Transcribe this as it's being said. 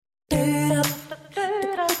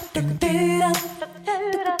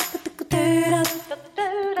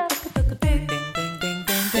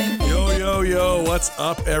Yo, what's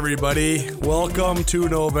up, everybody? Welcome to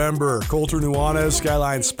November. Colter Nuanez,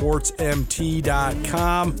 Skyline Sports,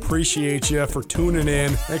 MT.com. Appreciate you for tuning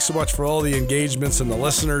in. Thanks so much for all the engagements and the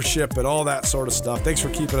listenership and all that sort of stuff. Thanks for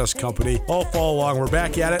keeping us company all fall long. We're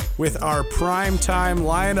back at it with our primetime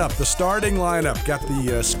lineup, the starting lineup. Got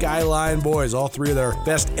the Skyline boys, all three of their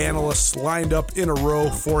best analysts lined up in a row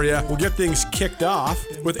for you. We'll get things kicked off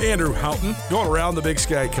with Andrew Houghton going around the Big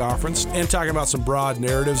Sky Conference and talking about some broad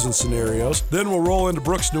narratives and scenarios. Then we'll roll into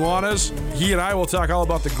Brooks Nuanez. He and I will talk all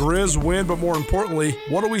about the Griz win, but more importantly,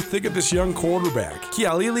 what do we think of this young quarterback?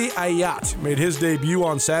 Keali'i Ah Yat made his debut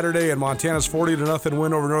on Saturday in Montana's 40-0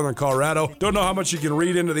 win over Northern Colorado. Don't know how much you can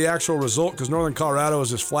read into the actual result because Northern Colorado is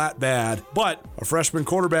just flat bad, but a freshman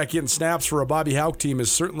quarterback getting snaps for a Bobby Hauck team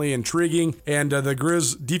is certainly intriguing, and the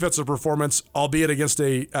Griz defensive performance, albeit against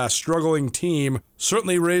a struggling team,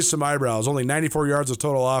 certainly raised some eyebrows. Only 94 yards of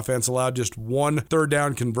total offense, allowed just one third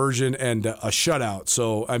down conversion and a shutout.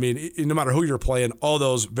 So, I mean, no matter who you're playing, all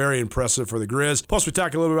those very impressive for the Griz. Plus, we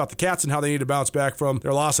talk a little bit about the Cats and how they need to bounce back from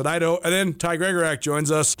their loss at Idaho. And then Ty Gregorak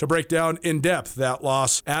joins us to break down in depth that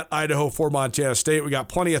loss at Idaho for Montana State. We got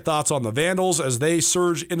plenty of thoughts on the Vandals as they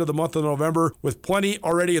surge into the month of November with plenty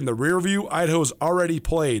already in the rear view. Idaho's already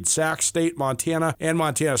played Sac State, Montana, and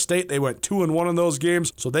Montana State. They went 2-1 in those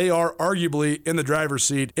games, so they are arguably in the driver's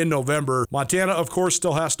seat in November. Montana, of course,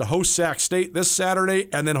 still has to host Sac State this Saturday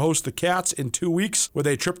and then host the Cats in 2 weeks with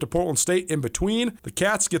a trip to Portland State in between. The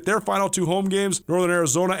Cats get their final two home games, Northern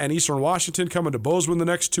Arizona and Eastern Washington, coming to Bozeman the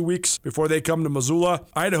next 2 weeks before they come to Missoula.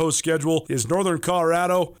 Idaho's schedule is Northern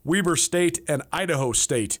Colorado, Weber State, and Idaho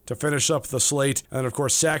State to finish up the slate. And of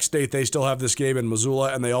course, Sac State, they still have this game in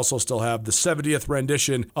Missoula, and they also still have the 70th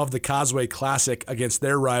rendition of the Causeway Classic against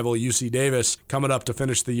their rival UC Davis coming up to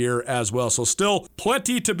finish the year as well. So still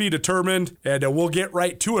plenty to be determined, and we'll get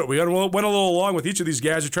right to it. We went a little long with each of these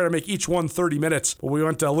guys. We try to make each one 30 minutes, but we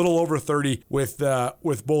went a little over 30 with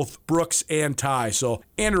both Brooks and Ty. So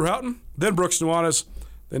Andrew Houghton, then Brooks Nuanez,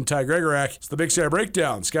 then Ty Gregorak. It's the Big Sky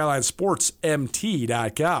Breakdown, Skyline Sports,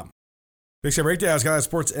 MT.com. Big Sky Breakdown, Skyline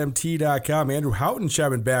Sports, MT.com. Andrew Houghton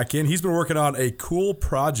chiming back in. He's been working on a cool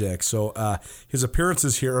project, so his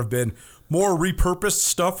appearances here have been more repurposed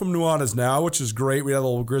stuff from Nuanez Now, which is great. We had a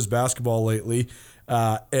little Griz basketball lately.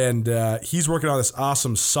 And he's working on this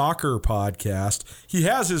awesome soccer podcast. He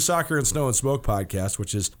has his Soccer and Snow and Smoke podcast,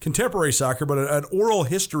 which is contemporary soccer, but an oral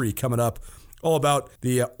history coming up all about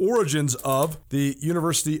the origins of the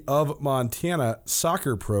University of Montana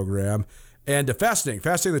soccer program. And fascinating.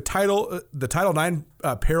 The Title IX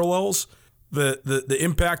parallels, the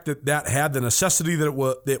impact that had, the necessity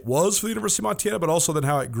that it was for the University of Montana, but also then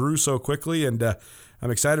how it grew so quickly. And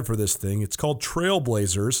I'm excited for this thing. It's called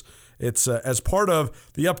Trailblazers. It's as part of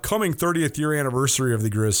the upcoming 30th year anniversary of the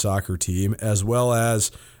Griz soccer team, as well as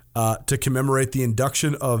to commemorate the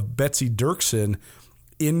induction of Betsy Dirksen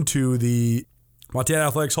into the Montana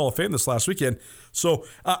Athletics Hall of Fame this last weekend. So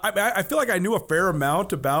I feel like I knew a fair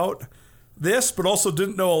amount about this, but also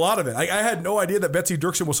didn't know a lot of it. I had no idea that Betsy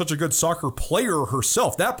Dirksen was such a good soccer player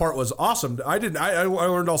herself. That part was awesome. I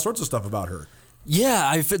learned all sorts of stuff about her.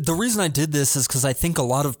 Yeah, the reason I did this is because I think a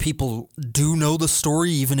lot of people do know the story,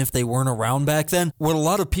 even if they weren't around back then. What a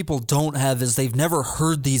lot of people don't have is they've never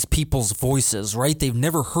heard these people's voices, right? They've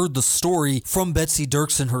never heard the story from Betsy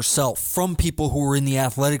Dirksen herself, from people who were in the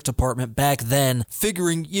athletic department back then,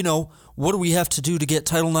 figuring, what do we have to do to get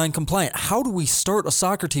Title IX compliant? How do we start a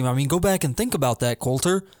soccer team? I mean, go back and think about that,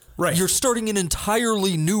 Colter. Right. You're starting an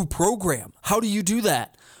entirely new program. How do you do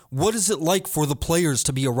that? What is it like for the players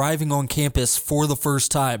to be arriving on campus for the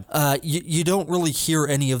first time? You don't really hear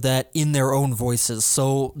any of that in their own voices.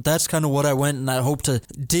 So that's kind of what I went, and I hope to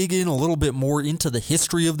dig in a little bit more into the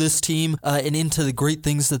history of this team and into the great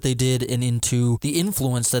things that they did and into the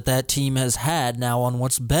influence that team has had now on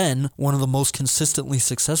what's been one of the most consistently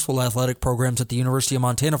successful athletic programs at the University of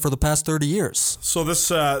Montana for the past 30 years. So this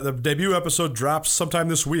the debut episode drops sometime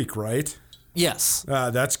this week, right? Yes.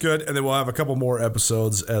 That's good. And then we'll have a couple more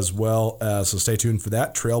episodes as well. So stay tuned for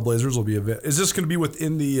that. Trailblazers will be is this going to be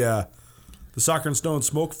within the Soccer and Snow and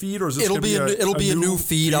Smoke feed, or is this it'll be a new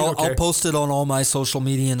feed? I'll post it on all my social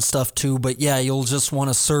media and stuff too. But yeah, you'll just want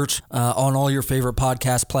to search on all your favorite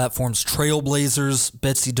podcast platforms. Trailblazers,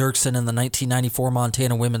 Betsy Dirksen, and the 1994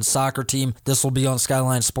 Montana women's soccer team. This will be on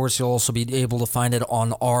Skyline Sports. You'll also be able to find it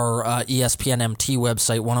on our ESPN MT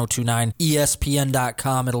website,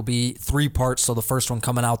 1029ESPN.com. It'll be 3 parts. So the first one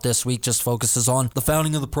coming out this week just focuses on the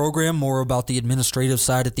founding of the program, more about the administrative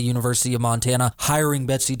side at the University of Montana, hiring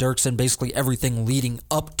Betsy Dirksen, basically everything leading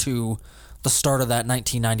up to the start of that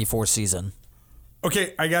 1994 season.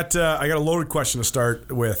 Okay, I got a loaded question to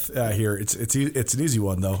start with here. It's an easy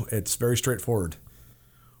one though. It's very straightforward.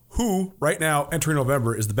 Who right now entering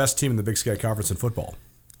November is the best team in the Big Sky Conference in football?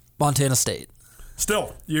 Montana State.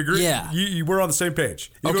 Still, you agree? Yeah. We're on the same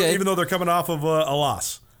page. Even though they're coming off of a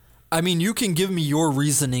loss. I mean, you can give me your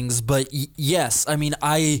reasonings, but yes. I mean,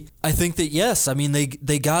 I think that yes. I mean,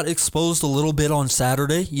 they got exposed a little bit on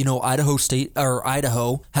Saturday. You know,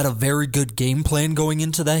 Idaho had a very good game plan going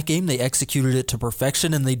into that game. They executed it to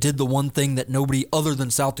perfection, and they did the one thing that nobody other than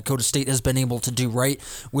South Dakota State has been able to do right,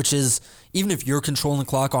 which is even if you're controlling the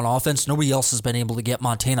clock on offense, nobody else has been able to get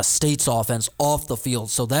Montana State's offense off the field.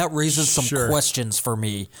 So that raises some questions for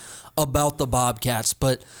me about the Bobcats,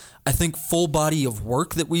 but I think full body of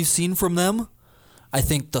work that we've seen from them, I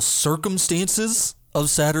think the circumstances of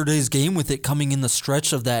Saturday's game with it coming in the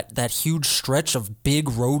stretch of that huge stretch of big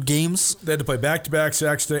road games. They had to play back-to-back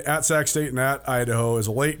at Sac State and at Idaho. It was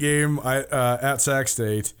a late game at Sac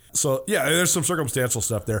State. So, yeah, there's some circumstantial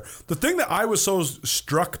stuff there. The thing that I was so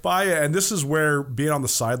struck by, and this is where being on the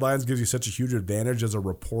sidelines gives you such a huge advantage as a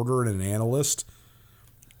reporter and an analyst,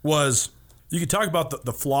 was you could talk about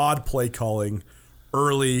the flawed play calling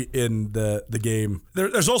early in the game.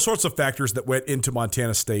 There's all sorts of factors that went into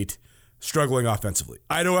Montana State struggling offensively.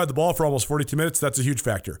 Idaho had the ball for almost 42 minutes. That's a huge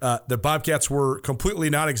factor. The Bobcats were completely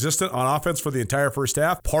non-existent on offense for the entire first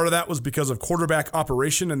half. Part of that was because of quarterback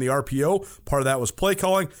operation and the RPO. Part of that was play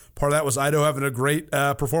calling. Part of that was Idaho having a great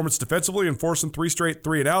performance defensively and forcing 3 straight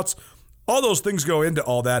 3-and-outs. All those things go into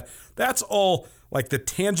all that. That's all like the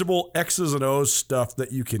tangible X's and O's stuff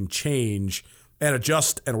that you can change and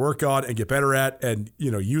adjust and work on and get better at and,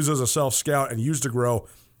 use as a self-scout and use to grow.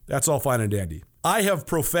 That's all fine and dandy. I have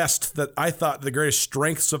professed that I thought the greatest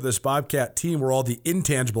strengths of this Bobcat team were all the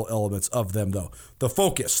intangible elements of them, though. The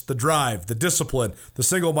focus, the drive, the discipline, the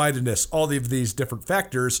single-mindedness, all of these different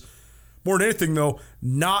factors. More than anything, though,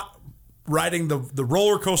 not riding the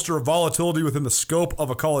roller coaster of volatility within the scope of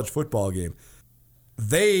a college football game.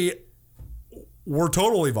 They were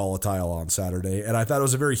totally volatile on Saturday, and I thought it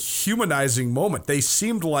was a very humanizing moment. They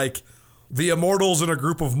seemed like the immortals in a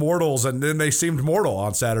group of mortals, and then they seemed mortal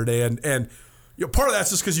on Saturday. And part of that's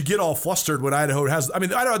just because you get all flustered when Idaho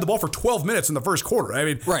Idaho had the ball for 12 minutes in the first quarter.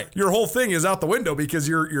 Right. Your whole thing is out the window because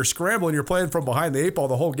you're scrambling, you're playing from behind the 8 ball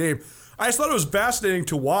the whole game. I just thought it was fascinating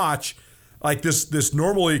to watch like this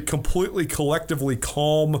normally completely collectively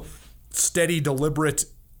calm, steady, deliberate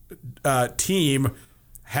team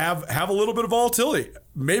have a little bit of volatility.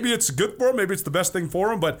 Maybe it's good for them. Maybe it's the best thing for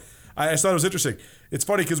them. But I just thought it was interesting. It's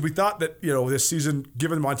funny because we thought that this season,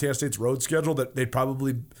 given Montana State's road schedule, that they'd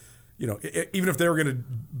probably, even if they were going to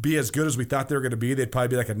be as good as we thought they were going to be, they'd probably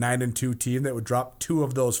be like a 9-2 team that would drop 2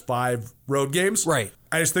 of those 5 road games. Right.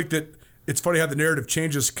 I just think that it's funny how the narrative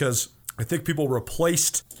changes because I think people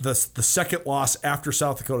replaced the second loss after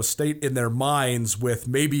South Dakota State in their minds with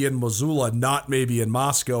maybe in Missoula, not maybe in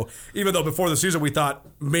Moscow, even though before the season we thought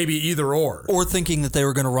maybe either or. Or thinking that they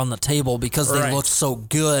were going to run the table because they looked so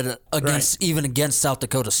good against South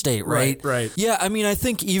Dakota State, right? Right. Yeah, I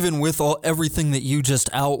think even with everything that you just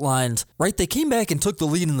outlined, right, they came back and took the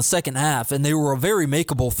lead in the second half, and they were a very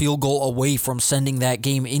makeable field goal away from sending that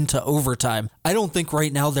game into overtime. I don't think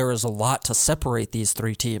right now there is a lot to separate these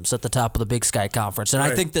 3 teams at the top of the Big Sky Conference. And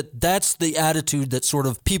I think that's the attitude that sort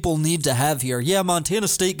of people need to have here. Yeah, Montana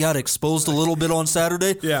State got exposed a little bit on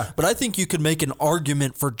Saturday. Yeah. But I think you could make an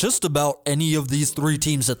argument for just about any of these 3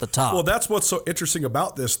 teams at the top. Well, that's what's so interesting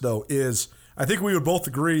about this, though, is I think we would both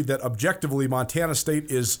agree that objectively Montana State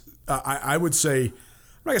is, I would say, I'm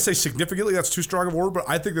not going to say significantly, that's too strong of a word, but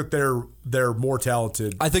I think that they're more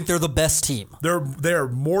talented. I think they're the best team. They're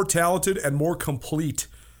more talented and more complete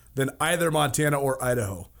than either Montana or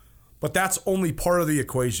Idaho. But that's only part of the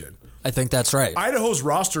equation. I think that's right. Idaho's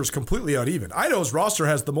roster is completely uneven. Idaho's roster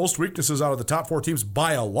has the most weaknesses out of the top 4 teams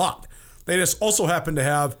by a lot. They just also happen to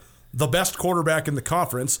have the best quarterback in the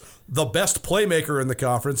conference, the best playmaker in the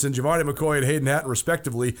conference, in Giovanni McCoy and Hayden Hatton,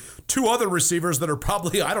 respectively. 2 other receivers that are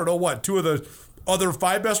probably, 2 of the other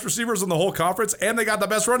 5 best receivers in the whole conference, and they got the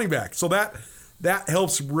best running back. So that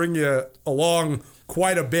helps bring you along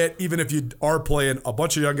quite a bit, even if you are playing a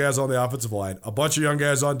bunch of young guys on the offensive line, a bunch of young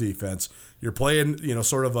guys on defense. You're playing,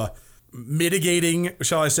 sort of a mitigating,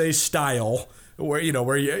 shall I say, style where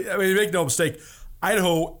make no mistake,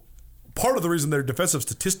 Idaho, part of the reason their defensive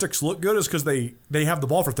statistics look good is because they have the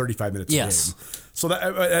ball for 35 minutes a game. So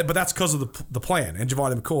but that's because of the plan and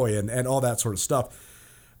Giovanni McCoy and all that sort of stuff.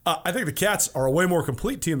 I think the Cats are a way more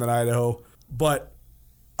complete team than Idaho, but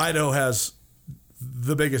Idaho has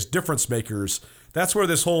the biggest difference makers. That's where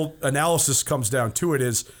this whole analysis comes down to. It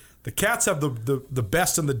is The Cats have the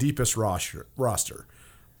best and the deepest roster.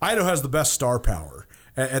 Idaho has the best star power,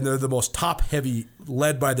 and they're the most top-heavy,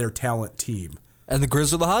 led by their talent team. And the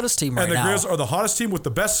Griz are the hottest team right now. And the Griz are the hottest team with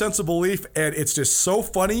the best sense of belief, and it's just so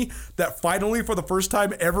funny that finally, for the first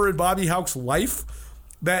time ever in Bobby Hauck's life,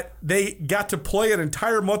 that they got to play an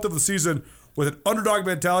entire month of the season with an underdog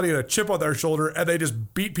mentality and a chip on their shoulder, and they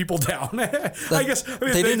just beat people down. They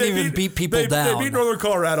didn't even beat people down. They beat Northern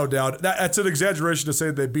Colorado down. That's an exaggeration to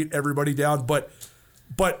say they beat everybody down, but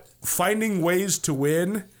finding ways to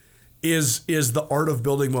win is the art of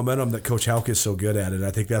building momentum that Coach Houck is so good at, and I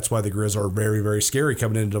think that's why the Griz are very, very scary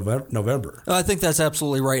coming into November. I think that's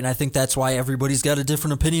absolutely right, and I think that's why everybody's got a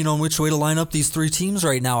different opinion on which way to line up these three teams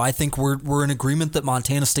right now. I think we're in agreement that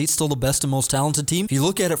Montana State's still the best and most talented team. If you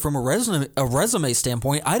look at it from a resume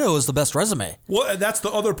standpoint, Idaho is the best resume. Well, and that's the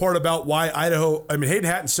other part about why Idaho, Hayden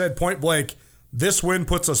Hatton said point blank, this win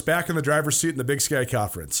puts us back in the driver's seat in the Big Sky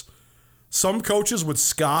Conference. Some coaches would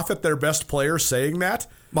scoff at their best player saying that.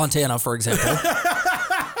 Montana, for example.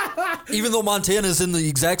 Even though Montana's in the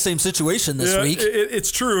exact same situation this week. It's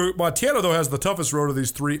true. Montana, though, has the toughest road of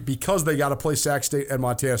these three because they got to play Sac State and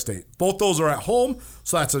Montana State. Both those are at home,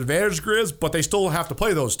 so that's an advantage, Griz, but they still have to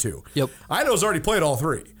play those two. Yep. Idaho's already played all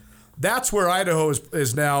three. That's where Idaho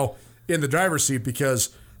is now in the driver's seat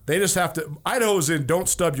because they just have to. Idaho's in don't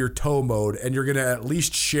stub your toe mode, and you're going to at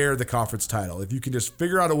least share the conference title. If you can just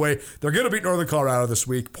figure out a way, they're going to beat Northern Colorado this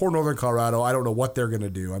week. Poor Northern Colorado. I don't know what they're going to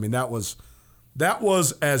do. That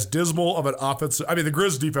was as dismal of an offense. The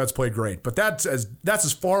Griz defense played great, but that's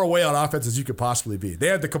as far away on offense as you could possibly be. They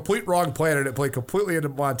had the complete wrong plan, and it played completely into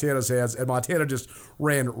Montana's hands, and Montana just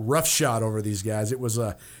ran roughshod over these guys. It was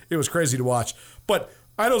crazy to watch, but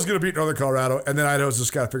Idaho's going to beat Northern Colorado, and then Idaho's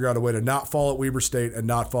just got to figure out a way to not fall at Weber State and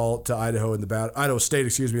not fall to Idaho in the Idaho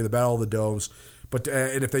State, in the Battle of the Domes. But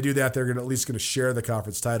and if they do that, they're at least going to share the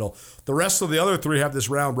conference title. The rest of the other three have this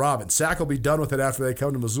round robin. Sac will be done with it after they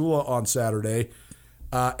come to Missoula on Saturday.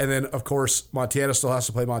 And then, of course, Montana still has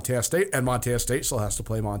to play Montana State, and Montana State still has to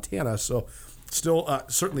play Montana. So still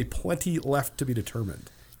certainly plenty left to be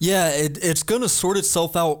determined. Yeah, it's going to sort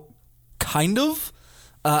itself out, kind of.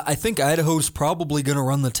 I think Idaho's probably going to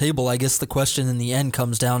run the table. I guess the question in the end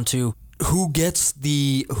comes down to who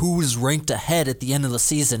is ranked ahead at the end of the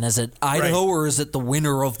season. Is it Idaho or is it the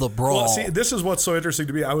winner of the brawl? Well, see, this is what's so interesting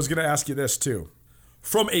to me. I was going to ask you this too.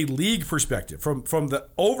 From a league perspective, from the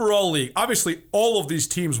overall league, obviously all of these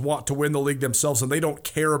teams want to win the league themselves, and they don't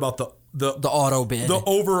care about the auto bid, the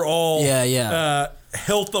overall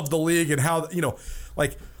health of the league and how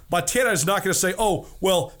Montana is not going to say, oh,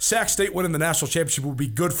 well, Sac State winning the national championship would be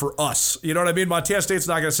good for us. You know what I mean? Montana State's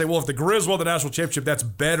not going to say, well, if the Griz won the national championship, that's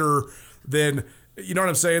better than, you know what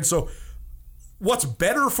I'm saying? So what's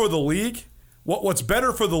better for the league? What's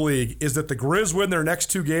better for the league is that the Griz win their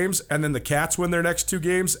next two games, and then the Cats win their next two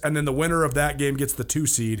games, and then the winner of that game gets the 2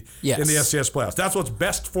 seed in the FCS playoffs. That's what's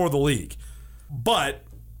best for the league. But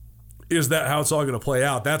is that how it's all going to play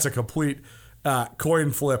out? That's a complete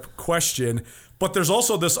coin flip question. But there's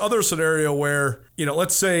also this other scenario where,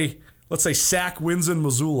 let's say Sac wins in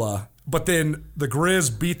Missoula, but then the Griz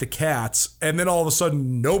beat the Cats, and then all of a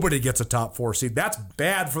sudden nobody gets a top 4 seed. That's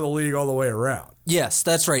bad for the league all the way around. Yes,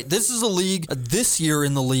 that's right. This is a league, this year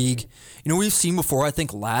in the league, we've seen before, I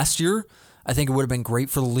think last year, I think it would have been great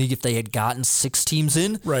for the league if they had gotten 6 teams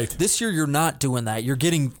in. Right. This year you're not doing that. You're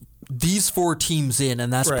getting these 4 teams in,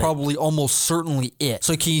 and that's probably almost certainly it.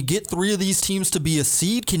 So can you get 3 of these teams to be a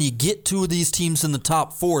seed? Can you get 2 of these teams in the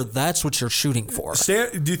top 4? That's what you're shooting for. Do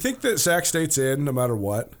you think that Sac State's in no matter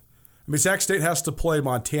what? Sac State has to play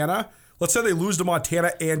Montana. Let's say they lose to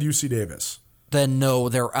Montana and UC Davis. Then no,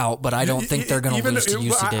 they're out, but I don't think they're going to lose to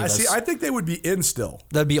UC Davis. I think they would be in still.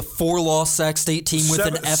 That'd be a 4-loss Sac State team with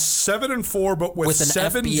 7-4, but with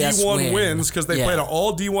 7 FBS D1 wins because they played an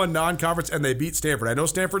all D1 non-conference and they beat Stanford. I know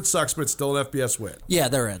Stanford sucks, but it's still an FBS win. Yeah,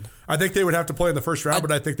 they're in. I think they would have to play in the first round,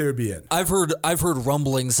 but I think they would be in. I've heard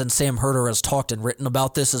rumblings, and Sam Herder has talked and written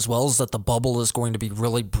about this as well, is that the bubble is going to be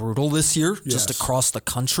really brutal this year, just across the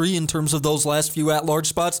country in terms of those last few at-large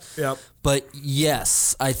spots. Yep. But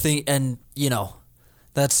yes, I think, and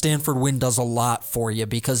that Stanford win does a lot for you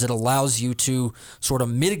because it allows you to sort of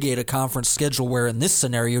mitigate a conference schedule where in this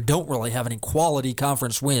scenario you don't really have any quality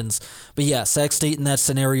conference wins. But yeah, Sac State in that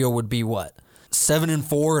scenario would be what?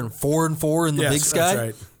 7-4 and 4-4 in the Big Sky? That's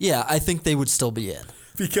right. Yeah, I think they would still be in.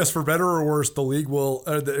 Because for better or worse, the league will,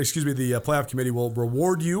 the playoff committee will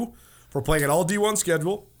reward you for playing an all D1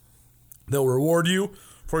 schedule. They'll reward you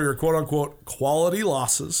for your quote unquote quality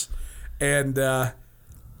losses. And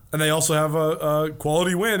they also have a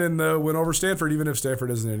quality win in the win over Stanford, even if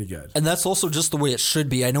Stanford isn't any good. And that's also just the way it should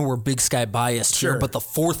be. I know we're Big Sky biased here, but the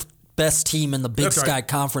fourth best team in the Big That's Sky right.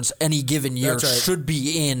 Conference any given year That's right. should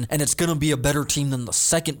be in, and it's going to be a better team than the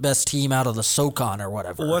second best team out of the SoCon or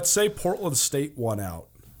whatever. Let's say Portland State won out,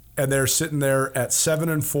 and they're sitting there at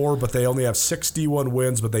 7-4, but they only have 61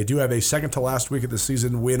 wins, but they do have a second to last week of the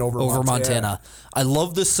season win over Montana. I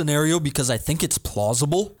love this scenario because I think it's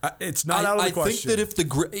plausible. It's not out of the question. I think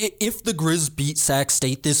that if the Griz beat Sac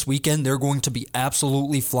State this weekend, they're going to be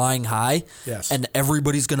absolutely flying high. Yes. And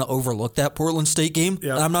everybody's going to overlook that Portland State game.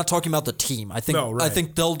 Yep. And I'm not talking about the team. I right.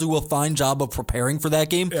 think they'll do a fine job of preparing for that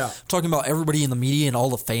game. Yeah. I'm talking about everybody in the media and all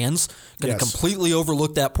the fans going to completely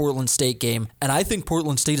overlook that Portland State game. And I think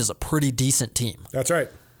Portland State is a pretty decent team. That's right.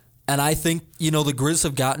 And I think, the Griz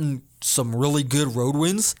have gotten some really good road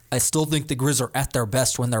wins. I still think the Griz are at their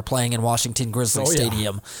best when they're playing in Washington Grizzly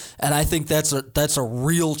Stadium. And I think that's a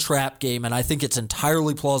real trap game, and I think it's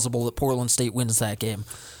entirely plausible that Portland State wins that game.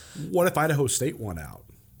 What if Idaho State won out?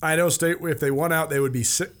 Idaho State, if they won out, they would be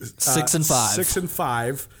 6-5.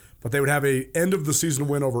 6-5, but they would have a end of the season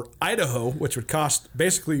win over Idaho, which would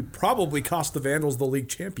probably cost the Vandals the league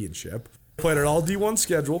championship. Played an all D1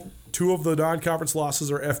 schedule. 2 of the non-conference losses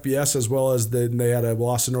are FBS, as well as they had a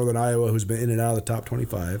loss in Northern Iowa, who's been in and out of the top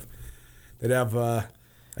 25. They'd have, I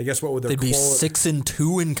guess, what would they'd be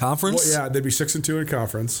 6-2 in conference? Well, yeah, they'd be 6-2 in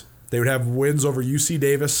conference. They would have wins over UC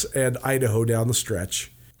Davis and Idaho down the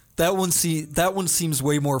stretch. That one seems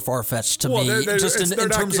way more far-fetched to me, in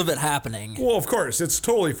terms of it happening. Well, of course, it's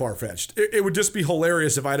totally far-fetched. It would just be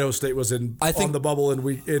hilarious if Idaho State was on the bubble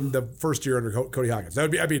in the first year under Cody Hawkins. That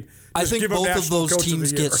would be. I think both of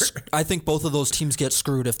those teams get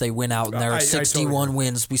screwed if they win out and there are 61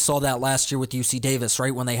 wins. We saw that last year with UC Davis,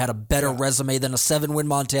 right, when they had a better resume than a 7-win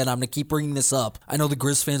Montana. I'm going to keep bringing this up. I know the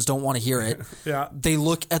Griz fans don't want to hear it. Yeah. They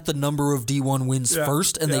look at the number of D1 wins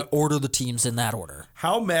first, and they order the teams in that order.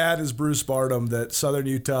 How mad is Bruce Barnum that Southern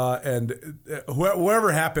Utah and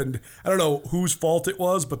whoever happened, I don't know whose fault it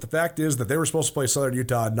was, but the fact is that they were supposed to play Southern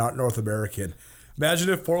Utah, not North American. Imagine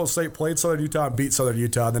if Portland State played Southern Utah and beat Southern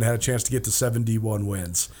Utah and then had a chance to get to 7 D1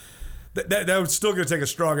 wins. That was still going to take a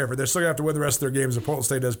strong effort. They're still going to have to win the rest of their games, and Portland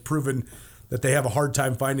State has proven that they have a hard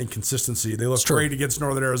time finding consistency. They look great against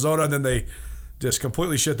Northern Arizona, and then they just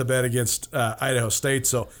completely shit the bed against Idaho State.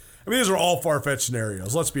 So, I mean, these are all far-fetched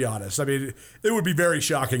scenarios. Let's be honest. I mean, it would be very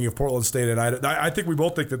shocking if Portland State and Idaho. I think we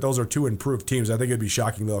both think that those are 2 improved teams. I think it'd be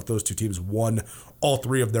shocking, though, if those 2 teams won all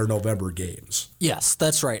 3 of their November games. Yes,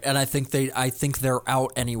 that's right, and I think they're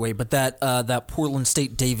out anyway. But that Portland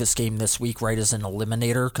State Davis game this week, right, is an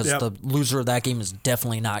eliminator because the loser of that game is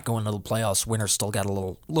definitely not going to the playoffs. Winner still got a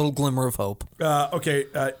little glimmer of hope.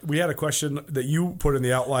 We had a question that you put in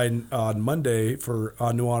the outline on Monday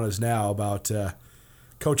on Nuanez Now about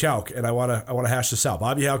Coach Houck, and I want to hash this out.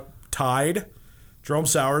 Bobby Hauck tied Jerome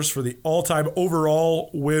Sowers for the all-time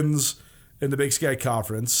overall wins in the Big Sky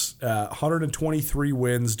Conference, 123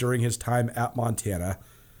 wins during his time at Montana.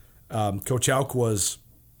 Coach Houck was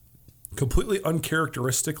completely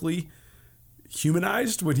uncharacteristically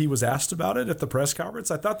humanized when he was asked about it at the press conference.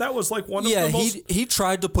 I thought that was like one of the most... he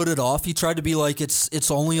tried to put it off. He tried to be like, it's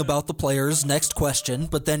only about the players. Next question.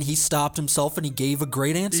 But then he stopped himself and he gave a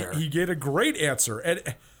great answer. He gave a great answer. And,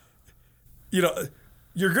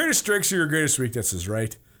 your greatest strengths are your greatest weaknesses,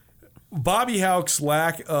 right? Bobby Hauck's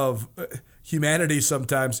lack of humanity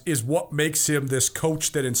sometimes is what makes him this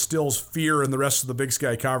coach that instills fear in the rest of the Big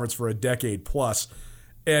Sky Conference for a decade plus.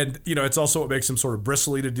 And, it's also what makes him sort of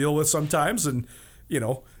bristly to deal with sometimes. And,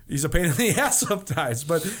 he's a pain in the ass sometimes.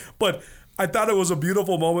 But I thought it was a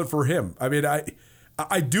beautiful moment for him. I mean,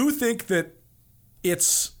 I do think that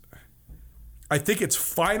it's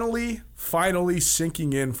finally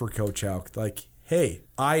sinking in for Coach Houck. Like, hey,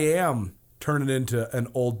 I am turning into an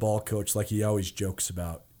old ball coach like he always jokes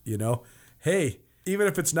about, Hey, even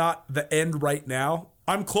if it's not the end right now,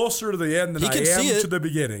 I'm closer to the end than I am to the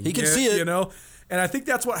beginning. He can see it. And I think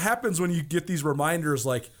that's what happens when you get these reminders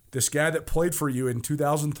like this guy that played for you in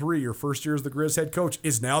 2003, your first year as the Griz head coach,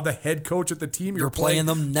 is now the head coach at the team you're playing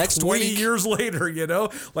them next 20 week. years later,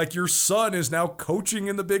 Like your son is now coaching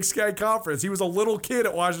in the Big Sky Conference. He was a little kid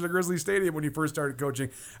at Washington Grizzly Stadium when he first started coaching.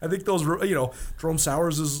 I think those, Jerome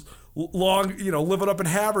Sowers is long, living up in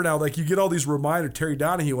Havre now. Like you get all these reminders. Terry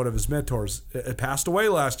Donahue, one of his mentors, passed away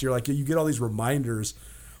last year. Like you get all these reminders.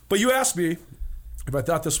 But you asked me if I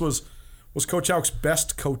thought this was Coach Houck's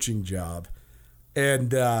best coaching job.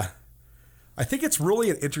 And I think it's really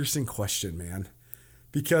an interesting question, man,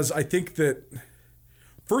 because I think that,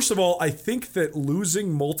 first of all, I think that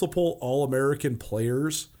losing multiple All-American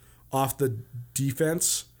players off the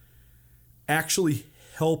defense actually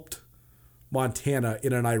helped Montana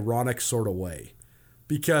in an ironic sort of way,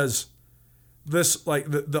 because this, like,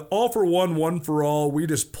 the all for one for all, we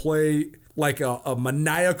just play like a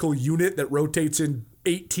maniacal unit that rotates in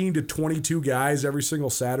 18 to 22 guys every single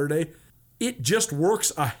Saturday. It just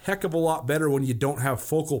works a heck of a lot better when you don't have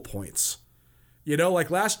focal points. You know, like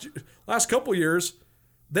last couple years,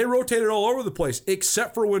 they rotated all over the place,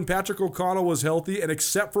 except for when Patrick O'Connell was healthy and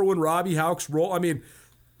except for when Bobby Hauck's role. I mean,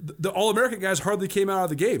 the All-American guys hardly came out of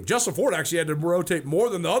the game. Justin Ford actually had to rotate more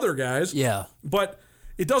than the other guys. Yeah. But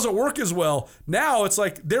it doesn't work as well. Now it's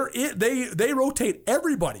like they rotate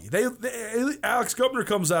everybody. Alex Gubner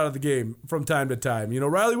comes out of the game from time to time. You know,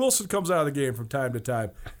 Riley Wilson comes out of the game from time to time.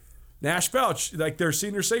 Nash Fouch, like their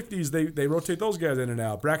senior safeties, they rotate those guys in and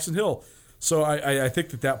out. Braxton Hill. So I think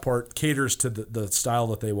that part caters to the style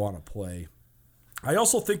that they want to play. I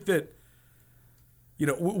also think that, you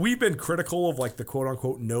know, we've been critical of like the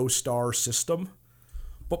quote-unquote no-star system.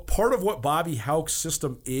 But part of what Bobby Hauck's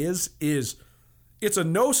system is it's a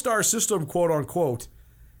no-star system, quote-unquote,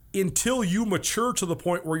 until you mature to the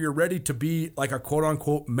point where you're ready to be like a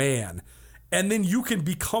quote-unquote man. And then you can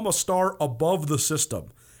become a star above the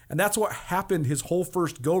system. And that's what happened his whole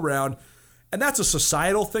first go-round. And that's a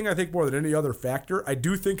societal thing, I think, more than any other factor. I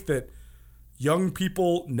do think that young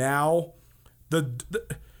people now, the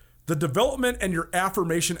development and your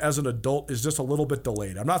affirmation as an adult is just a little bit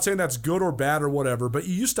delayed. I'm not saying that's good or bad or whatever, but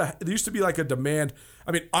there used to be like a demand.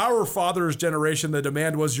 I mean, our father's generation, the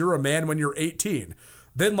demand was you're a man when you're 18.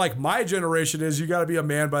 Then like my generation is you got to be a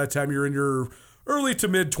man by the time you're in your early to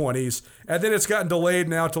mid 20s, and then it's gotten delayed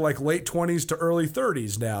now to like late 20s to early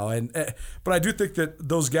 30s now. But I do think that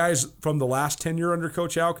those guys from the last tenure under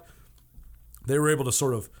Coach Houck, they were able to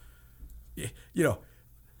sort of, you know,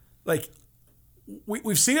 like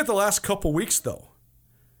we've seen it the last couple weeks though.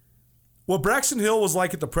 What Braxton Hill was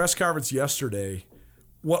like at the press conference yesterday,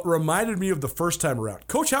 what reminded me of the first time around.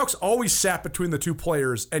 Coach Houck's always sat between the two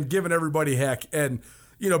players and given everybody heck and,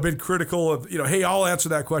 you know, been critical of, you know, hey, I'll answer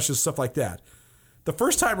that question, stuff like that. The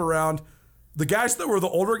first time around, the guys that were the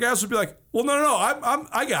older guys would be like, "Well, no,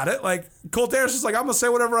 I got it." Like Colter is like, "I'm gonna say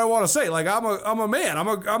whatever I want to say. Like I'm a man.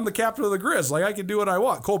 I'm the captain of the Griz. Like I can do what I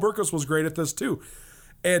want." Cole Burkus was great at this too,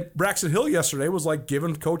 and Braxton Hill yesterday was like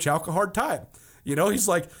giving Coach Houck a hard time. You know, he's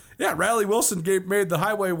like, "Yeah, Riley Wilson made the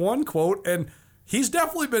Highway 1 quote, and he's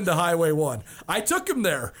definitely been to Highway 1. I took him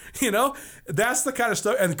there." You know, that's the kind of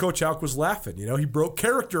stuff. And Coach Houck was laughing. You know, he broke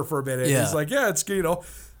character for a minute. Yeah. He's like, "Yeah, it's, you know."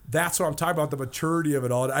 That's what I'm talking about, the maturity of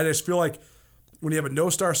it all. I just feel like when you have a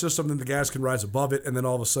no-star system, then the guys can rise above it, and then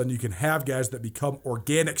all of a sudden you can have guys that become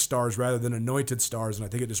organic stars rather than anointed stars, and I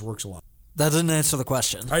think it just works a lot. That didn't answer the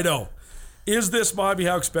question. I know. Is this Bobby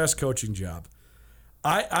Hauck's best coaching job?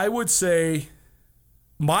 I would say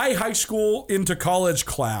my high school into college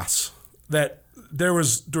class, that there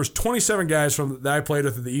was 27 guys that I played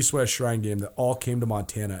with at the East-West Shrine game that all came to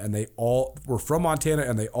Montana, and they all were from Montana,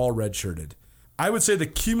 and they all redshirted. I would say the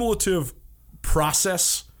cumulative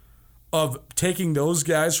process of taking those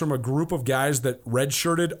guys from a group of guys that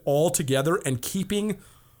redshirted all together and keeping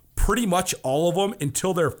pretty much all of them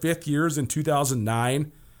until their fifth years in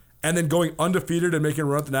 2009, and then going undefeated and making a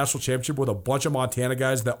run at the national championship with a bunch of Montana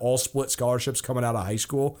guys that all split scholarships coming out of high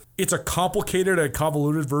school. It's a complicated and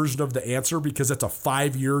convoluted version of the answer because it's a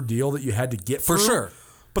 5-year deal that you had to get for through. Sure.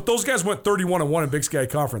 But those guys went 31-1 in Big Sky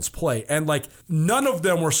Conference play. And, like, none of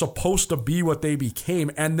them were supposed to be what they became.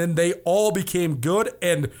 And then they all became good.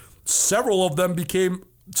 And several of them became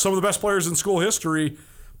some of the best players in school history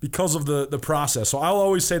because of the process. So I'll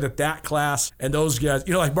always say that class and those guys,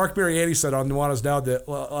 you know, like Mark Mariani said on Nuanez Now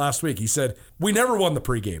last week, he said, we never won the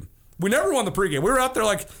pregame. We were out there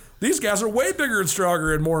like, these guys are way bigger and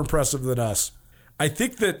stronger and more impressive than us. I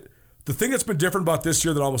think that the thing that's been different about this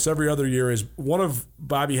year than almost every other year is one of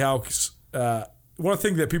Bobby Hauck's, one of the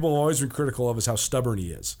things that people have always been critical of is how stubborn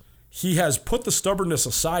he is. He has put the stubbornness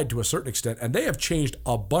aside to a certain extent, and they have changed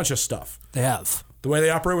a bunch of stuff. They have. The way they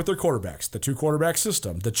operate with their quarterbacks, the 2-quarterback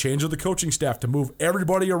system, the change of the coaching staff to move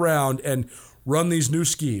everybody around and run these new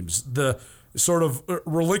schemes, the sort of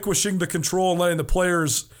relinquishing the control and letting the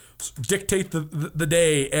players dictate the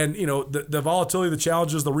day, and, you know, the volatility, the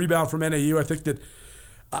challenges, the rebound from NAU. I think that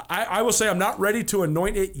I will say I'm not ready to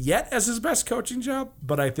anoint it yet as his best coaching job,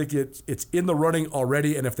 but I think it's in the running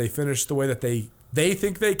already, and if they finish the way that they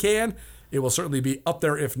think they can, it will certainly be up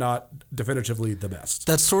there, if not definitively the best.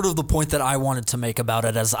 That's sort of the point that I wanted to make about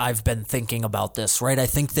it as I've been thinking about this, right? I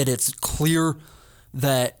think that it's clear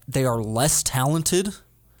that they are less talented,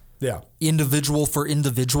 individual for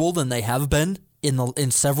individual, than they have been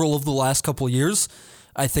in several of the last couple of years.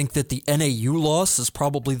 I think that the NAU loss is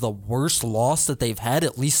probably the worst loss that they've had,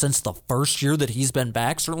 at least since the first year that he's been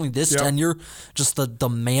back. Certainly this tenure, just the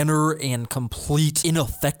manner and complete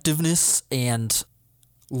ineffectiveness and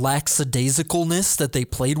lackadaisicalness that they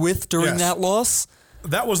played with during that loss.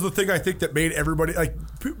 That was the thing I think that made everybody, like,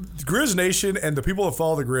 Griz Nation and the people that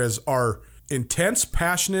follow the Griz are intense,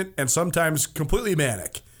 passionate, and sometimes completely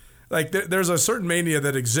manic. Like, there's a certain mania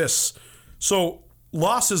that exists. So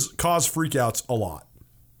losses cause freakouts a lot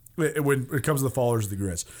when it comes to the followers of the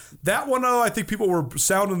Griz. That one, though, I think people were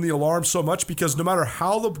sounding the alarm so much because no matter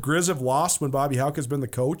how the Griz have lost when Bobby Hauck has been the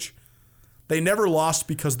coach, they never lost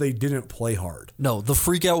because they didn't play hard. No, the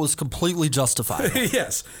freakout was completely justified.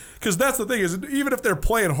 Yes, because that's the thing is even if they're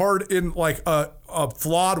playing hard in like a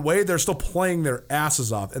flawed way, they're still playing their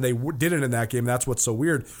asses off, and they didn't in that game. That's what's so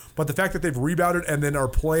weird. But the fact that they've rebounded and then are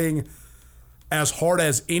playing as hard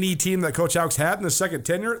as any team that Coach Hauck's had in the second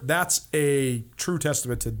tenure, that's a true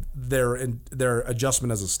testament to their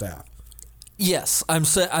adjustment as a staff. Yes, I'm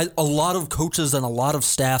saying a lot of coaches and a lot of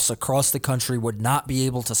staffs across the country would not be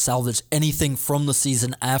able to salvage anything from the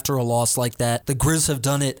season after a loss like that. The Griz have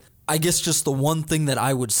done it. I guess just the one thing that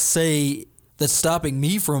I would say that's stopping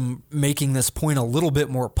me from making this point a little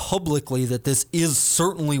bit more publicly, that this is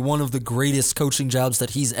certainly one of the greatest coaching jobs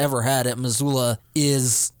that he's ever had at Missoula,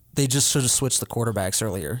 is they just should have switched the quarterbacks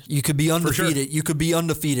earlier. You could be undefeated. Sure. You could be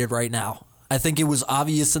undefeated right now. I think it was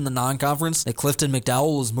obvious in the non-conference that Clifton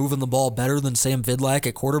McDowell was moving the ball better than Sam Vidlac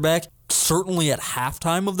at quarterback. Certainly at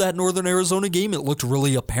halftime of that Northern Arizona game, it looked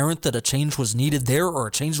really apparent that a change was needed there or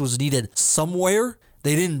a change was needed somewhere.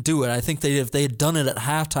 They didn't do it. I think if they had done it at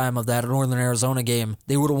halftime of that Northern Arizona game,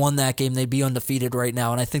 they would have won that game. They'd be undefeated right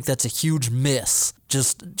now, and I think that's a huge miss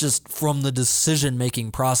just from the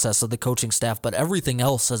decision-making process of the coaching staff. But everything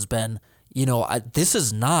else has been... this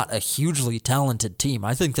is not a hugely talented team.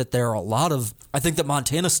 I think that I think that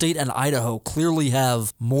Montana State and Idaho clearly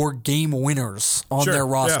have more game winners on their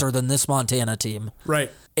roster than this Montana team. Right.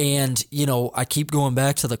 And, I keep going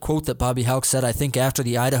back to the quote that Bobby Hauck said, I think, after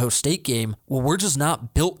the Idaho State game, well, we're just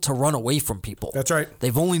not built to run away from people. That's right.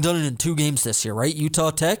 They've only done it in 2 games this year, right?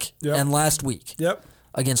 Utah Tech and last week. Yep.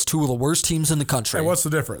 Against 2 of the worst teams in the country. And what's the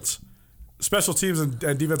difference? Special teams and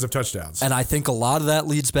defensive touchdowns. And I think a lot of that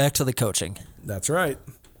leads back to the coaching. That's right.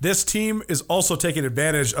 This team is also taking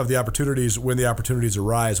advantage of the opportunities when the opportunities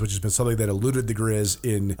arise, which has been something that eluded the Griz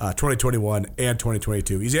in 2021 and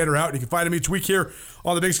 2022. He's Andrew Houghton. You can find him each week here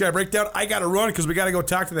on the Big Sky Breakdown. I got to run because we got to go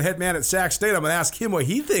talk to the head man at Sac State. I'm going to ask him what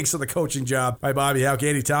he thinks of the coaching job by Bobby Hauck.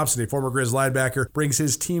 Andy Thompson, a former Griz linebacker, brings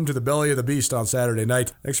his team to the belly of the beast on Saturday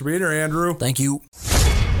night. Thanks for being here, Andrew. Thank you.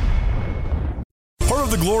 Part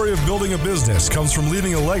of the glory of building a business comes from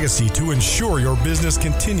leaving a legacy to ensure your business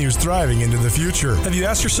continues thriving into the future. Have you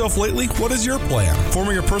asked yourself lately, what is your plan?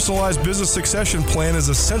 Forming a personalized business succession plan is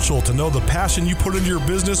essential to know the passion you put into your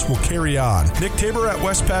business will carry on. Nick Tabor at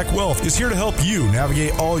Westpac Wealth is here to help you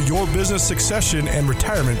navigate all your business succession and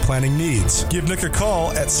retirement planning needs. Give Nick a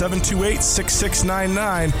call at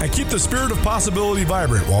 728-6699 and keep the spirit of possibility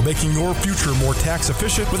vibrant while making your future more tax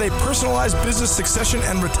efficient with a personalized business succession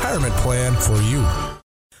and retirement plan for you.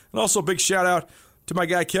 And also a big shout out to my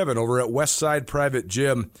guy Kevin over at Westside Private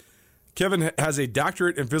Gym. Kevin has a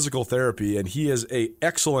doctorate in physical therapy, and he is an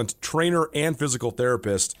excellent trainer and physical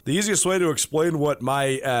therapist. The easiest way to explain what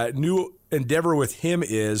my new endeavor with him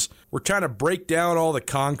is, we're trying to break down all the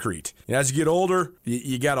concrete. And as you get older,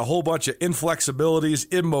 you got a whole bunch of inflexibilities,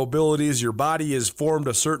 immobilities. Your body is formed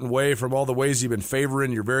a certain way from all the ways you've been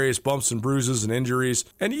favoring your various bumps and bruises and injuries.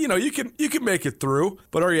 And you can make it through,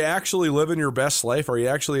 but are you actually living your best life? Are you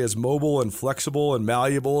actually as mobile and flexible and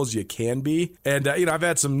malleable as you can be? And I've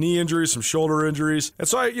had some knee injuries, some shoulder injuries. And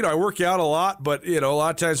so I work out a lot, but a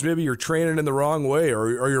lot of times maybe you're training in the wrong way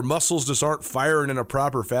or your muscles just aren't firing in a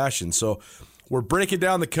proper fashion. So we're breaking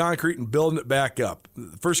down the concrete and building it back up.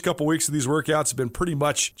 The first couple weeks of these workouts have been pretty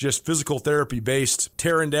much just physical therapy based,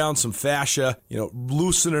 tearing down some fascia,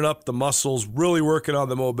 loosening up the muscles, really working on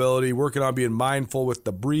the mobility, working on being mindful with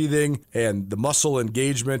the breathing and the muscle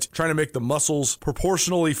engagement, trying to make the muscles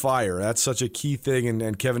proportionally fire. That's such a key thing,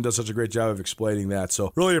 and Kevin does such a great job of explaining that.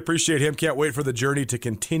 So really appreciate him. Can't wait for the journey to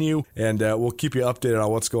continue, and we'll keep you updated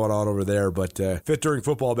on what's going on over there. But fit during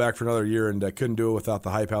football back for another year, and couldn't do it without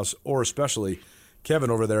the Hype House, or especially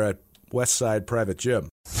Kevin over there at Westside Private Gym.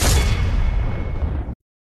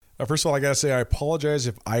 First of all, I got to say I apologize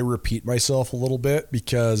if I repeat myself a little bit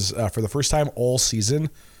because for the first time all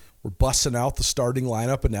season, we're busting out the starting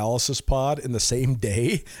lineup analysis pod in the same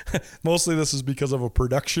day. Mostly this is because of a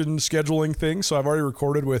production scheduling thing. So I've already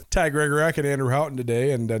recorded with Ty Gregorak and Andrew Houghton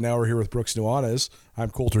today, and now we're here with Brooks Nuanez.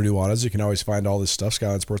 I'm Colter Nuanez. You can always find all this stuff,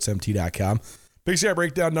 SkylineSportsMT.com. Big Sky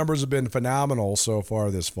Breakdown numbers have been phenomenal so far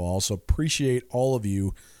this fall, so appreciate all of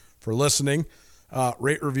you for listening.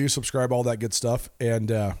 Rate, review, subscribe, all that good stuff. And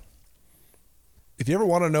if you ever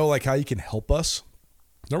want to know like how you can help us,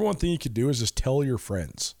 number one thing you could do is just tell your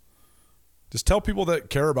friends. Just tell people that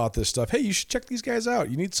care about this stuff, hey, you should check these guys out.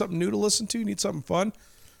 You need something new to listen to, you need something fun,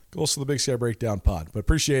 go listen to the Big Sky Breakdown pod. But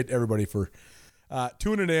appreciate everybody for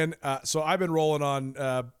tuning in. So I've been rolling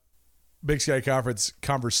on Big Sky Conference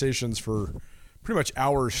conversations for pretty much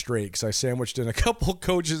hours straight because I sandwiched in a couple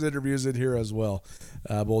coaches' interviews in here as well.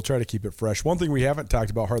 But we'll try to keep it fresh. One thing we haven't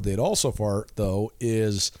talked about hardly at all so far, though,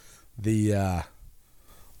 is the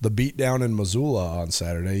beatdown in Missoula on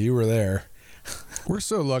Saturday. You were there. We're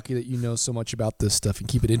so lucky that you know so much about this stuff and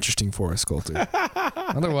keep it interesting for us, Colter.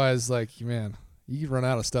 Otherwise, man, you could run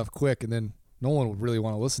out of stuff quick and then no one would really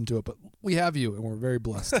want to listen to it, but we have you, and we're very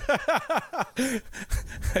blessed.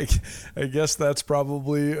 I guess that's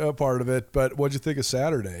probably a part of it, but what'd you think of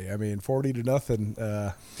Saturday?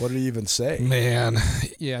 40-0. What did he even say? Man,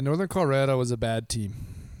 yeah, Northern Colorado was a bad team.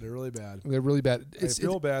 They're really bad. They're really bad. I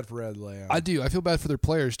feel bad for Ed Lamb. I do. I feel bad for their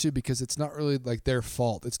players, too, because it's not really like their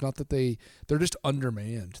fault. It's not that they're just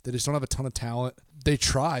undermanned. They just don't have a ton of talent. They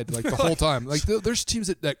tried the whole time. There's teams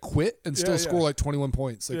that quit and still score 21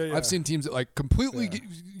 points. I've seen teams that completely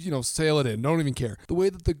sail it in, don't even care. The way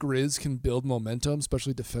that the Griz can build momentum,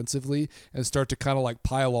 especially defensively, and start to kind of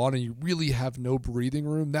pile on, and you really have no breathing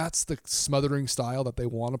room. That's the smothering style that they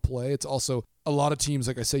want to play. It's also a lot of teams,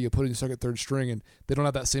 like I say, you put in second, third string, and they don't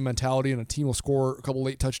have that same mentality, and a team will score a couple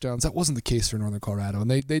late touchdowns. That wasn't the case for Northern Colorado,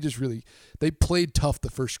 and they just really played tough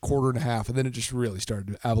the first quarter and a half, and then it just really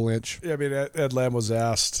started to avalanche. Yeah, Ed Lamb was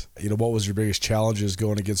asked, what was your biggest challenges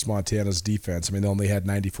going against Montana's defense? They only had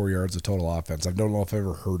 94 yards of total offense. I don't know if I've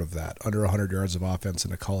ever heard of that, under 100 yards of offense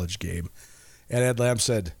in a college game. And Ed Lamb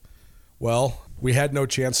said, well, we had no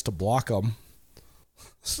chance to block them.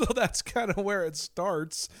 So that's kind of where it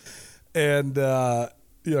starts. And,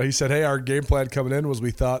 he said, hey, our game plan coming in was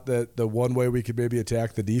we thought that the one way we could maybe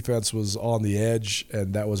attack the defense was on the edge,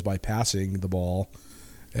 and that was by passing the ball.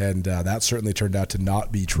 And that certainly turned out to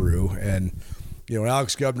not be true. And,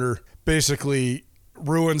 Alex Gubner basically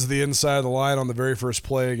ruins the inside of the line on the very first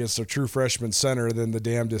play against a true freshman center. Then the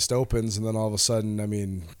damnedest opens, and then all of a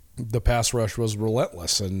sudden, the pass rush was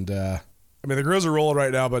relentless. And, the Griz are rolling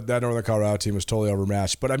right now, but that Northern Colorado team was totally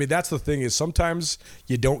overmatched. But, that's the thing is sometimes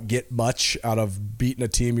you don't get much out of beating a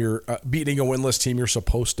team beating a winless team you're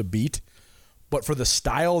supposed to beat. But for the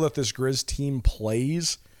style that this Griz team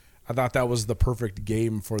plays, I thought that was the perfect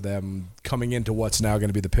game for them coming into what's now going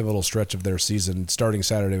to be the pivotal stretch of their season, starting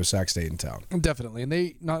Saturday with Sac State in town. Definitely, and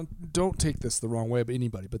they don't take this the wrong way, but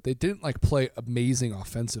anybody, but they didn't play amazing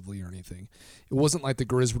offensively or anything. It wasn't like the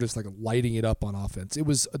Griz were just lighting it up on offense. It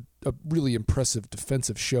was a really impressive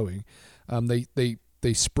defensive showing.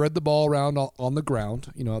 They spread the ball around on the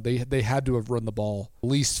ground. They had to have run the ball at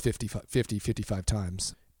least 55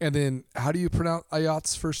 times. And then, how do you pronounce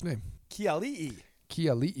Ayat's first name? Keali'i.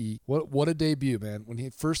 What a debut, man. When he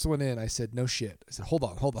first went in, I said, no shit. I said, hold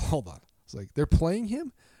on. I was like, they're playing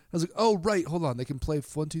him? I was like, oh, right, hold on. They can play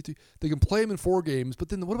 1, 2, 3. They can play him in 4 games, but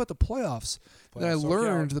then what about the playoffs? And I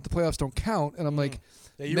learned that the playoffs don't count, and I'm like,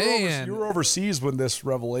 man. You were overseas when this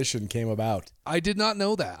revelation came about. I did not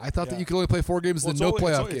know that. I thought that you could only play 4 games and no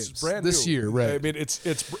playoff games this year, right?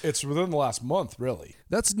 It's within the last month, really.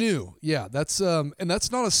 That's new. Yeah, that's and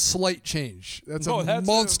that's not a slight change. That's a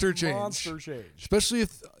monster change. Monster change. Especially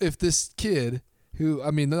if this kid who,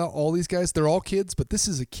 not all these guys, they're all kids, but this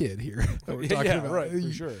is a kid here that we're talking about. Right,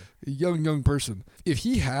 for sure. A young person. If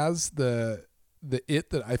he has the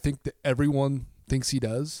it that I think that everyone thinks he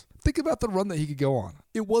does, think about the run that he could go on.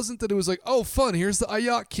 It wasn't that it was oh, fun, here's the Ah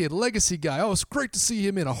Yat kid, legacy guy. Oh, it's great to see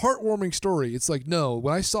him in a heartwarming story. It's no,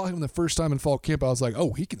 when I saw him the first time in fall camp, I was like,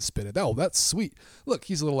 oh, he can spin it. Oh, that's sweet. Look,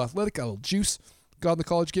 he's a little athletic, got a little juice. Got in the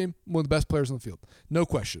college game, one of the best players on the field. No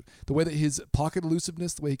question. The way that his pocket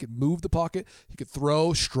elusiveness, the way he could move the pocket, he could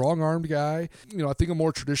throw, strong-armed guy. I think a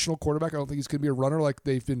more traditional quarterback, I don't think he's going to be a runner like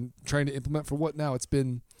they've been trying to implement for what now? It's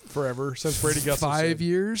been forever since Brady Gustafson. 5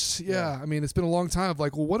 years. Yeah. It's been a long time of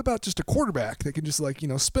what about just a quarterback that can just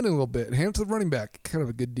spin it a little bit and hand it to the running back? Kind of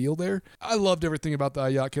a good deal there. I loved everything about the Ah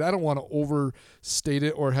Yat kid. I don't want to overstate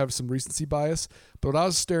it or have some recency bias, but when I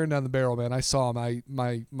was staring down the barrel, man, I saw him.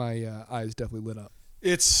 My eyes definitely lit up.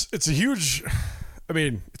 It's a huge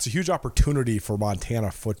opportunity for Montana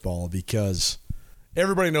football because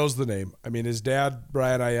everybody knows the name. His dad,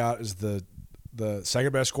 Brian Ah Yat, is the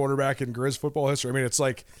second best quarterback in Griz football history. It's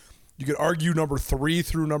you could argue number 3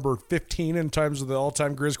 through number 15 in terms of the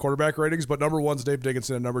all-time Griz quarterback ratings, but number 1's Dave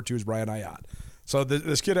Dickinson and number 2 is Brian Ah Yat. So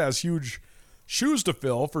this kid has huge shoes to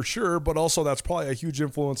fill for sure, but also that's probably a huge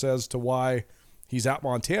influence as to why he's at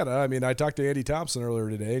Montana. I mean, I talked to Andy Thompson earlier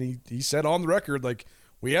today, and he said on the record, like,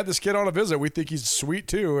 we had this kid on a visit. We think he's sweet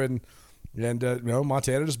too, and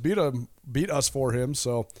Montana just beat us for him.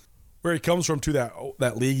 So where he comes from to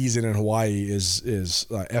that league he's in Hawaii is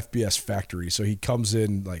FBS factory. So he comes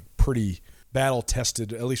in like pretty battle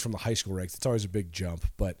tested, at least from the high school ranks. It's always a big jump.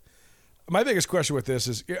 But my biggest question with this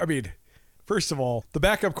is, I mean, first of all, the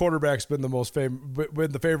backup quarterback's been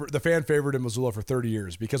the fan favorite in Missoula for 30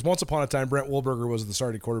 years, because once upon a time Brent Wilberger was the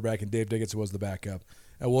starting quarterback and Dave Dickinson was the backup,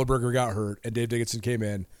 and Wilberger got hurt and Dave Dickinson came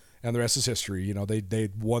in, and the rest is history. You know, they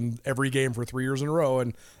won every game for 3 years in a row,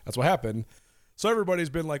 and that's what happened. So everybody's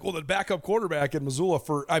been like, well, the backup quarterback in Missoula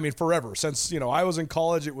forever. Since, I was in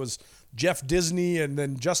college, it was Jeff Disney and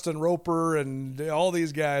then Justin Roper and all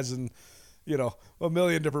these guys, and a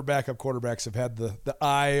million different backup quarterbacks have had the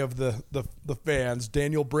eye of the fans.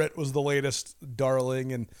 Daniel Britt was the latest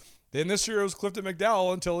darling, and then this year it was Clifton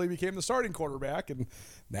McDowell until he became the starting quarterback, and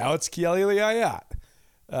now it's Keali'i Ah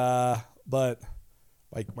Yat. But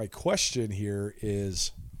my question here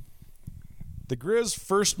is, the Griz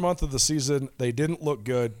first month of the season, they didn't look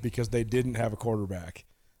good because they didn't have a quarterback.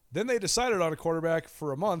 Then they decided on a quarterback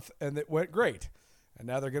for a month, and it went great. And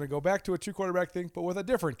now they're going to go back to a 2-quarterback thing, but with a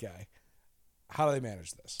different guy. How do they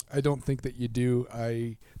manage this? I don't think that you do.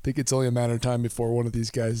 I think it's only a matter of time before one of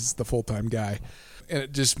these guys is the full-time guy. And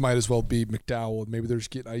it just might as well be McDowell. Maybe they're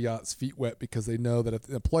just getting Ah Yat's feet wet because they know that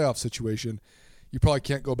in a playoff situation, you probably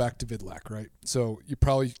can't go back to Vidlac, right? So you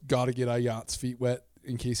probably got to get Ah Yat's feet wet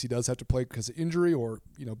in case he does have to play because of injury or,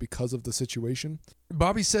 because of the situation.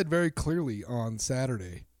 Bobby said very clearly on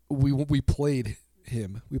Saturday, we played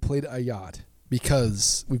him. We played Ah Yat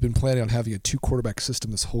because we've been planning on having a 2-quarterback system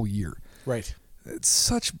this whole year. Right. It's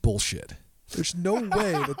such bullshit. There's no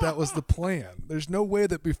way that was the plan. There's no way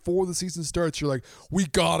that before the season starts, you're like, we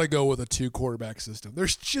got to go with a 2-quarterback system.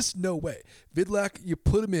 There's just no way. Vidlac, you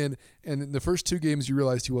put him in, and in the first 2 games, you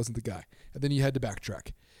realized he wasn't the guy. And then you had to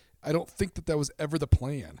backtrack. I don't think that was ever the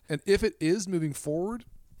plan. And if it is moving forward,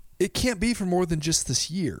 it can't be for more than just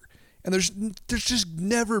this year. And there's just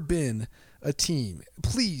never been a team.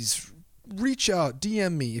 Please reach out,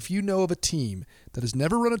 DM me if you know of a team that has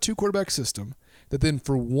never run a 2-quarterback system, that then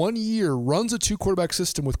for 1 year runs a 2-quarterback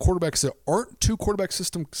system with quarterbacks that aren't 2-quarterback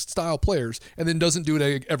system style players, and then doesn't do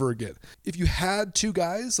it ever again. If you had 2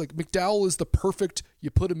 guys, like McDowell is the perfect,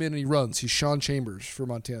 you put him in and he runs. He's Sean Chambers for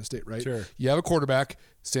Montana State, right? Sure. You have a quarterback,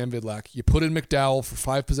 Sam Vidlac. You put in McDowell for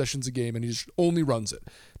 5 possessions a game, and he just only runs it.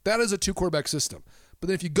 That is a 2-quarterback system. But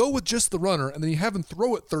then if you go with just the runner, and then you have him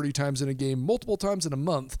throw it 30 times in a game, multiple times in a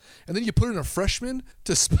month, and then you put in a freshman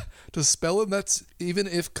to spell him, that's, even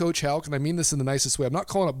if Coach Houck, and I mean this in the nicest way, I'm not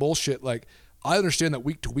calling it bullshit, like, I understand that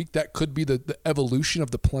week to week that could be the evolution of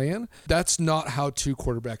the plan. That's not how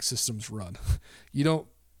 2-quarterback systems run. You don't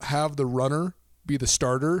have the runner be the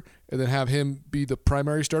starter and then have him be the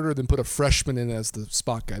primary starter and then put a freshman in as the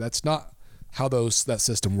spot guy. That's not how that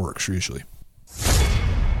system works usually.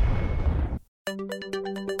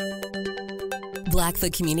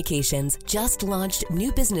 Blackfoot Communications just launched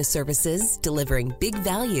new business services delivering big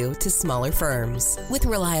value to smaller firms. With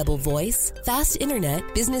reliable voice, fast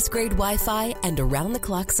internet, business-grade Wi-Fi, and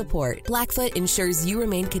around-the-clock support, Blackfoot ensures you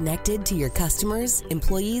remain connected to your customers,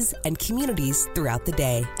 employees, and communities throughout the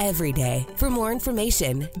day, every day. For more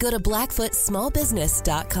information, go to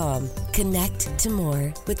blackfootsmallbusiness.com. Connect to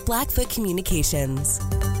more with Blackfoot Communications.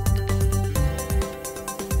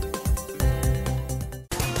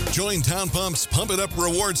 Join Town Pump's Pump It Up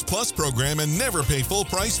Rewards Plus program and never pay full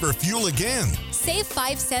price for fuel again. Save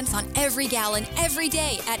 5 cents on every gallon every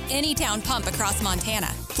day at any Town Pump across Montana.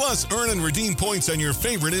 Plus, earn and redeem points on your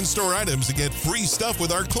favorite in-store items to get free stuff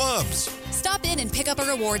with our clubs. Stop in and pick up a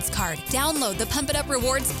rewards card. Download the Pump It Up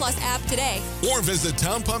Rewards Plus app today. Or visit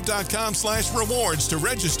townpump.com/rewards to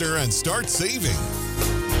register and start saving.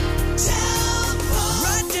 Town Pump.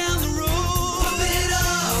 Right down the road. Pump it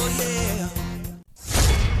up. Oh, yeah.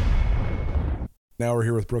 Now we're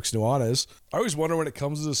here with Brooks Nuanez. I always wonder when it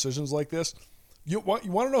comes to decisions like this, you want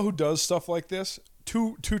to know who does stuff like this?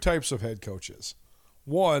 Two types of head coaches.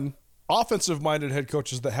 One, offensive-minded head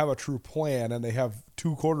coaches that have a true plan and they have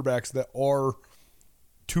 2 quarterbacks that are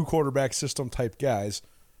 2-quarterback system type guys.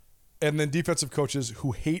 And then defensive coaches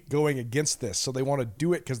who hate going against this, so they want to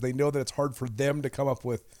do it because they know that it's hard for them to come up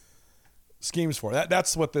with schemes for.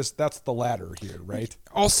 That's the ladder here, right?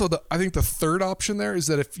 Also, I think the third option there is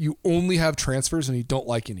that if you only have transfers and you don't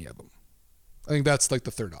like any of them, I think that's like the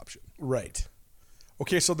third option. Right.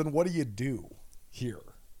 Okay, so then what do you do here?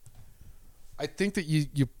 I think that you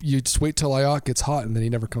just wait till Ah Yat gets hot and then he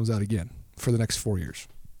never comes out again for the next 4 years.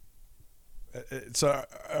 So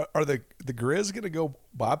are the Griz going to go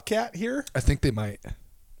Bobcat here? I think they might.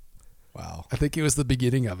 Wow. I think it was the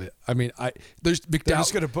beginning of it. I mean, there's McDowell. They're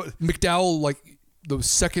just going to put McDowell, like the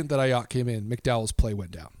second that Ah Yat came in, McDowell's play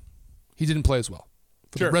went down. He didn't play as well.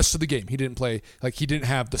 For the rest of the game, he didn't play. Like, he didn't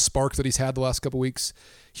have the spark that he's had the last couple weeks.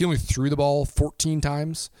 He only threw the ball 14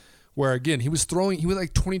 times, where, again, he went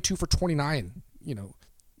like 22 for 29,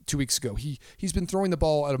 2 weeks ago. He's been throwing the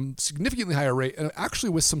ball at a significantly higher rate, and actually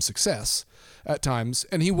with some success at times,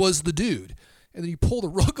 and he was the dude. And then you pull the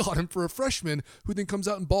rug on him for a freshman who then comes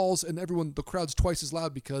out and balls, and the crowd's twice as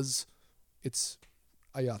loud because it's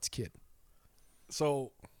Ah Yat's kid.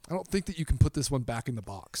 So I don't think that you can put this one back in the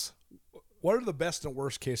box. What are the best and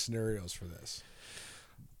worst case scenarios for this?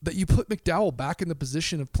 That you put McDowell back in the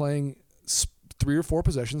position of playing 3 or 4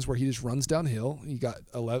 possessions where he just runs downhill. He got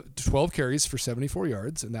 12 carries for 74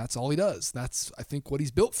 yards, and that's all he does. That's, I think, what he's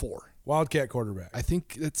built for. Wildcat quarterback. I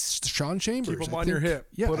think it's Sean Chambers. Keep him on your hip.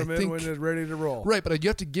 Yeah, Put him in when it's ready to roll. Right, but you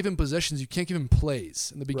have to give him possessions. You can't give him plays.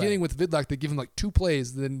 In the beginning with Vidlac, they give him like 2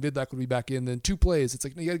 plays, then Vidlac would be back in, then 2 plays. It's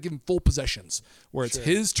like you got to give him full possessions where it's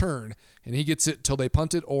his turn, and he gets it till they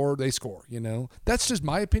punt it or they score. That's just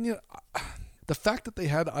my opinion. The fact that they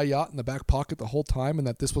had Ah Yat in the back pocket the whole time and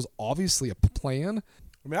that this was obviously a plan.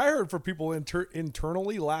 I mean, I heard from people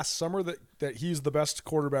internally last summer that he's the best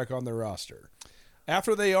quarterback on their roster.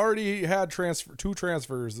 After they already had 2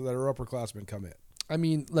 transfers that are upperclassmen come in. I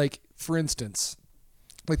mean, like, for instance,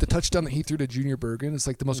 like the touchdown that he threw to Junior Bergen is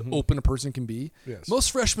like the most open a person can be. Yes.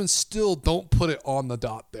 Most freshmen still don't put it on the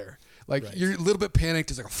dot there. Like, you're a little bit panicked.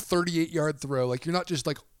 It's like a 38-yard throw. Like, you're not just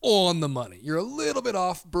like on the money. You're a little bit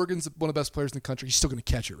off. Bergen's one of the best players in the country. He's still going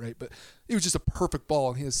to catch it, right? But it was just a perfect ball,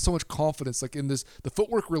 and he has so much confidence. Like, in this, the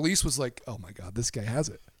footwork release was like, oh my God, this guy has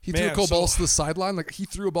it. He threw a couple balls to the sideline. Like, he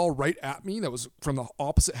threw a ball right at me that was from the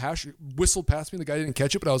opposite hash. It whistled past me. The guy didn't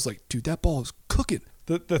catch it, but I was like, dude, that ball is cooking.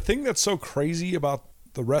 The thing that's so crazy about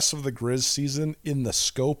the rest of the Griz season in the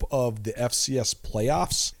scope of the FCS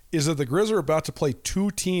playoffs is that the Griz are about to play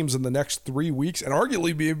 2 teams in the next 3 weeks, and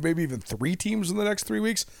arguably maybe even 3 teams in the next 3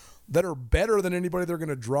 weeks that are better than anybody they're going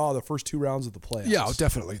to draw the first 2 rounds of the playoffs. Yeah,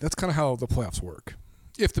 definitely. That's kind of how the playoffs work.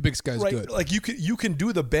 If the big guy's good. Like you can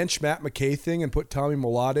do the bench Matt McKay thing and put Tommy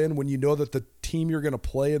Millard in when you know that the team you're going to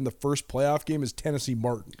play in the first playoff game is Tennessee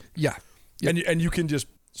Martin. Yeah. And you can just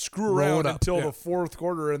screw around until the 4th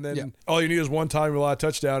quarter, and then all you need is one Tommy Millard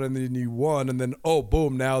touchdown, and then you won, and then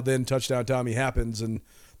boom, now then touchdown Tommy happens, and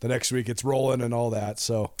the next week it's rolling and all that.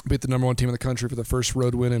 So beat the number 1 team in the country for the first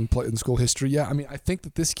road win in school history. Yeah, I mean, I think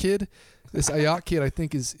that this Ah Yat kid, I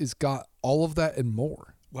think is got all of that and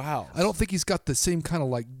more. Wow. I don't think he's got the same kind of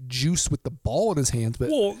like juice with the ball in his hands, but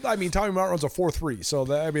I mean, Tommy Millard runs a 4.3, so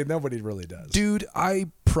nobody really does. Dude, I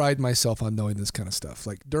pride myself on knowing this kind of stuff.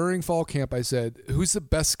 Like during fall camp, I said, "Who's the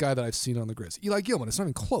best guy that I've seen on the Griz?" Eli Gilman. It's not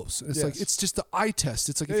even close. It's like it's just the eye test.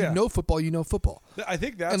 It's like if you know football, you know football. I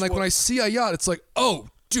think that's and like when I see Ah Yat, it's like, oh,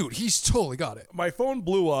 dude, he's totally got it. My phone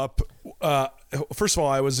blew up. First of all,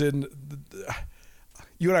 I was in.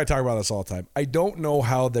 You and I talk about this all the time. I don't know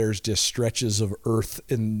how there's just stretches of earth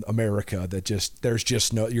in America that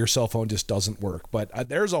your cell phone just doesn't work. But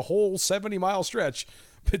there's a whole 70-mile stretch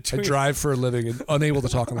between. I drive for a living and unable to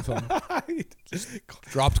talk on the phone.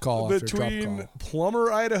 Dropped call after dropped between call.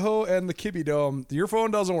 Plummer, Idaho, and the Kibbe Dome. Your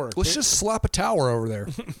phone doesn't work. Let's just slap a tower over there.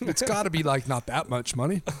 It's got to be like not that much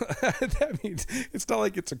money. That means it's not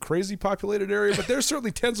like it's a crazy populated area, but there's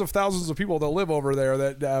certainly tens of thousands of people that live over there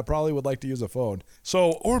that probably would like to use a phone.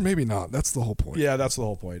 So, or maybe not. That's the whole point. Yeah, that's the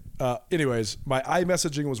whole point. Anyways, my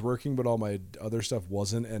iMessaging was working, but all my other stuff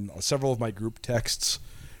wasn't, and several of my group texts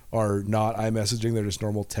are not iMessaging. They're just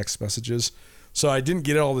normal text messages. So I didn't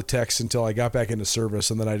get all the texts until I got back into service,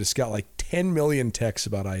 and then I just got like 10 million texts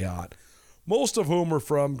about Ah Yat, most of whom are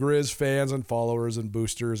from Griz fans and followers and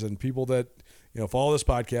boosters and people that follow this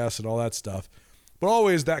podcast and all that stuff. But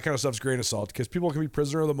always that kind of stuff's grain of salt because people can be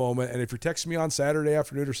prisoner of the moment, and if you're texting me on Saturday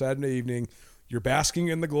afternoon or Saturday evening, you're basking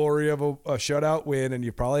in the glory of a shutout win, and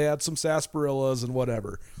you probably had some sarsaparillas and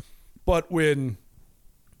whatever. But when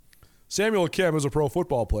Samuel Kim is a pro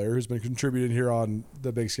football player who's been contributing here on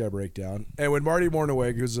the Big Sky Breakdown. And when Marty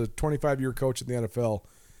Morneweg, who's a 25-year coach in the NFL,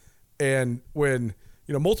 and when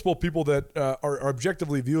multiple people that are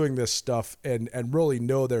objectively viewing this stuff and really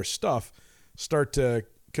know their stuff start to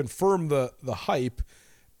confirm the hype,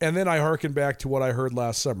 and then I hearken back to what I heard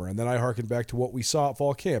last summer, and then I hearken back to what we saw at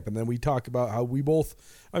fall camp, and then we talk about how we both,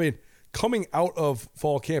 coming out of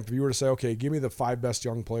fall camp, if you were to say, okay, give me the 5 best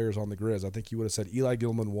young players on the Griz, I think you would have said Eli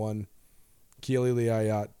Gilman 1, Keali'i Ah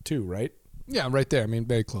Yat 2, right? Yeah, right there.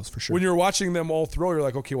 Very close for sure. When you're watching them all throw, you're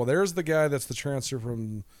like, okay, well, there's the guy that's the transfer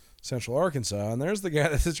from Central Arkansas, and there's the guy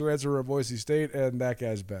that transferred from Boise State, and that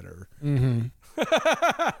guy's better. Mm-hmm.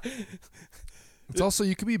 It's also,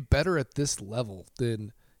 you could be better at this level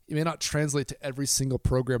than, it may not translate to every single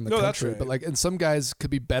program in the country, that's right. but like, and some guys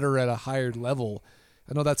could be better at a higher level.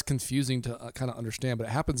 I know that's confusing to kind of understand, but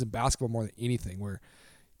it happens in basketball more than anything, where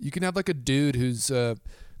you can have like a dude who's the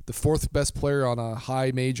fourth best player on a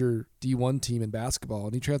high major D1 team in basketball,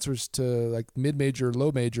 and he transfers to like mid-major,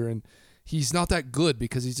 low major, and he's not that good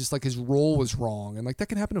because he's just like, his role was wrong. And like, that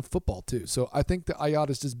can happen in football too. So I think that Ah Yat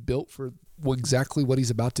is just built for exactly what he's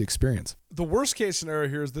about to experience. The worst case scenario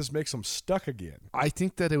here is this makes him stuck again. I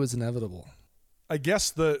think that it was inevitable. I guess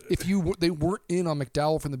they weren't in on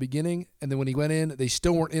McDowell from the beginning, and then when he went in, they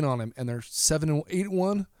still weren't in on him, and they're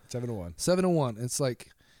 7-1. 7-1. It's like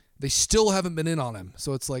they still haven't been in on him.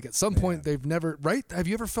 So it's like at some point they've never, right? Have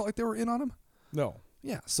you ever felt like they were in on him? No.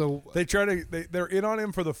 Yeah. So they're in on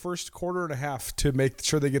him for the first quarter and a half to make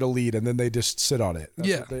sure they get a lead, and then they just sit on it.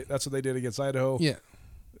 That's what they did against Idaho. Yeah.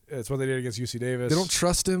 It's what they did against UC Davis. They don't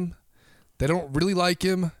trust him. They don't really like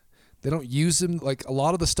him. They don't use him. Like a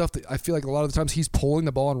lot of the stuff that I feel like a lot of the times he's pulling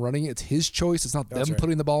the ball and running it. It's his choice. It's not them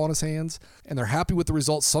putting the ball in his hands. And they're happy with the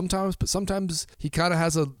results sometimes, but sometimes he kind of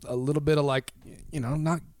has a little bit of like,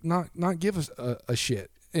 not give a shit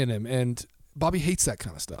in him. And Bobby hates that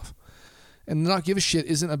kind of stuff. And not give a shit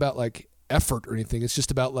isn't about like effort or anything. It's just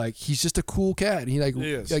about like, he's just a cool cat. He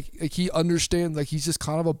he understands, like he's just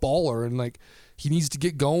kind of a baller, and like he needs to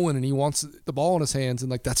get going, and he wants the ball in his hands, and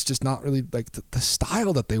like that's just not really like the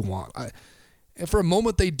style that they want. And for a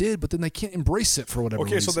moment they did, but then they can't embrace it for whatever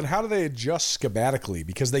reason. Okay, so then how do they adjust schematically?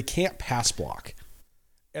 Because they can't pass block.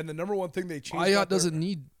 And the number one thing they changed. Ah Yat doesn't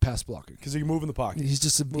need pass blocking because he can move in the pocket. He's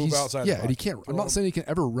just move outside. Yeah, and he can't. I'm not saying he can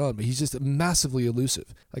ever run, but he's just massively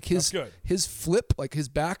elusive. Like his flip, like his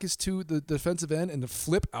back is to the defensive end, and the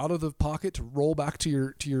flip out of the pocket to roll back to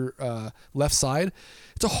your left side.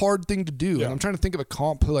 It's a hard thing to do, and I'm trying to think of a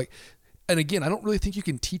comp who like. And again, I don't really think you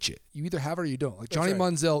can teach it. You either have it or you don't. Like Johnny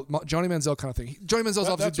Manziel kind of thing. Johnny Manziel's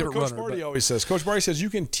obviously a different runner. That's what Coach Marty always says. Coach Marty says you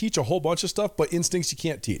can teach a whole bunch of stuff, but instincts you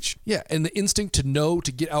can't teach. Yeah, and the instinct to know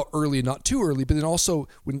to get out early and not too early. But then also,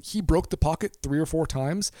 when he broke the pocket 3 or 4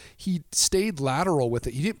 times, he stayed lateral with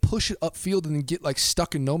it. He didn't push it upfield and then get like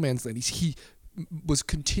stuck in no man's land. He was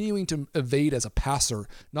continuing to evade as a passer,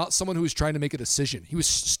 not someone who was trying to make a decision. He was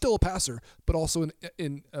still a passer, but also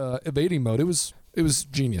in evading mode. It was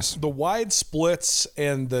genius. The wide splits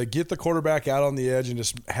and the get the quarterback out on the edge and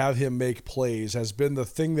just have him make plays has been the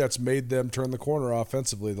thing that's made them turn the corner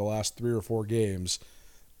offensively the last 3 or 4 games.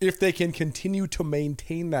 If they can continue to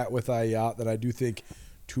maintain that with Ah Yat, then I do think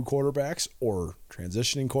 2 quarterbacks or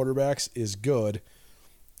transitioning quarterbacks is good.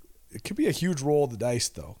 It could be a huge roll of the dice,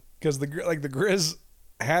 though, because the Griz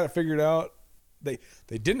had it figured out. They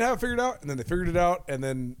didn't have it figured out, and then they figured it out, and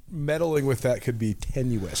then meddling with that could be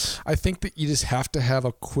tenuous. I think that you just have to have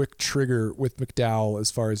a quick trigger with McDowell as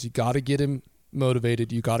far as you got to get him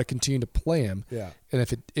motivated. You got to continue to play him. Yeah. And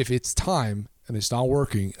if it's time and it's not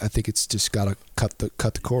working, I think it's just got to cut the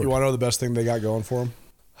cord. You want to know the best thing they got going for them?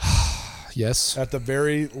 Yes. At the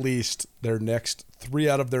very least, their next 3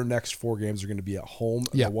 out of their next 4 games are going to be at home.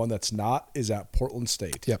 And the one that's not is at Portland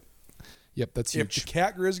State. Yep, that's huge. If the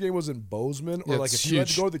Cat Griz game was in Bozeman, or like if you had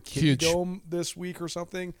to go to the Kiddie Dome this week or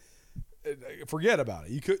something, forget about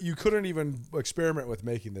it. You couldn't even experiment with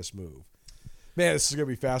making this move. Man, this is going to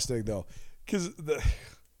be fascinating though, because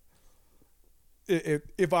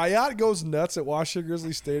if Ah Yat goes nuts at Washington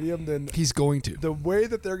Grizzly Stadium, then he's going to. The way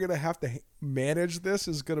that they're going to have to manage this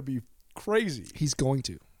is going to be crazy. He's going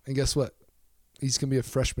to, and guess what? He's going to be a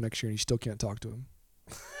freshman next year, and you still can't talk to him.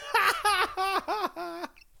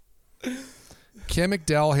 Can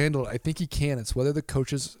McDowell handle it? I think he can. It's whether the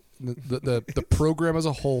coaches, the program as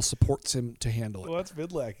a whole supports him to handle it. What's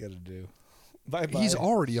Vidlac going to do? Bye-bye. He's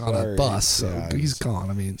already on a bus, so he's gone.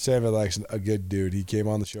 I mean, Sam Vidlac's a good dude. He came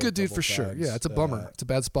on the show. Good dude for sure. Yeah, it's a bummer. It's a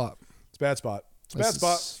bad spot. It's a bad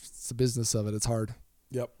spot. It's the business of it. It's hard.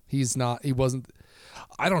 Yep. He's not. He wasn't.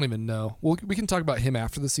 I don't even know. Well, we can talk about him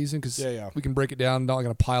after the season because we can break it down. I'm not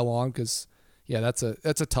going to pile on because that's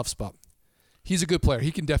a tough spot. He's a good player.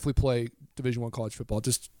 He can definitely play Division I college football.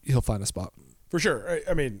 Just he'll find a spot for sure.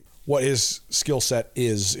 I mean, what his skill set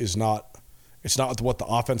is not. It's not what the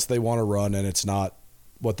offense they want to run, and it's not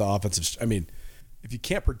what the offensive. I mean, if you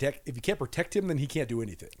can't protect him, then he can't do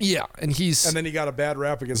anything. Yeah, and then he got a bad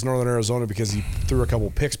rap against Northern Arizona because he threw a couple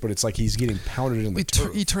of picks, but it's like he's getting pounded in the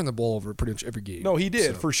turf. He turned the ball over pretty much every game. No, he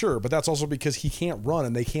did for sure, but that's also because he can't run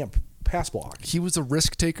and they can't pass block. He was a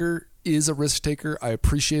risk taker. Is a risk taker. I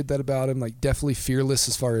appreciate that about him. Like definitely fearless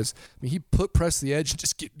as far as he press the edge and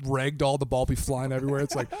just get ragged all the ball be flying everywhere.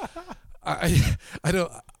 It's like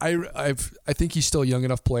I think he's still a young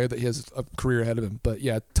enough player that he has a career ahead of him. But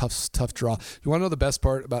yeah, tough draw. You want to know the best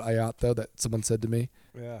part about Ah Yat though that someone said to me?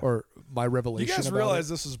 Yeah. Or my revelation. You guys about realize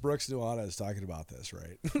it? this is Brooks Nuanez talking about this,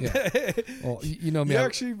 right? Yeah. Well, you know me. You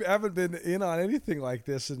actually haven't been in on anything like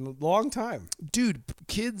this in a long time. Dude,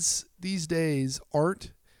 kids these days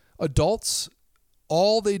aren't adults.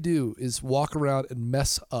 All they do is walk around and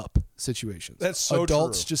mess up situations. That's so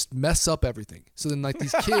adults true. just mess up everything. So then like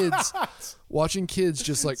these kids, watching kids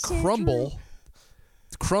just like crumble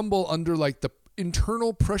under like the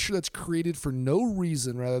internal pressure that's created for no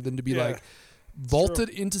reason rather than to be like vaulted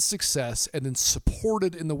into success and then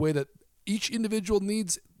supported in the way that each individual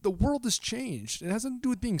needs. The world has changed. It has nothing to do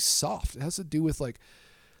with being soft. It has to do with like,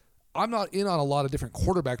 I'm not in on a lot of different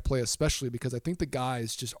quarterback play, especially because I think the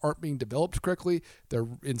guys just aren't being developed correctly. They're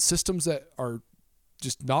in systems that are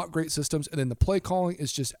just not great systems, and then the play calling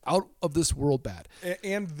is just out of this world bad.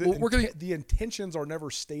 And the intentions are never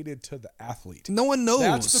stated to the athlete. No one knows.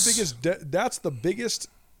 That's the biggest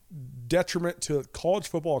detriment to college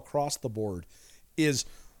football across the board is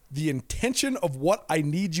the intention of what I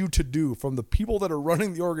need you to do from the people that are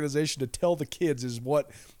running the organization to tell the kids is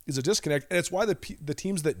what is a disconnect. And it's why the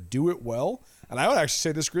teams that do it well, and I would actually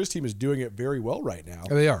say this Griz team is doing it very well right now.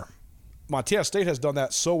 They are. Montana State has done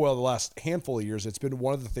that so well the last handful of years. It's been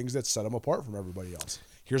one of the things that set them apart from everybody else.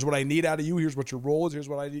 Here's what I need out of you. Here's what your role is. Here's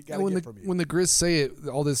what I got to get from you. When the Griz say it,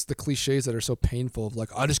 the cliches that are so painful of like,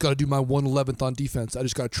 I just got to do my 1/11th on defense. I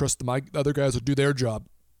just got to trust my other guys will do their job.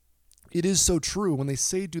 It is so true. When they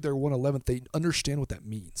say do their 1/11th, they understand what that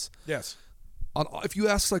means. Yes. If you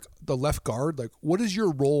ask like the left guard, like, what is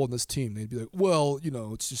your role in this team? They'd be like, well,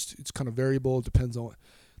 it's kind of variable. It depends on.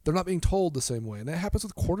 They're not being told the same way, and that happens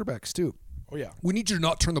with quarterbacks too. Oh yeah. We need you to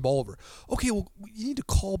not turn the ball over. Okay, well, you need to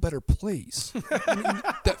call better plays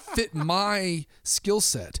that fit my skill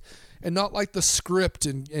set, and not like the script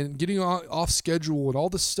and getting off schedule and all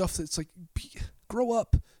this stuff. That's like, grow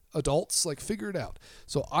up. Adults, like, figure it out.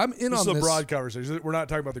 So I'm in on this. This is a broad conversation. We're not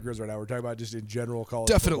talking about the Griz right now. We're talking about just in general college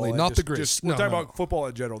Definitely, football. not the Griz. We're talking about football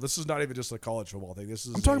in general. This is not even just a college football thing.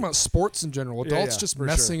 I'm talking about sports in general. Adults just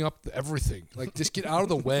messing up everything. Like, just get out of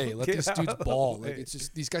the way. Let these dudes ball. Like, it's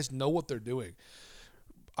just these guys know what they're doing.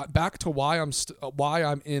 Back to why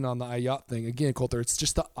I'm in on the Ah Yat thing again, Colter. It's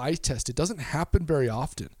just the eye test. It doesn't happen very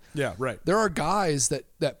often. Yeah, right. There are guys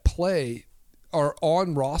that play. Are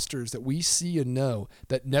on rosters that we see and know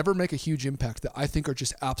that never make a huge impact that I think are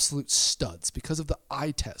just absolute studs because of the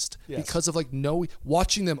eye test. Yes. Because of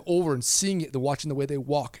watching them over and seeing it, watching the way they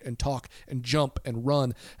walk and talk and jump and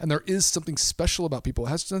run. And there is something special about people.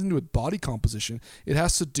 It has nothing to do with body composition. It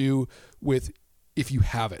has to do with if you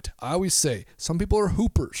have it. I always say some people are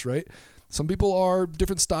hoopers, right? Some people are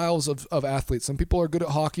different styles of athletes. Some people are good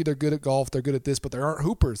at hockey. They're good at golf. They're good at this, but they aren't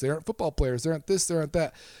hoopers. They aren't football players. They aren't this. They aren't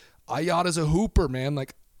that. Ah Yat is a hooper, man.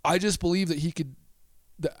 Like, I just believe that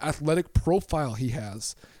the athletic profile he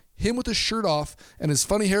has, him with his shirt off and his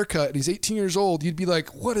funny haircut, and he's 18 years old, you'd be like,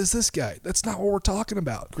 what is this guy? That's not what we're talking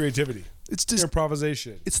about. Creativity. It's just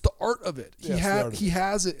improvisation. It's the art of it. He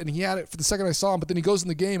has it, and he had it for the second I saw him, but then he goes in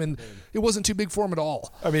the game, and it wasn't too big for him at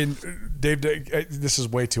all. I mean, Dave, this is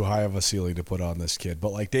way too high of a ceiling to put on this kid,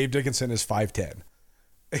 but like Dave Dickinson is 5'10".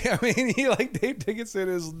 I mean, Dave Dickinson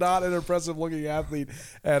is not an impressive looking athlete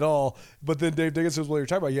at all. But then Dave Dickinson is what you're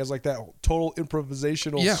talking about. He has like that total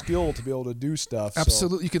improvisational skill to be able to do stuff.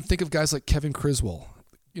 Absolutely. So. You can think of guys like Kevin Criswell.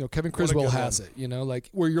 Kevin Criswell has it, like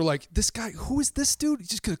where you're like, this guy, who is this dude? He's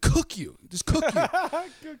just going to cook you. Just cook you.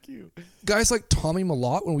 Cook you. Guys like Tommy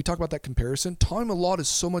Mellott, when we talk about that comparison, Tommy Mellott is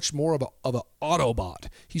so much more of an Autobot.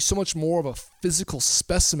 He's so much more of a physical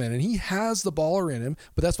specimen, and he has the baller in him,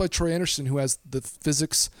 but that's why Troy Anderson, who has the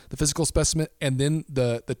physical specimen, and then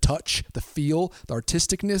the touch, the feel, the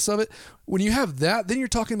artisticness of it. When you have that, then you're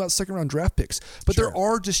talking about second-round draft picks. But there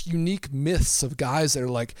are just unique myths of guys that are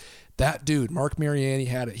like, that dude, Mark Mariani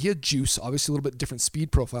had it. He had juice, obviously a little bit different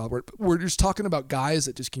speed profile. We're just talking about guys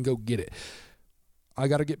that just can go get it. I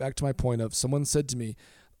got to get back to my point of someone said to me,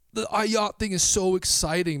 the Ah Yat thing is so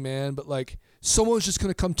exciting, man, but like someone's just going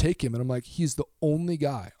to come take him. And I'm like, he's the only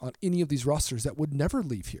guy on any of these rosters that would never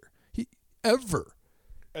leave here. Ever.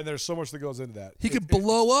 And there's so much that goes into that. He could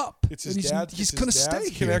blow up. It's his dad. He's going to stay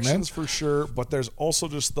here, connections man. For sure, but there's also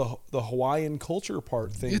just the Hawaiian culture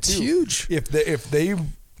part thing. It's too. Huge. If they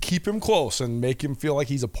keep him close and make him feel like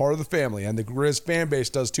he's a part of the family, and the Griz fan base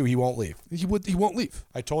does too, he won't leave. He won't leave.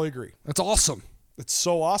 I totally agree. That's awesome. It's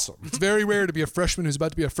so awesome. It's very rare to be a freshman who's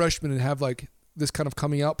about to be a freshman and have like this kind of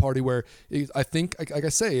coming out party where I think, like I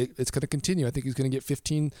say, it's going to continue. I think he's going to get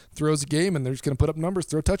 15 throws a game, and they're just going to put up numbers,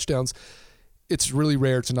 throw touchdowns. It's really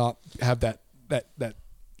rare to not have that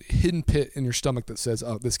hidden pit in your stomach that says,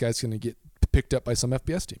 oh, this guy's going to get picked up by some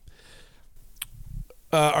FBS team.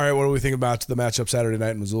 All right, what do we think about the matchup Saturday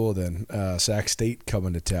night in Missoula then? Sac State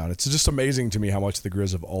coming to town. It's just amazing to me how much the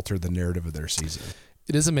Griz have altered the narrative of their season.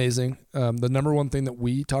 It is amazing. The number one thing that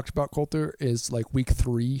we talked about, Colter, is like week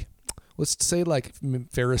 3. Let's say like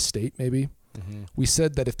Ferris State maybe. Mm-hmm. We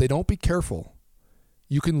said that if they don't be careful,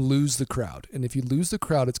 you can lose the crowd. And if you lose the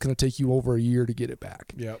crowd, it's going to take you over a year to get it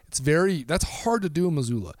back. Yep. That's hard to do in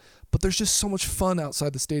Missoula. But there's just so much fun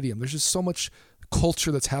outside the stadium. There's just so much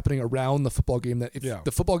culture that's happening around the football game that if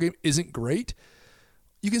the football game isn't great,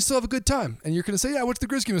 you can still have a good time. And you're going to say, yeah, the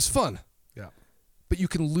Griz game is fun. Yeah. But you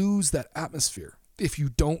can lose that atmosphere if you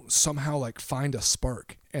don't somehow like find a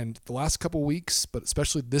spark. And the last couple weeks, but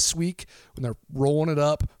especially this week, when they're rolling it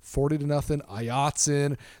up 40-0, Ah Yat's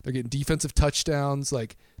in, they're getting defensive touchdowns,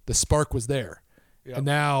 like the spark was there. Yep. And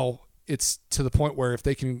now it's to the point where if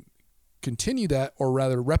they can continue that, or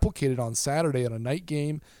rather replicate it on Saturday on a night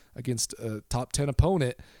game against a top 10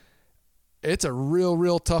 opponent, it's a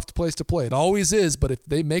real tough place to play. It always is, but if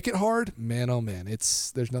they make it hard, man, oh man,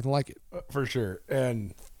 there's nothing like it. For sure.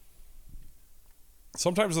 And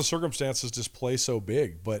sometimes the circumstances just play so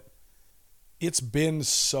big, but it's been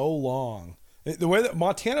so long. The way that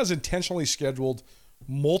Montana's intentionally scheduled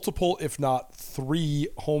multiple, if not 3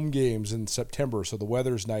 home games in September, so the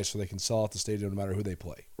weather's nice so they can sell out the stadium no matter who they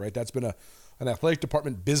play, right? That's been an athletic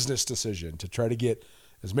department business decision to try to get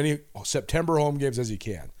as many September home games as you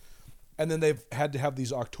can. And then they've had to have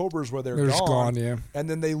these Octobers where they're gone, yeah. And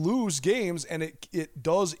then they lose games, and it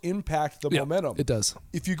does impact the momentum. It does.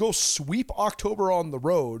 If you go sweep October on the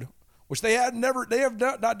road, which they have not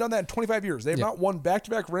done that in 25 years. They have not won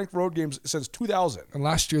back-to-back ranked road games since 2000. And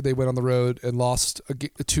last year they went on the road and lost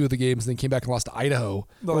 2 of the games, and then came back and lost to Idaho.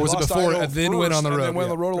 No, or was it before? And then went on the road. And then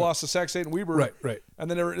went on the road and lost to Sac State and Weber. Right.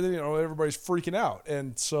 And then everybody's freaking out,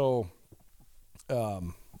 and so,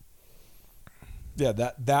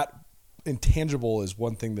 that intangible is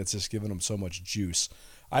one thing that's just given them so much juice.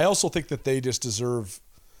 I also think that they just deserve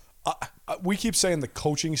we keep saying the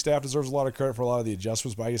coaching staff deserves a lot of credit for a lot of the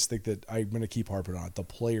adjustments, but I just think that I'm going to keep harping on it. The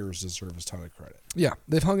players deserve a ton of credit. Yeah,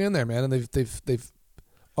 they've hung in there, man, and they've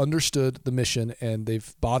understood the mission and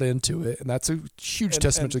they've bought into it, and that's a huge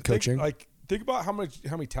testament to coaching. Think about how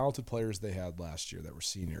many talented players they had last year that were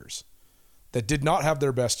seniors that did not have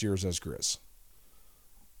their best years as Griz.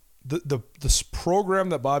 This program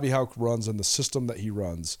that Bobby Hauck runs and the system that he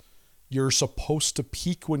runs, you're supposed to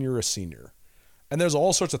peak when you're a senior. And there's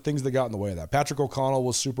all sorts of things that got in the way of that. Patrick O'Connell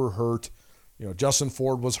was super hurt. Justin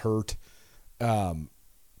Ford was hurt. I'm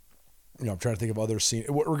trying to think of other seniors.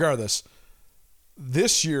 Regardless,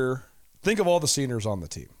 this year, think of all the seniors on the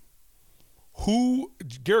team.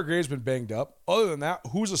 Garrett Gray's been banged up. Other than that,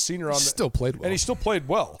 who's a senior on the still played well. And he still played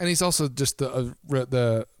well. And he's also just the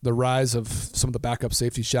rise of some of the backup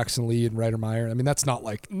safeties, Jackson Lee and Ryder Meyer. I mean, that's not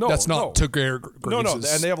to Garrett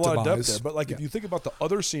Gray's and they have a lot of depth there. But if you think about the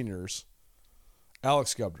other seniors,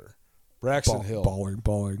 Alex Gubner, Braxton Hill,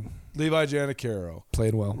 balling, Levi Janicaro,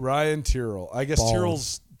 played well, Ryan Tyrrell. I guess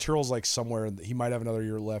Tyrrell's like somewhere. He might have another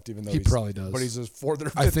year left, even though he probably does. But he's a 4th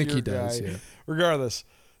or 5th I think year he does. guy. Yeah. Regardless,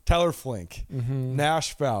 Tyler Flink,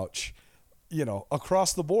 Nash Fouch,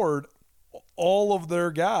 across the board, all of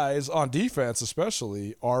their guys on defense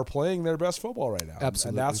especially are playing their best football right now. Absolutely.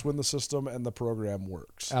 And that's when the system and the program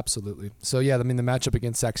works. Absolutely. So, yeah, the matchup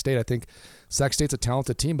against Sac State, I think Sac State's a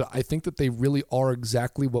talented team, but I think that they really are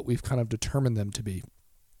exactly what we've kind of determined them to be.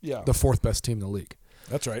 Yeah. The 4th best team in the league.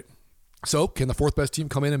 That's right. So, can the 4th best team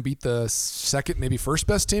come in and beat the 2nd, maybe 1st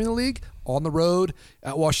best team in the league on the road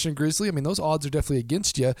at Washington Grizzly? I mean, those odds are definitely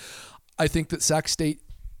against you. I think that Sac State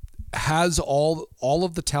has all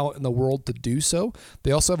of the talent in the world to do so.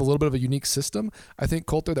 They also have a little bit of a unique system. I think,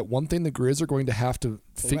 Colter, that one thing the Griz are going to have to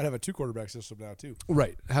they might have a 2-quarterback system now too.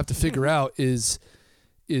 Right. Have to figure out is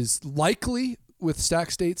likely with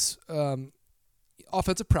Sac State's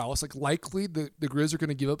offensive prowess, likely the Griz are going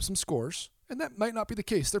to give up some scores, and that might not be the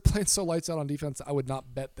case. They're playing so lights out on defense, I would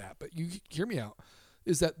not bet that. But you hear me out.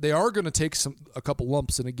 Is that they are going to take a couple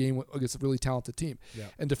lumps in a game against a really talented team. Yeah.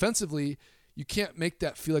 And defensively, you can't make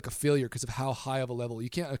that feel like a failure because of how high of a level. You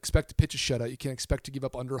can't expect to pitch a shutout. You can't expect to give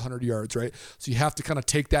up under 100 yards, right? So you have to kind of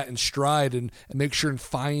take that in stride and make sure and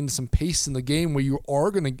find some pace in the game where you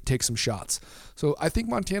are going to take some shots. So I think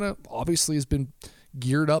Montana obviously has been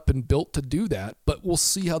geared up and built to do that, but we'll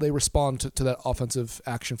see how they respond to that offensive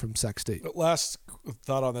action from Sac State. Last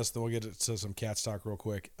thought on this, then we'll get to some Cats talk real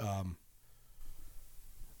quick.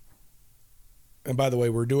 And by the way,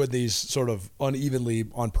 we're doing these sort of unevenly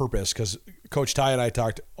on purpose because Coach Ty and I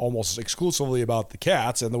talked almost exclusively about the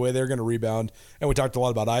Cats and the way they're going to rebound. And we talked a lot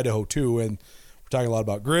about Idaho too. And we're talking a lot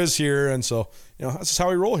about Griz here, and so that's just how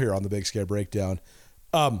we roll here on the Big Sky Breakdown.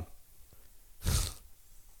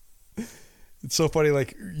 It's so funny,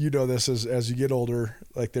 like this as you get older,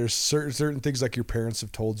 like there's certain things like your parents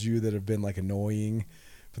have told you that have been like annoying,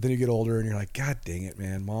 but then you get older and you're like, God dang it,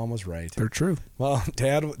 man, Mom was right. They're true. Well,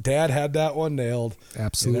 Dad had that one nailed.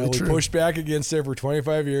 Absolutely true. We pushed back against it for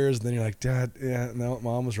 25 years, and then you're like, Dad, yeah, no,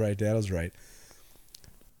 Mom was right, Dad was right.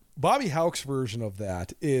 Bobby Hauck's version of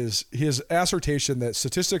that is his assertion that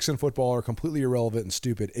statistics in football are completely irrelevant and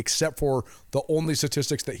stupid, except for the only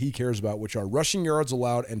statistics that he cares about, which are rushing yards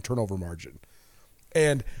allowed and turnover margin.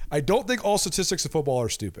 And I don't think all statistics in football are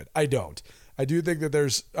stupid. I don't. I do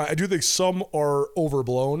think some are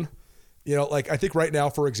overblown. I think right now,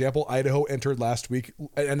 for example, Idaho entered last week,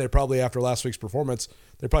 and they probably, after last week's performance,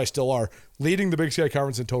 they probably still are, leading the Big Sky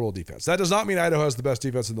Conference in total defense. That does not mean Idaho has the best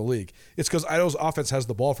defense in the league. It's because Idaho's offense has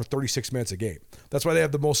the ball for 36 minutes a game. That's why they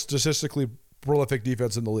have the most statistically prolific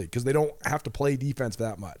defense in the league, because they don't have to play defense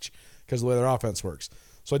that much because of the way their offense works.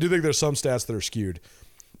 So I do think there's some stats that are skewed.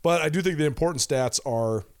 But I do think the important stats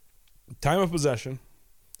are time of possession,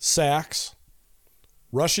 sacks,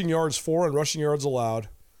 rushing yards for and rushing yards allowed,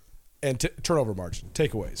 and turnover margin,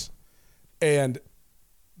 takeaways. And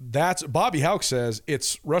that's Bobby Hauck says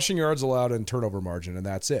it's rushing yards allowed and turnover margin, and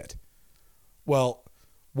that's it. Well,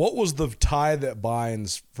 what was the tie that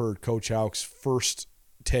binds for Coach Hauck's first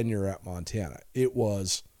tenure at Montana? It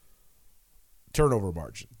was turnover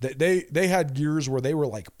margin. They had years where they were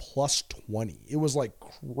like plus 20. It was like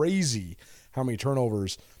crazy how many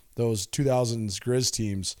turnovers those 2000s Griz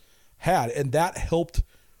teams had, and that helped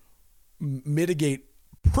mitigate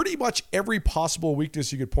pretty much every possible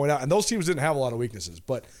weakness you could point out. And those teams didn't have a lot of weaknesses,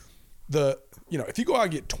 but if you go out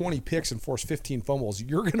and get 20 picks and force 15 fumbles,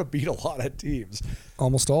 you're going to beat a lot of teams.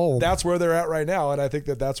 Almost all. That's where they're at right now, and I think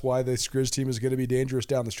that's why this Griz team is going to be dangerous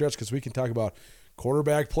down the stretch, because we can talk about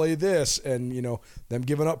quarterback play this and, them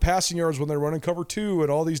giving up passing yards when they're running cover 2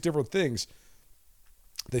 and all these different things.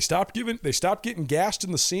 They stopped getting gashed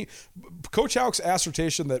in the seam. Coach Hauck's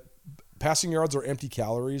assertion that passing yards are empty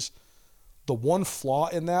calories, the one flaw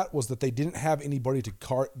in that was that they didn't have anybody to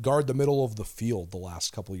guard the middle of the field the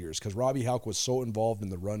last couple of years, because Robbie Hauck was so involved in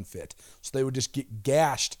the run fit. So they would just get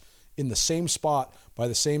gashed in the same spot by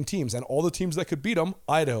the same teams. And all the teams that could beat them,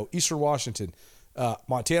 Idaho, Eastern Washington,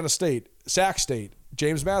 Montana State, Sac State,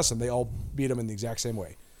 James Madison, they all beat them in the exact same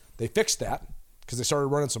way. They fixed that because they started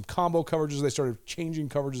running some combo coverages. They started changing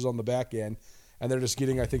coverages on the back end, and they're just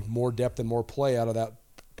getting, I think, more depth and more play out of that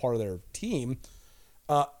part of their team.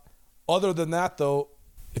 Other than that, though,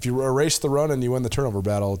 if you erase the run and you win the turnover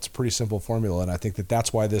battle, it's a pretty simple formula, and I think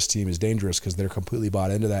that's why this team is dangerous, because they're completely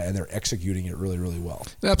bought into that and they're executing it really, really well.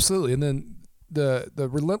 Absolutely, and then the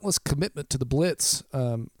relentless commitment to the blitz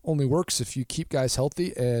only works if you keep guys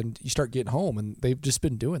healthy and you start getting home, and they've just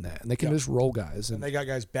been doing that, and they can just roll guys. And they got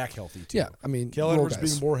guys back healthy, too. Yeah, I mean, Cale Edwards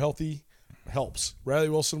being more healthy helps. Riley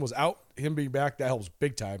Wilson was out. Him being back, that helps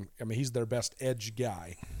big time. I mean, he's their best edge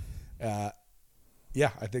guy.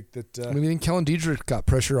 I think that. Kellen Diedrich got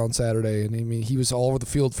pressure on Saturday, and he was all over the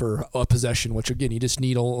field for a possession, which again, you just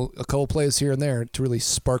need a couple plays here and there to really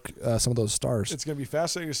spark some of those stars. It's going to be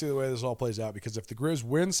fascinating to see the way this all plays out, because if the Griz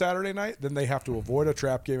win Saturday night, then they have to avoid a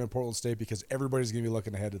trap game in Portland State, because everybody's going to be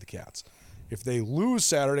looking ahead to the Cats. If they lose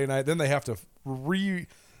Saturday night, then they have to redo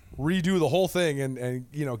the whole thing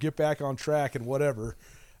and get back on track and whatever.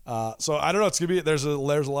 So I don't know. It's gonna be there's a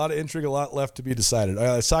lot of intrigue, a lot left to be decided.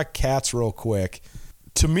 I saw Cats real quick.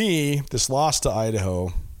 To me, this loss to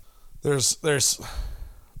Idaho, there's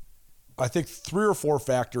I think 3 or 4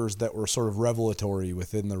 factors that were sort of revelatory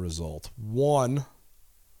within the result. One,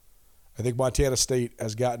 I think Montana State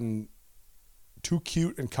has gotten too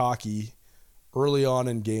cute and cocky early on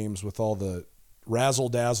in games with all the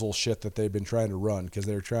razzle-dazzle shit that they've been trying to run, because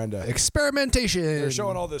they're trying to experimentation. They're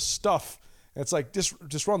showing all this stuff. And it's like,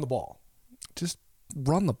 just run the ball. Just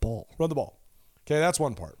run the ball. Run the ball. Okay, that's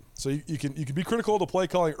one part. So you can be critical of the play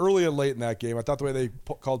calling early and late in that game. I thought the way they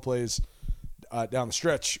called plays down the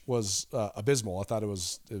stretch was abysmal. I thought it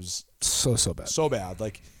was so bad. So bad.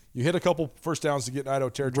 Like, you hit a couple first downs to get in Idaho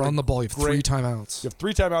territory. Run the ball. You have 3 timeouts. You have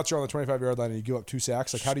 3 timeouts. You're on the 25-yard line, and you give up 2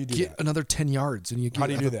 sacks. Like, how do you do that? Get another 10 yards, and you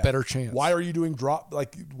have a better chance. Why are you doing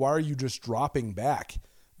why are you just dropping back?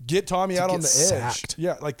 Get Tommy out on the sacked. edge.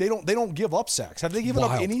 Yeah, like they don't give up sacks. Have they given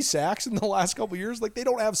up any sacks in the last couple of years? Like, they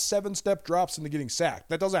don't have 7-step drops into getting sacked.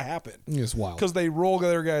 That doesn't happen. It's wild. Because they roll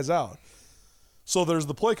their guys out. So there's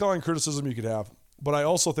the play calling criticism you could have, but I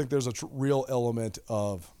also think there's a real element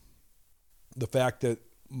of the fact that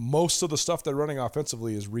most of the stuff they're running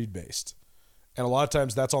offensively is read-based. And a lot of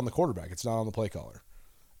times that's on the quarterback. It's not on the play caller.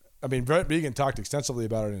 I mean, Brett Began talked extensively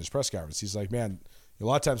about it in his press conference. He's like, man, a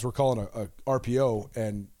lot of times we're calling a RPO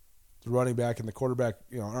and the running back and the quarterback,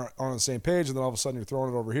 aren't on the same page, and then all of a sudden you're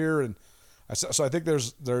throwing it over here. And so I think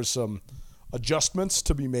there's some adjustments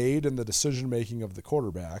to be made in the decision making of the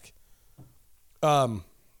quarterback. But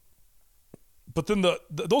then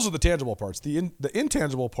those are the tangible parts. The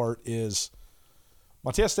intangible part is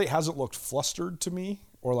Montana State hasn't looked flustered to me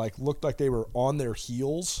or looked like they were on their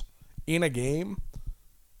heels in a game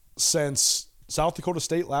since South Dakota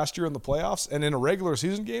State last year in the playoffs, and in a regular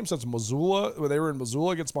season game since Missoula, where they were in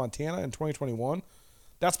Missoula against Montana in 2021.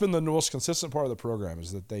 That's been the most consistent part of the program,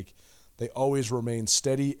 is that they always remain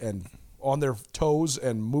steady and on their toes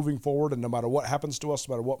and moving forward, and no matter what happens to us,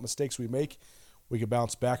 no matter what mistakes we make, we can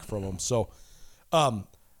bounce back from them. So I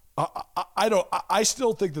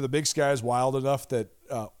still think that the Big Sky is wild enough that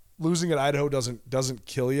losing at Idaho doesn't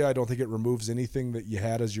kill you. I don't think it removes anything that you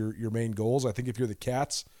had as your main goals. I think if you're the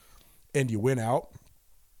Cats and you win out,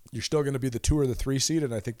 you're still going to be the 2 or the 3 seed,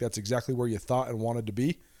 and I think that's exactly where you thought and wanted to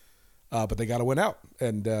be. But they got to win out,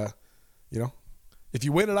 and if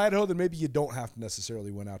you win at Idaho, then maybe you don't have to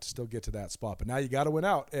necessarily win out to still get to that spot. But now you got to win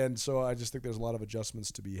out, and so I just think there's a lot of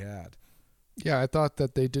adjustments to be had. Yeah, I thought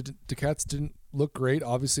that the Cats didn't look great.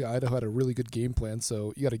 Obviously, Idaho had a really good game plan,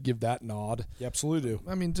 so you got to give that nod. You absolutely do.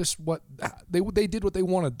 I mean, just what they did what they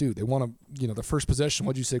want to do. They want to, the first possession.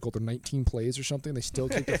 What'd you say, Colter? 19 plays or something. They still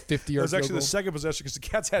kicked a 50-yard field goal. It was actually the second possession because the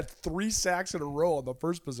Cats had 3 sacks in a row on the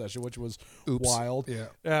first possession, which was wild.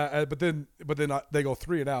 Yeah. But then they go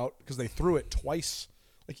 3 and out because they threw it twice.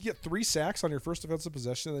 You get 3 sacks on your first defensive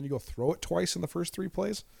possession, and then you go throw it twice in the first 3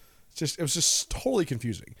 plays. It was just totally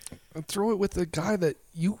confusing. And throw it with the guy that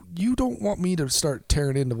you don't want me to start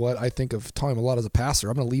tearing into what I think of Tommy Mellott as a passer.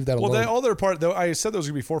 I'm going to leave that alone. Well, the other part, though, I said there was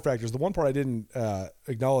going to be 4 factors. The one part I didn't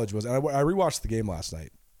acknowledge was, and I rewatched the game last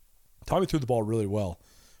night. Tommy threw the ball really well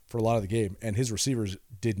for a lot of the game, and his receivers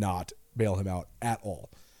did not bail him out at all.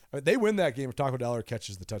 I mean, they win that game if Taco Dallard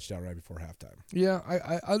catches the touchdown right before halftime. Yeah,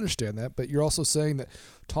 I understand that, but you're also saying that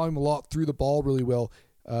Tommy Mellott threw the ball really well.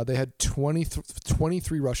 They had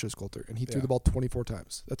 23 rushes, Colter, and he threw the ball 24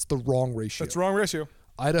 times. That's the wrong ratio. That's the wrong ratio.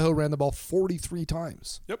 Idaho ran the ball 43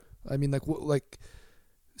 times. Yep. I mean, like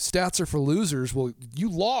stats are for losers. Well, you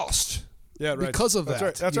lost. Yeah, right. Because of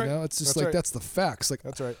that. That's right. It's just that's the facts.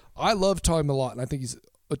 That's right. I love Tommy Mellott, and I think he's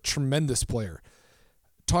a tremendous player.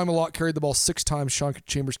 Tommy Mellott carried the ball 6 times. Sean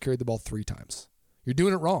Chambers carried the ball 3 times. You're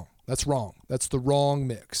doing it wrong. That's wrong. That's the wrong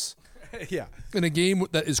mix. Yeah. In a game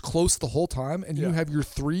that is close the whole time, and you have your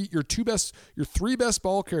 3 best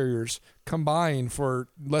ball carriers combined for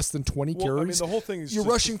less than 20 carries. I mean, the whole thing is you're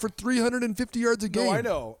rushing for 350 yards a game.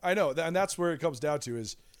 No, I know. And that's where it comes down to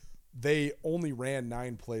is they only ran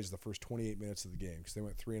 9 plays the first 28 minutes of the game because they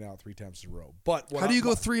went 3 and out 3 times in a row. But how do you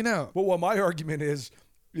go 3 and out? But what my argument is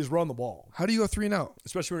run the ball. How do you go 3 and out?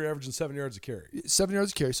 Especially when you're averaging 7 yards a carry. 7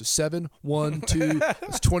 yards a carry. So 7, 1, 2.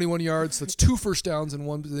 That's 21 yards. That's 2 first downs and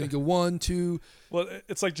 1. Then you go 1, 2. Well,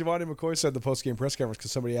 it's like Giovanni McCoy said in the post-game press conference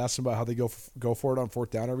because somebody asked him about how they go for it on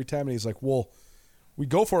 4th down every time. And he's like, well, we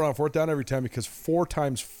go for it on 4th down every time because 4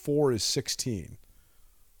 times 4 is 16.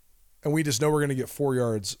 And we just know we're going to get 4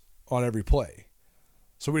 yards on every play.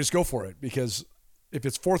 So we just go for it because if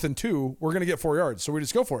it's 4th and 2, we're going to get 4 yards. So we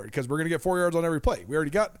just go for it because we're going to get 4 yards on every play. We already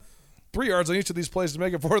got 3 yards on each of these plays to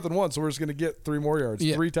make it 4th and 1, so we're just going to get 3 more yards.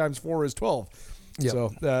 Yeah. 3 times 4 is 12. Yep.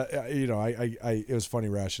 So, it was funny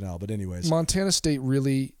rationale. But anyways. Montana State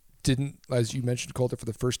really didn't, as you mentioned, Colter, for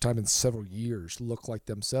the first time in several years, look like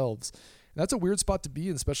themselves. And that's a weird spot to be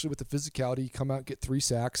in, especially with the physicality. You come out and get 3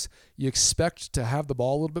 sacks. You expect to have the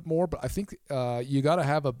ball a little bit more, but I think you got to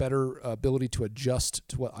have a better ability to adjust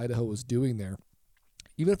to what Idaho was doing there.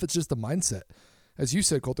 Even if it's just the mindset. As you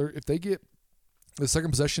said, Colter, if they get the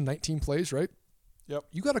second possession, 19 plays, right? Yep.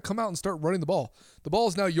 You got to come out and start running the ball. The ball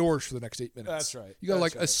is now yours for the next 8 minutes. That's right. You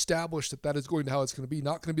got to establish that is going to how it's going to be.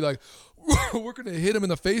 Not going to be like, we're going to hit him in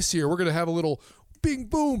the face here. We're going to have a little bing,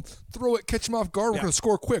 boom, throw it, catch him off guard. We're going to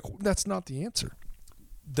score quick. That's not the answer.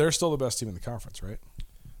 They're still the best team in the conference, right?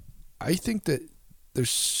 I think that they're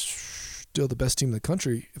still the best team in the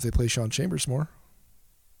country if they play Sean Chambers more.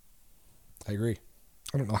 I agree.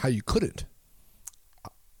 I don't know how you couldn't.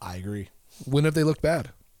 I agree. When have they looked bad?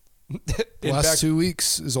 The last 2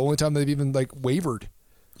 weeks is the only time they've even wavered.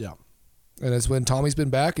 Yeah. And it's when Tommy's been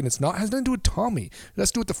back, and has nothing to do with Tommy. It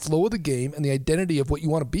has to do with the flow of the game and the identity of what you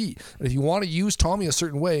want to be. And if you want to use Tommy a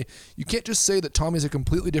certain way, you can't just say that Tommy's a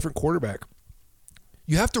completely different quarterback.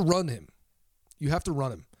 You have to run him.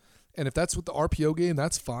 And if that's with the RPO game,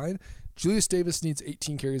 that's fine. Julius Davis needs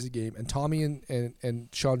 18 carries a game, and Tommy and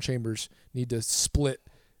Sean Chambers need to split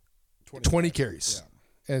 20 carries.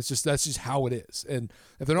 Yeah. And that's just how it is. And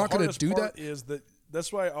if they're not going to do that,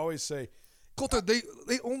 that's why I always say, Colter, they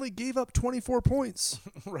only gave up 24 points.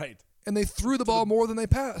 Right. And they threw the ball more than they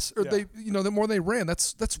passed, or the more than they ran.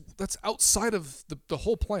 That's outside of the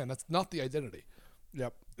whole plan. That's not the identity.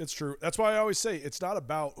 Yep, it's true. That's why I always say it's not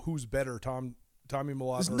about who's better, Tommy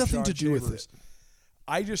Mellott or Sean nothing to do Chambers. with it.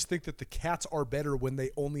 I just think that the Cats are better when they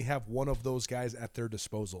only have one of those guys at their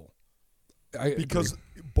disposal. Because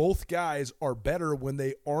both guys are better when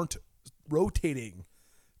they aren't rotating.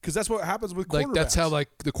 Because that's what happens with quarterbacks. That's how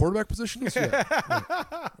the quarterback position is. Yeah.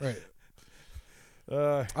 Right.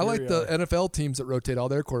 I like the NFL teams that rotate all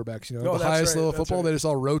their quarterbacks. The highest level of football, they just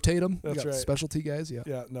all rotate them. That's right. Specialty guys, yeah.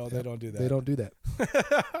 Yeah, no, they don't do that. They don't do that.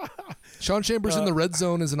 Sean Chambers in the red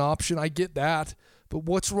zone is an option. I get that. But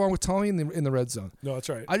what's wrong with Tommy in the red zone? No, that's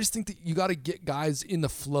right. I just think that you got to get guys in the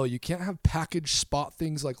flow. You can't have package spot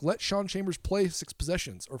things like let Sean Chambers play 6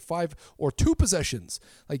 possessions or 5 or 2 possessions.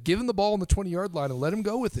 Like give him the ball on the 20-yard line and let him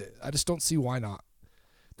go with it. I just don't see why not.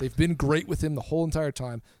 They've been great with him the whole entire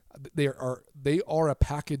time. They are a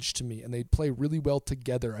package to me, and they play really well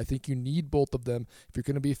together. I think you need both of them if you're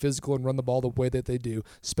going to be physical and run the ball the way that they do,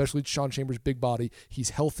 especially Sean Chambers' big body.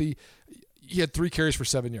 He's healthy. He had 3 carries for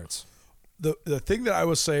 7 yards. The thing that I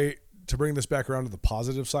would say, to bring this back around to the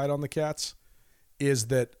positive side on the Cats, is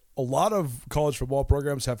that a lot of college football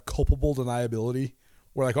programs have culpable deniability,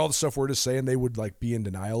 where like all the stuff we're just saying they would like be in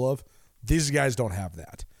denial of. These guys don't have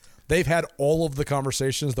that. They've had all of the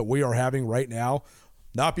conversations that we are having right now.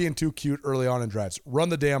 Not being too cute early on in drives. Run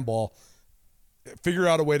the damn ball. Figure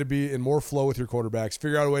out a way to be in more flow with your quarterbacks.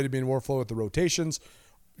 Figure out a way to be in more flow with the rotations.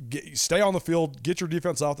 Stay on the field. Get your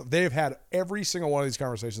defense off. They've had every single one of these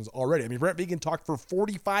conversations already. I mean, Brent Vigen talked for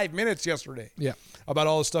 45 minutes yesterday about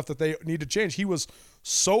all the stuff that they need to change. He was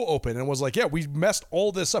so open and was like, yeah, we messed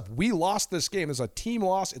all this up. We lost this game. It's a team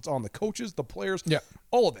loss. It's on the coaches, the players,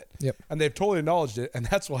 all of it. Yep. And they've totally acknowledged it. And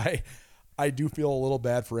that's why I do feel a little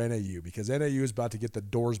bad for NAU, because NAU is about to get the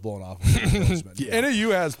doors blown off. NAU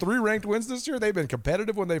has 3 ranked wins this year. They've been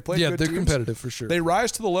competitive when they played good teams. Yeah, they're competitive for sure. They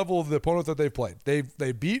rise to the level of the opponent that they've played.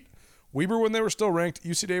 They beat Weber when they were still ranked,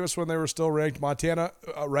 UC Davis when they were still ranked, Montana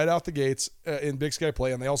right out the gates in Big Sky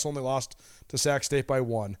play, and they also only lost to Sac State by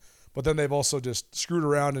 1. But then they've also just screwed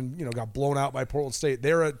around and got blown out by Portland State.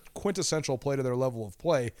 They're a quintessential play to their level of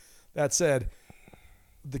play. That said,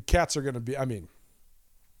 the Cats are going to be,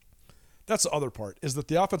 that's the other part, is that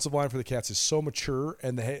the offensive line for the Cats is so mature,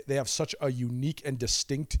 and they have such a unique and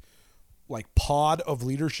distinct pod of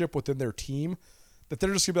leadership within their team that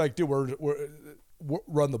they're just going to be like, dude, we're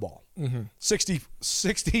run the ball. 60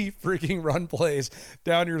 freaking run plays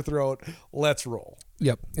down your throat. Let's roll.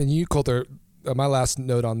 Yep. And you, Colter, my last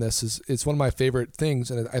note on this is it's one of my favorite things,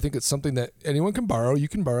 and I think it's something that anyone can borrow. You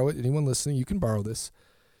can borrow it. Anyone listening, you can borrow this.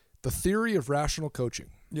 The theory of rational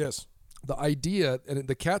coaching. Yes. The idea, and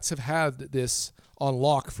the Cats have had this on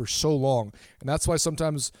lock for so long, and that's why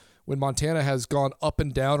sometimes when Montana has gone up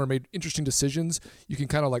and down or made interesting decisions, you can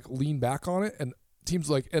kind of lean back on it. And teams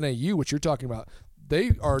like NAU, which you're talking about,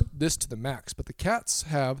 they are this to the max. But the Cats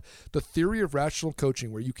have the theory of rational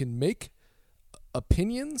coaching, where you can make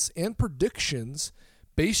opinions and predictions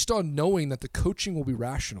based on knowing that the coaching will be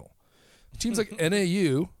rational. Teams like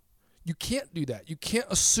NAU, you can't do that. You can't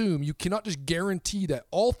assume. You cannot just guarantee that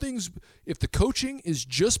all things, if the coaching is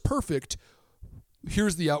just perfect,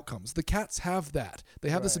 here's the outcomes. The Cats have that. They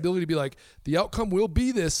have this ability to be like, the outcome will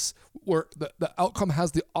be this, where the outcome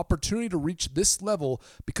has the opportunity to reach this level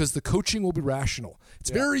because the coaching will be rational. It's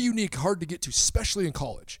very unique, hard to get to, especially in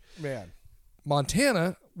college. Man.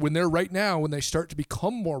 Montana, when they start to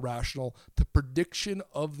become more rational, the prediction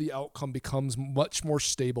of the outcome becomes much more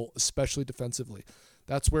stable, especially defensively.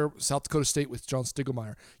 That's where South Dakota State with John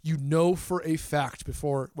Stiegelmeier, for a fact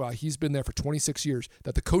he's been there for 26 years,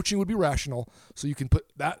 that the coaching would be rational, so you can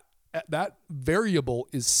put that variable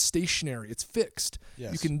is stationary. It's fixed.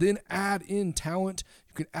 Yes. You can then add in talent.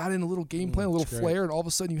 You can add in a little game plan, a little flair, and all of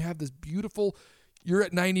a sudden you have this beautiful, you're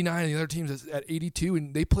at 99 and the other team's at 82,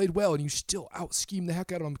 and they played well, and you still out-scheme the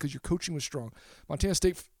heck out of them because your coaching was strong. Montana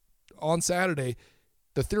State on Saturday,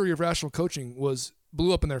 the theory of rational coaching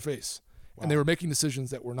blew up in their face. Wow. And they were making decisions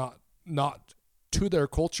that were not to their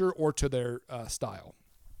culture or to their style.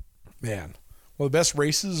 Man. One of the best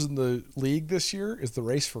races in the league this year is the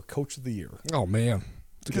race for Coach of the Year. Oh, man.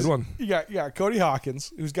 It's a good one. You got Cody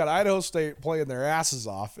Hawkins, who's got Idaho State playing their asses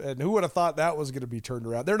off. And who would have thought that was going to be turned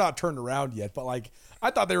around? They're not turned around yet, but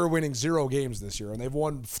I thought they were winning 0 games this year, and they've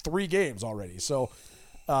won 3 games already. So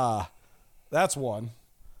that's one.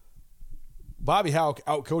 Bobby Hauck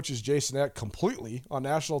outcoaches Jason Eck completely on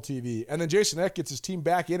national TV, and then Jason Eck gets his team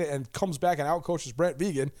back in it and comes back and outcoaches Brent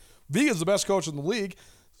Vigen. Vigen's the best coach in the league.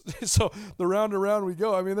 So the round and round we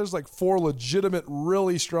go. I mean, there's like 4 legitimate,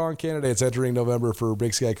 really strong candidates entering November for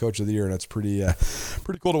Big Sky Coach of the Year, and that's pretty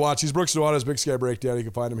cool to watch. He's Brooks Nuanez, Big Sky Breakdown. You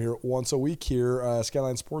can find him here once a week here,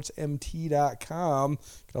 SkylineSportsMT.com. You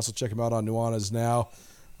can also check him out on Nuanez Now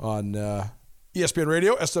on ESPN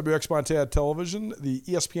Radio, SWX Montana Television, the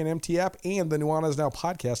ESPN MT app, and the Nuanez Now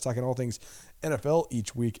podcast, talking all things NFL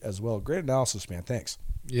each week as well. Great analysis, man. Thanks.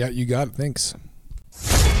 Yeah, you got it. Thanks.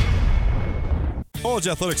 College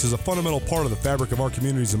athletics is a fundamental part of the fabric of our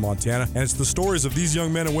communities in Montana, and it's the stories of these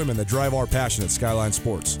young men and women that drive our passion at Skyline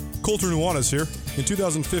Sports. Colter Nuanez here. In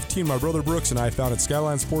 2015, my brother Brooks and I founded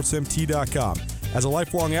SkylineSportsMT.com. As a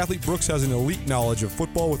lifelong athlete, Brooks has an elite knowledge of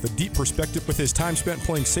football with a deep perspective with his time spent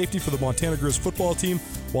playing safety for the Montana Griz football team,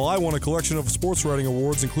 while I won a collection of sports writing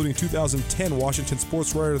awards, including 2010 Washington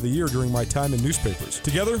Sports Writer of the Year during my time in newspapers.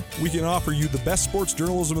 Together, we can offer you the best sports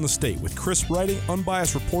journalism in the state with crisp writing,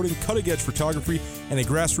 unbiased reporting, cutting-edge photography, and a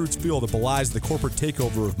grassroots feel that belies the corporate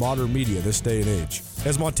takeover of modern media this day and age.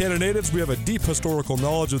 As Montana natives, we have a deep historical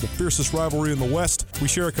knowledge of the fiercest rivalry in the West. We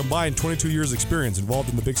share a combined 22 years experience involved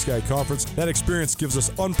in the Big Sky Conference. That experience gives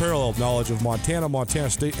us unparalleled knowledge of Montana, Montana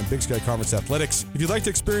State, and Big Sky Conference athletics. If you'd like to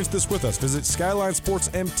experience this with us, visit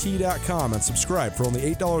SkylineSportsMT.com and subscribe for only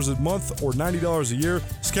 $8 a month or $90 a year.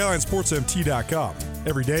 SkylineSportsMT.com.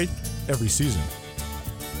 Every day, every season.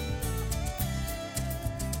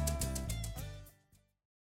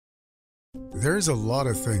 There's a lot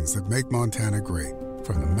of things that make Montana great,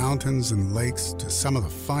 from the mountains and lakes to some of the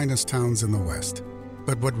finest towns in the West.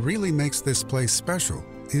 But what really makes this place special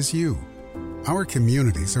is you. Our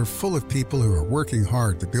communities are full of people who are working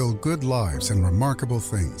hard to build good lives and remarkable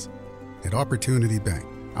things. At Opportunity Bank,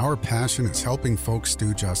 our passion is helping folks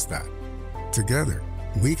do just that. Together,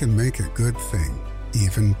 we can make a good thing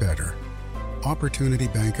even better. Opportunity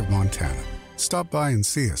Bank of Montana. Stop by and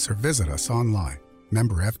see us or visit us online.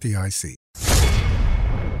 Member FDIC.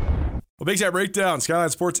 Well, Big Sky Breakdown,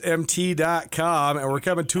 SkylineSportsMT.com, and we're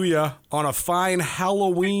coming to you on a fine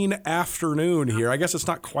Halloween afternoon here. I guess it's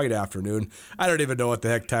not quite afternoon. I don't even know what the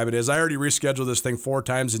heck time it is. I already rescheduled this thing 4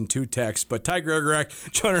 times in 2 texts. But Ty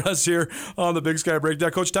Gregorak joining us here on the Big Sky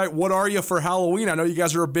Breakdown. Coach Ty, what are you for Halloween? I know you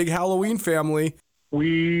guys are a big Halloween family.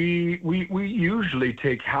 We usually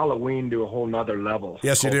take Halloween to a whole nother level.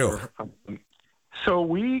 Yes, you do. So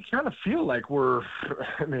we kind of feel like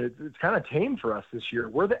it's kind of tame for us this year.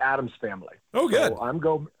 We're the Addams family. Oh, good. So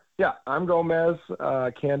I'm Gomez.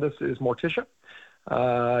 Candace is Morticia.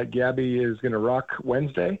 Gabby is going to rock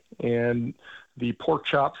Wednesday. And the pork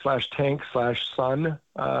chop /tank/son,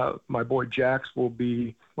 my boy Jax will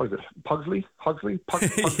be, what is it, Pugsley?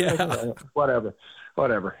 Yeah. Whatever.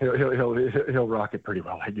 He'll rock it pretty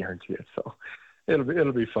well, I guarantee it. So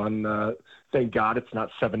it'll be fun. Thank God it's not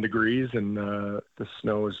 7 degrees and the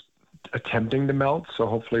snow is attempting to melt. So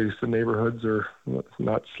hopefully the neighborhoods are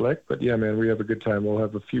not slick. But yeah, man, we have a good time. We'll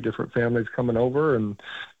have a few different families coming over, and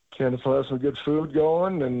Candace will have some good food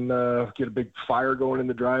going, and get a big fire going in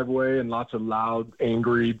the driveway, and lots of loud,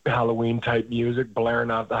 angry Halloween type music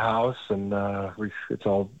blaring out the house. And it's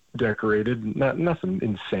all decorated. Nothing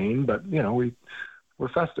insane, but we're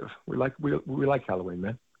festive. We like Halloween,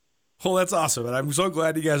 man. Well, that's awesome, and I'm so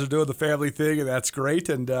glad you guys are doing the family thing, and that's great,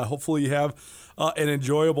 and hopefully you have an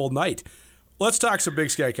enjoyable night. Let's talk some Big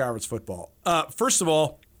Sky Conference football. First of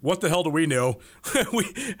all, what the hell do we know?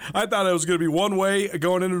 I thought it was going to be one way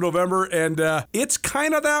going into November, and it's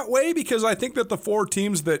kind of that way because I think that the 4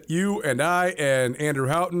 teams that you and I and Andrew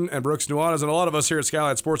Houghton and Brooks Nuanez and a lot of us here at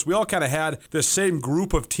Skyline Sports, we all kind of had this same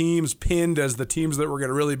group of teams pinned as the teams that were going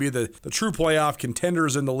to really be the true playoff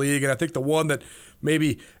contenders in the league, and I think the one that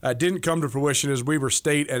maybe didn't come to fruition is Weber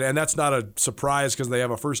State, and that's not a surprise because they have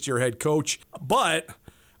a first-year head coach, but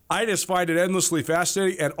I just find it endlessly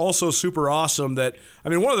fascinating and also super awesome that,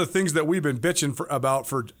 one of the things that we've been bitching about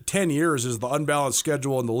for 10 years is the unbalanced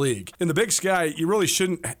schedule in the league. In the Big Sky, you really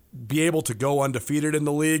shouldn't be able to go undefeated in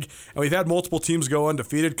the league, and we've had multiple teams go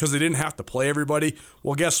undefeated because they didn't have to play everybody.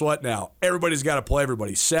 Well, guess what now? Everybody's got to play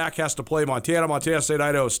everybody. SAC has to play Montana, Montana State,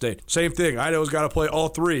 Idaho State. Same thing. Idaho's got to play all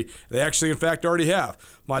 3. They actually, in fact, already have.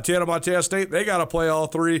 Montana, Montana State, they got to play all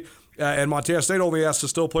 3. And Montana State only has to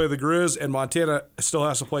still play the Griz, and Montana still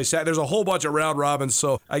has to play SAC. There's a whole bunch of round robins.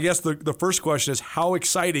 So I guess the first question is, how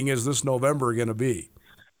exciting is this November going to be?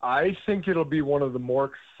 I think it'll be one of the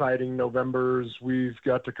more exciting Novembers we've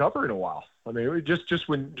got to cover in a while. Just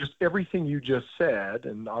everything you just said,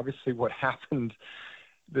 and obviously what happened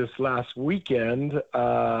this last weekend,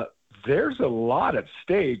 there's a lot at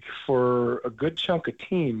stake for a good chunk of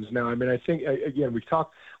teams. Now, I think, again, we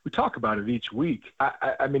talk about it each week.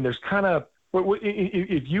 There's kind of,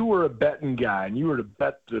 if you were a betting guy and you were to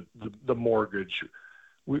bet the mortgage,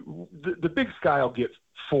 the Big Sky will get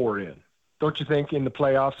 4 in. Don't you think, in the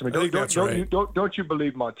playoffs? I mean, don't you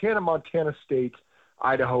believe Montana State,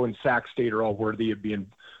 Idaho, and Sac State are all worthy of being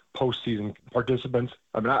postseason participants?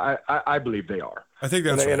 I mean, I believe they are. I think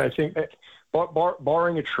that's right. And I think,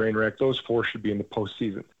 barring a train wreck, those 4 should be in the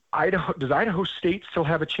postseason. Does Idaho State still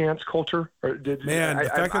have a chance, Colter? The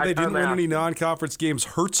fact that they didn't win any non-conference games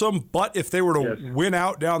hurts them. But if they were to win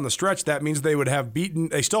out down the stretch, that means they would have beaten.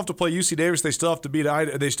 They still have to play UC Davis. They still have to beat.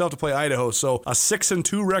 They still have to play Idaho. So a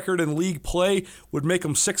 6-2 record in league play would make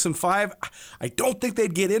them 6-5. I don't think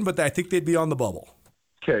they'd get in, but I think they'd be on the bubble.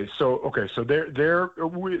 Okay, so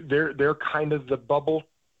they're kind of the bubble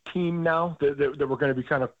team now that we're going to be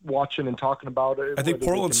kind of watching and talking about it. I think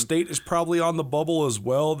Portland State is probably on the bubble as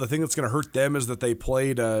well. The thing that's going to hurt them is that they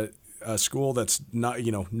played a school that's not,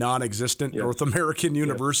 non-existent, North American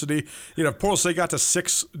University. If Portland State got to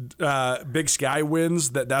 6 Big Sky wins,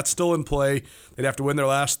 that's still in play. They'd have to win their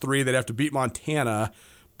last 3. They'd have to beat Montana.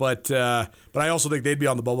 But I also think they'd be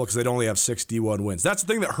on the bubble because they'd only have 6 D1 wins. That's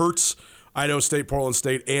the thing that hurts Idaho State, Portland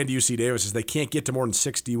State, and UC Davis is they can't get to more than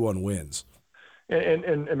 6 D1 wins.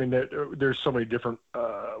 And I mean, there's so many different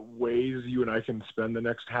ways you and I can spend the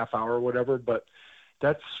next half hour or whatever, but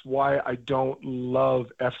that's why I don't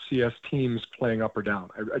love FCS teams playing up or down.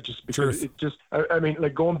 I mean,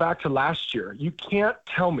 like going back to last year, you cannot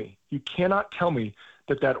tell me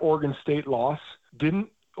that Oregon State loss didn't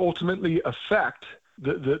ultimately affect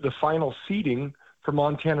the final seeding for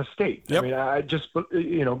Montana State. Yep. I mean, I just,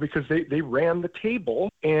 because they ran the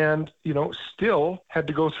table and, still had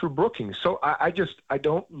to go through Brookings. So I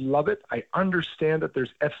don't love it. I understand that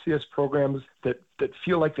there's FCS programs that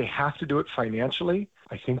feel like they have to do it financially.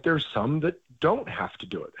 I think there's some that don't have to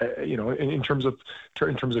do it, in terms of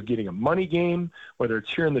getting a money game, whether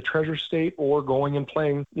it's here in the Treasure State or going and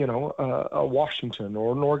playing, a Washington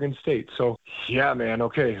or an Oregon State. So yeah, man.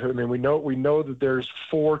 Okay. I mean, we know that there's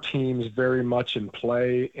 4 teams very much in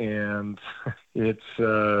play, and it's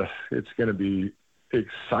going to be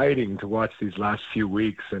exciting to watch these last few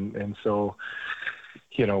weeks. And so,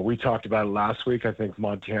 we talked about it last week. I think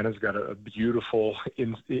Montana's got a beautiful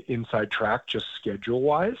inside track, just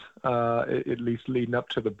schedule-wise, at least leading up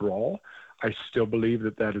to the Brawl. I still believe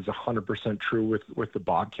that is 100% true with the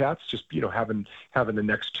Bobcats, just, having the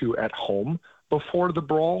next 2 at home before the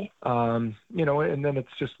Brawl. And then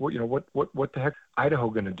it's just, what the heck Idaho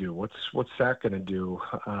going to do? What's Sac going to do?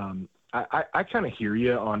 I kind of hear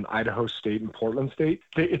you on Idaho State and Portland State.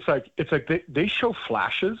 It's like they show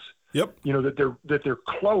flashes. Yep. That they're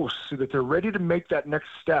close, that they're ready to make that next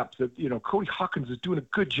step. That Cody Hawkins is doing a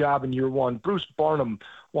good job in year 1. Bruce Barnum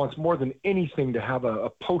wants more than anything to have a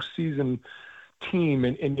postseason team,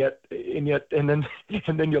 and then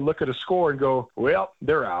you look at a score and go, well,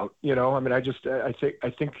 they're out. I mean, I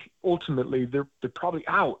think ultimately they're probably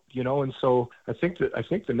out. And so I think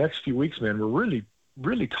the next few weeks, man, we're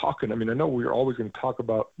really talking. I mean, I know we're always going to talk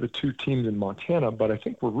about the 2 teams in Montana, but I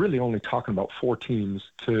think we're really only talking about 4 teams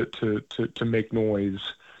to make noise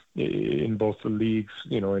in both the leagues,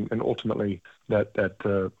 and ultimately that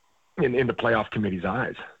in the playoff committee's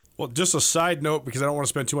eyes. Well, just a side note, because I don't want to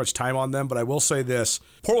spend too much time on them, but I will say this.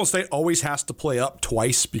 Portland State always has to play up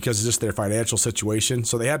twice because of just their financial situation.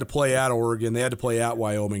 So they had to play at Oregon. They had to play at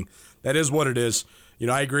Wyoming. That is what it is.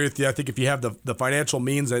 I agree with you. I think if you have the financial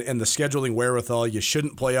means and the scheduling wherewithal, you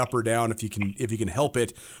shouldn't play up or down if you can help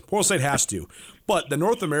it. Portland State has to. But the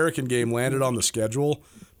North American game landed on the schedule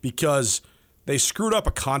because they screwed up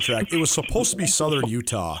a contract. It was supposed to be Southern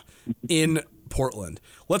Utah in Portland.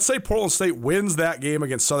 Let's say Portland State wins that game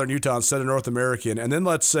against Southern Utah instead of North American, and then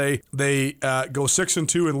let's say they go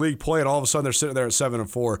 6-2 in league play, and all of a sudden they're sitting there at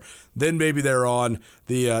 7-4. Then maybe they're on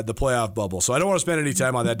the playoff bubble. So I don't want to spend any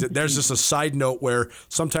time on that. There's just a side note where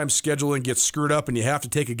sometimes scheduling gets screwed up, and you have to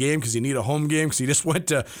take a game because you need a home game because you just went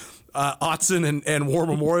to Autzen and War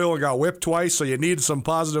Memorial and got whipped twice, so you need some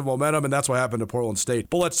positive momentum, and that's what happened to Portland State.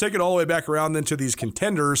 But let's take it all the way back around then to these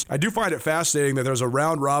contenders. I do find it fascinating that there's a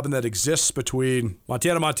round robin that exists between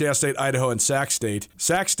Montana State, Idaho, and Sac State.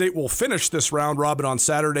 Sac State will finish this round robin on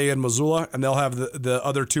Saturday in Missoula, and they'll have the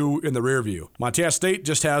other 2 in the rear view. Montana State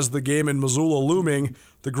just has the game in Missoula looming.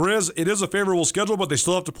 The Griz, it is a favorable schedule, but they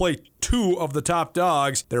still have to play 2 of the top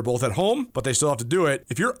dogs. They're both at home, but they still have to do it.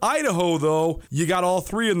 If you're Idaho, though, you got all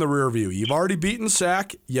 3 in the rear view. You've already beaten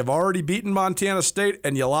Sac, you've already beaten Montana State,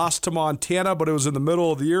 and you lost to Montana, but it was in the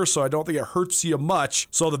middle of the year, so I don't think it hurts you much.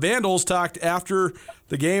 So the Vandals talked after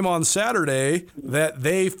the game on Saturday that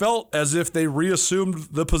they felt as if they reassumed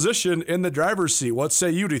the position in the driver's seat. What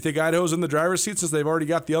say you? Do you think Idaho's in the driver's seat since they've already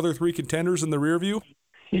got the other 3 contenders in the rear view?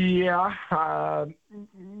 Yeah,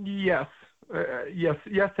 yes. Yes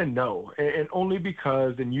and no, and only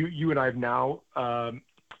because, and you and I have now,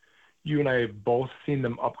 you and I have both seen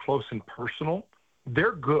them up close and personal.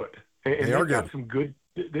 They're good, and they are got good. some good.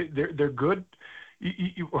 They're good.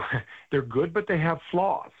 They're good, but they have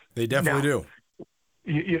flaws. They definitely do.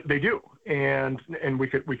 They do, and we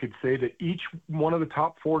could say that each one of the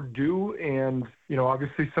top four do, and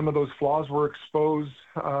obviously some of those flaws were exposed,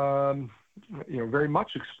 very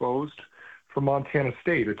much exposed for Montana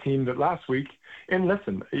State, a team that last week. And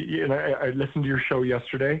listen, I listened to your show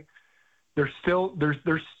yesterday. They're still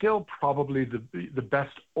probably the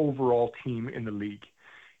best overall team in the league,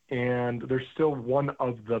 and they're still one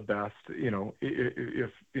of the best. They're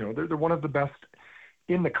one of the best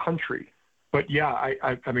in the country. But yeah,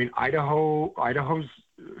 I mean, Idaho's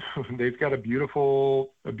they've got a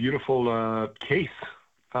beautiful case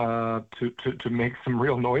to make some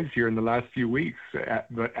real noise here in the last few weeks,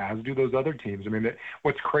 but as do those other teams. I mean,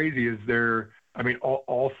 what's crazy is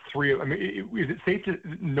all three of. I mean, is it safe to,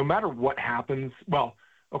 no matter what happens? Well,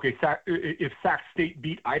 okay, if Sac State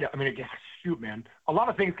beat Idaho, I mean, shoot, man, a lot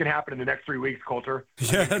of things can happen in the next 3 weeks, Colter.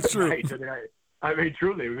 Yeah, that's true. Right? I mean,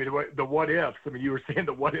 truly, the what ifs. I mean, you were saying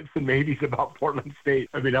the what ifs and maybes about Portland State.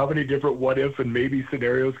 I mean, how many different what if and maybe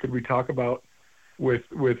scenarios could we talk about with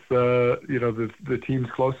the teams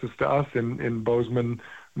closest to us in Bozeman,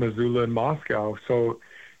 Missoula, and Moscow? So,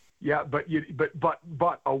 yeah, but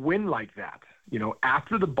a win like that,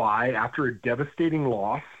 after the bye, after a devastating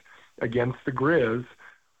loss against the Griz,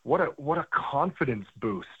 what a confidence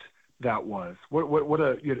boost that was. What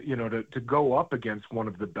a to go up against one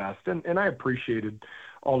of the best, and I appreciated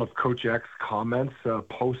all of Coach Eck's comments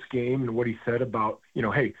post game and what he said about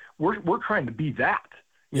hey, we're trying to be that,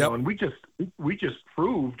 and we just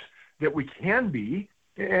proved that we can be,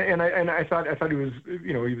 and I thought he was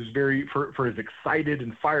he was very for as excited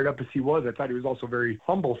and fired up as he was. I thought he was also very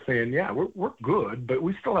humble, saying we're good, but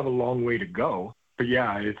we still have a long way to go. But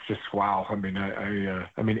yeah, it's just wow. I mean,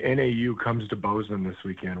 I mean, NAU comes to Bozeman this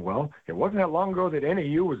weekend. Well, it wasn't that long ago that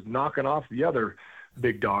NAU was knocking off the other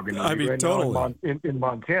big dog in totally. in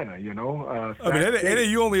Montana.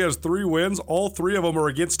 NAU only has 3 wins. All 3 of them are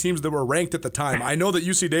against teams that were ranked at the time. I know that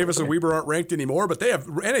UC Davis and Weber aren't ranked anymore, but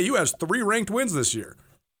NAU has 3 ranked wins this year.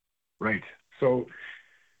 Right. So,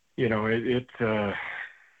 I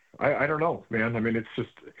don't know, man. I mean, it's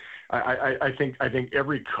just. I think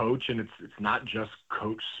every coach, and it's not just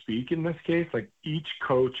coach speak in this case, like each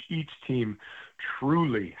coach, each team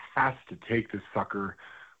truly has to take this sucker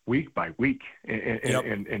week by week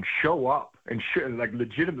and show up and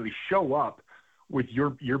legitimately show up with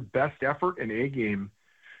your best effort and A game,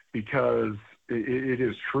 because it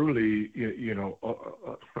is truly,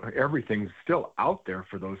 everything's still out there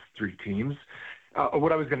for those 3 teams.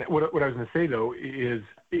 What I was gonna say though is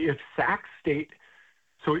if Sac State.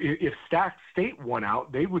 So if Sac State won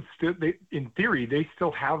out, they would still, in theory, they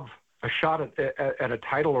still have a shot at a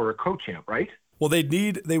title or a co-champ, right? Well, they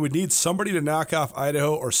would need somebody to knock off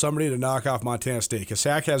Idaho or somebody to knock off Montana State, because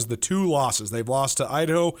Sac has the 2 losses. They've lost to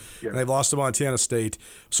Idaho and they've lost to Montana State.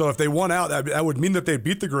 So if they won out, that would mean that they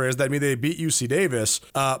beat the Griz. That would mean they beat UC Davis.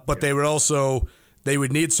 But they would also. They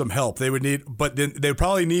would need some help. They would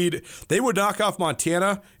knock off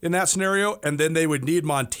Montana in that scenario, and then they would need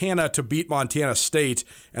Montana to beat Montana State,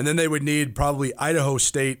 and then they would need probably Idaho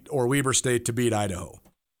State or Weber State to beat Idaho.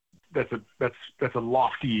 That's a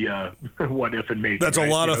lofty what if and maybe. That's a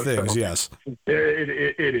lot of things, yes.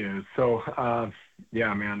 It is. So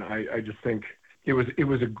yeah, man, I just think it was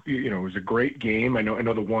a great game. I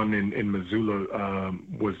know the one in Missoula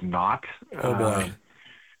was not. Oh boy.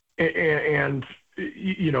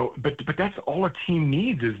 But that's all a team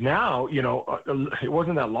needs is now, it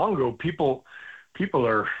wasn't that long ago. People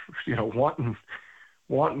are,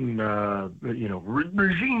 wanting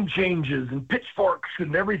regime changes and pitchforks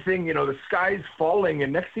and everything, the sky's falling.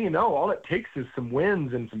 And next thing you know, all it takes is some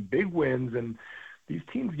wins and some big wins. And these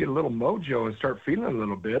teams get a little mojo and start feeling a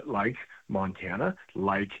little bit like Montana,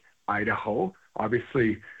 like Idaho.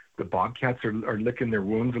 Obviously the Bobcats are licking their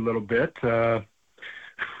wounds a little bit.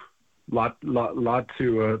 Lot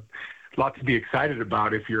to be excited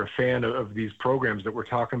about if you're a fan of these programs that we're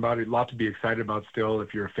talking about. A lot to be excited about still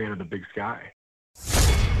if you're a fan of the Big Sky.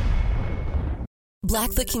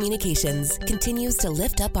 Blackfoot Communications continues to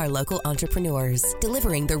lift up our local entrepreneurs,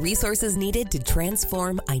 delivering the resources needed to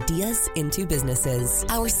transform ideas into businesses.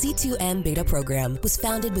 Our C2M beta program was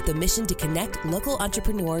founded with the mission to connect local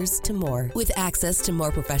entrepreneurs to more. With access to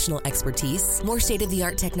more professional expertise, more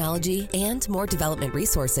state-of-the-art technology, and more development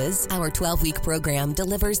resources, our 12-week program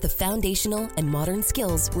delivers the foundational and modern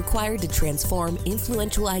skills required to transform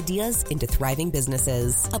influential ideas into thriving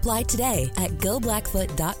businesses. Apply today at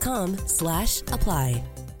goblackfoot.com/apply.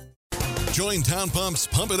 Join Town Pump's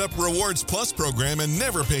Pump It Up Rewards Plus program and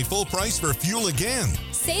never pay full price for fuel again.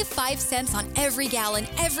 Save 5 cents on every gallon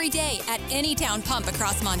every day at any town pump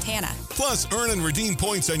across Montana. Plus, earn and redeem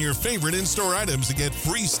points on your favorite in-store items to get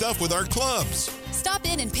free stuff with our clubs. Stop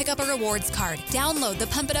in and pick up a rewards card. Download the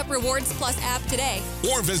Pump It Up Rewards Plus app today.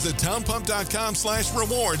 Or visit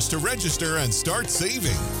townpump.com/rewards to register and start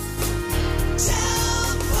saving.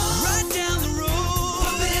 Town Pump. Right down the road.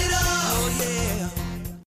 Pump it up. Oh, yeah.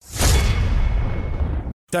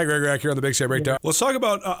 Ty Gregorak here on the Big Sky Breakdown. Let's talk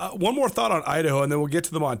about one more thought on Idaho, and then we'll get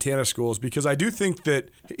to the Montana schools, because I do think that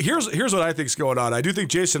here's what I think is going on. I do think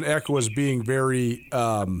Jason Eck was being very,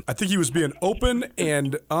 I think he was being open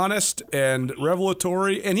and honest and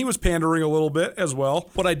revelatory, and he was pandering a little bit as well.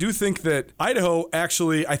 But I do think that Idaho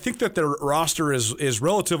actually, I think that their roster is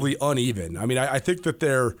relatively uneven. I mean, I think that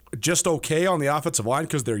they're just okay on the offensive line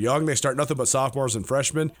because they're young. They start nothing but sophomores and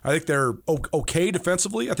freshmen. I think they're okay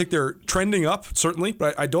defensively. I think they're trending up, certainly,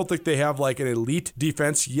 but I don't think they have like an elite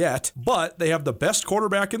defense yet, but they have the best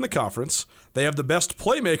quarterback in the conference. They have the best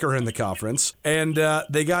playmaker in the conference, and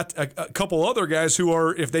they got a couple other guys who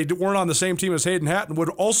are, if they weren't on the same team as Hayden Hatton, would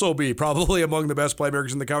also be probably among the best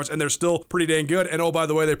playmakers in the conference, and they're still pretty dang good. And oh, by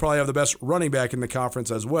the way, they probably have the best running back in the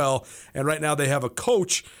conference as well. And right now they have a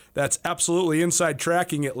coach that's absolutely inside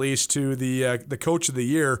tracking, at least, to the coach of the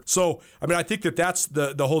year. So, I mean, I think that's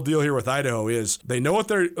the whole deal here with Idaho is they know what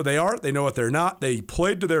they are, they know what they're not. They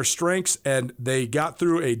played to their strengths, and they got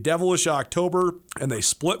through a devilish October, and they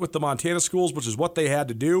split with the Montana schools, which is what they had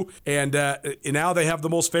to do. And now they have the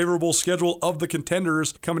most favorable schedule of the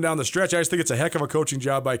contenders coming down the stretch. I just think it's a heck of a coaching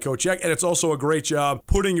job by Coach Eck, and it's also a great job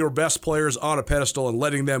putting your best players on a pedestal and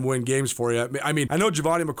letting them win games for you. I mean, I know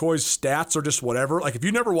Giovanni McCoy's stats are just whatever. Like, if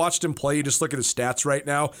you never watched him play, you just look at his stats right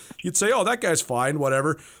now, you'd say, oh, that guy's fine,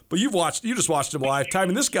 whatever. But you just watched him live time,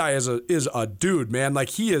 and this guy is a dude, man. Like,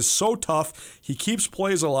 he is so tough. He keeps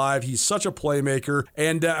plays alive. He's such a playmaker.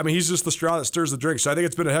 And, I mean, he's just the straw that stirs the drink. So I think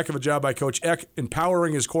it's been a heck of a job by Coach Eck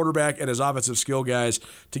empowering his quarterback and his offensive skill guys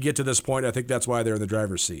to get to this point. I think that's why they're in the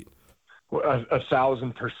driver's seat. Well,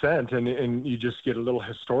 1,000%, and you just get a little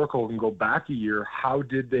historical and go back a year. How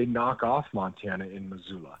did they knock off Montana in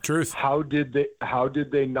Missoula? Truth. How did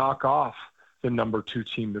they knock off the number 2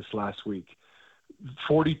 team this last week?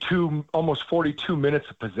 Almost 42 minutes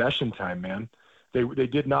of possession time, man. They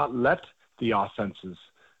did not let the offenses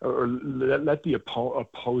or let the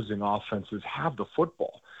opposing offenses have the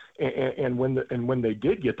football. And when they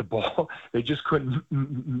did get the ball, they just couldn't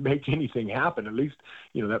make anything happen. At least,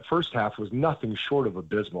 that first half was nothing short of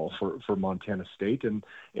abysmal for Montana State. And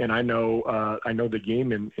I know the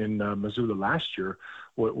game in Missoula last year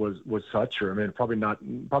was such, or I mean, probably not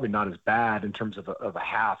as bad in terms of a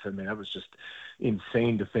half. I mean, that was just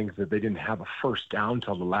insane to think that they didn't have a first down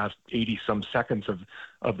till the last 80 some seconds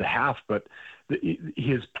of the half. But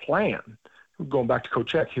his plan, going back to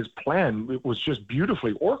Coach Eck, his plan was just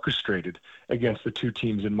beautifully orchestrated against the 2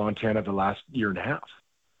 teams in Montana the last year and a half.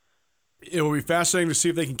 It will be fascinating to see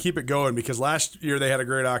if they can keep it going, because last year they had a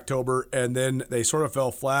great October, and then they sort of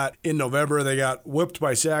fell flat. In November, they got whipped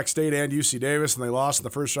by Sac State and UC Davis, and they lost in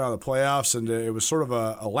the first round of the playoffs, and it was sort of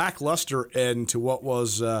a lackluster end to what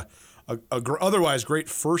was a otherwise great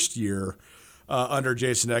first year under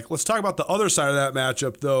Jason Eck. Let's talk about the other side of that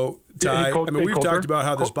matchup, though, Ty. We've talked about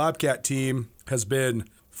how this Bobcat team has been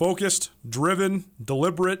focused, driven,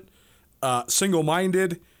 deliberate,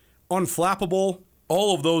 single-minded, unflappable,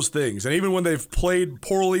 all of those things. And even when they've played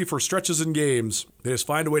poorly for stretches in games, they just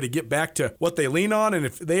find a way to get back to what they lean on. And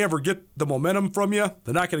if they ever get the momentum from you,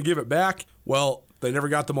 they're not going to give it back. Well, they never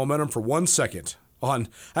got the momentum for 1 second.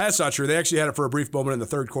 That's not true. They actually had it for a brief moment in the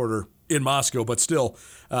third quarter in Moscow, but still,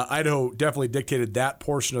 Idaho definitely dictated that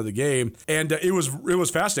portion of the game, and it was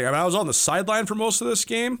fascinating. I mean, I was on the sideline for most of this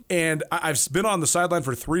game, and I've been on the sideline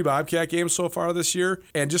for 3 Bobcat games so far this year,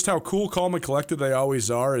 and just how cool, calm, and collected they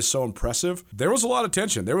always are is so impressive. There was a lot of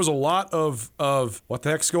tension. There was a lot of what the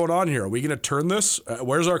heck's going on here? Are we going to turn this?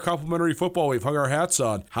 Where's our complimentary football we've hung our hats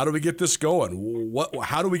on? How do we get this going?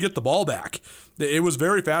 How do we get the ball back? It was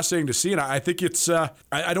very fascinating to see, and I think it's I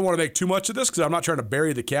don't want to make too much of this because I'm not trying to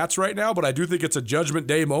bury the cats right now. now, but I do think it's a judgment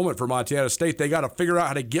day moment for Montana State. They got to figure out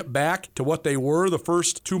how to get back to what they were the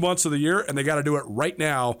first 2 months of the year, and they got to do it right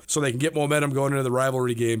now so they can get momentum going into the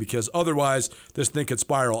rivalry game, because otherwise this thing could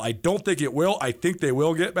spiral. I don't think it will. I think they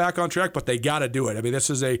will get back on track, but they got to do it. I mean, this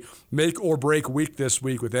is a make or break week this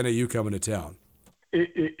week with NAU coming to town.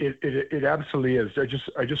 It absolutely is.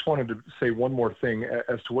 I just wanted to say one more thing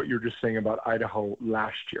as to what you're just saying about Idaho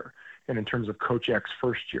last year, and in terms of Coach Eck's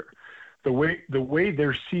first year. The way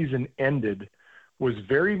their season ended was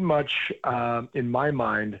very much, in my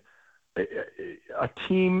mind, a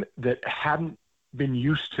team that hadn't been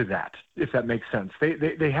used to that, if that makes sense.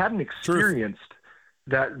 They hadn't experienced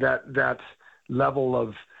that level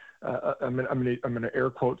of I'm going to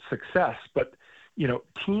air quote success, but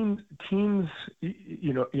teams,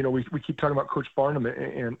 we keep talking about Coach Barnum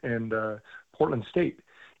and Portland State.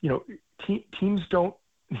 Teams don't,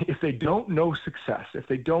 if they don't know success, if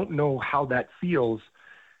they don't know how that feels,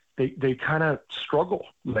 they kind of struggle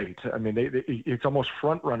late. I mean, it's almost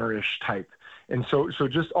front runner-ish type. And so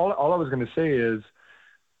just all I was going to say is,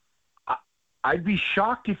 I'd be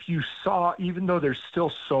shocked if you saw, even though there's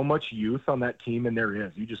still so much youth on that team, and there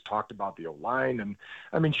is. You just talked about the O-line, and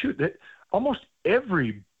I mean, almost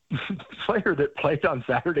every player that played on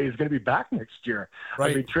Saturday is going to be back next year.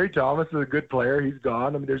 Right. I mean, Trey Thomas is a good player. He's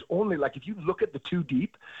gone. I mean, there's only, if you look at the two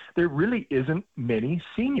deep, there really isn't many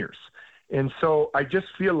seniors. And so I just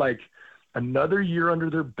feel like another year under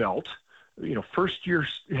their belt, first-year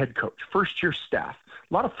head coach, first-year staff,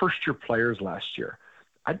 a lot of first-year players last year.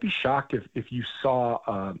 I'd be shocked if you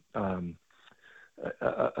saw a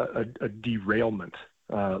derailment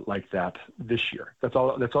like that this year. That's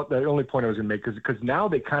all. The only point I was going to make, because now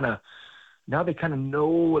they kind of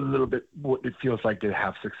know a little bit what it feels like to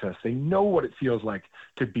have success. They know what it feels like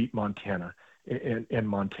to beat Montana and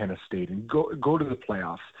Montana State and go to the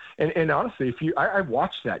playoffs. And honestly, I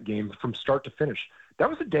watched that game from start to finish. That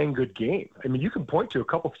was a dang good game. I mean, you can point to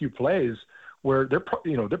a few plays where they're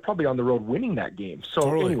probably on the road winning that game. So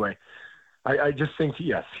totally. Anyway, I just think,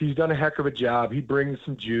 yes, he's done a heck of a job. He brings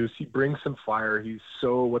some juice. He brings some fire. He's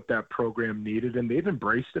so what that program needed, and they've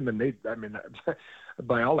embraced him. And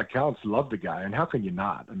by all accounts, love the guy. And how can you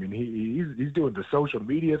not? I mean, he's doing the social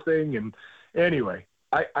media thing. And anyway,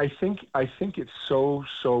 I think it's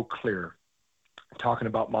so clear talking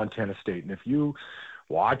about Montana State. And if you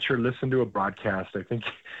watch or listen to a broadcast, I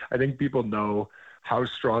think people know how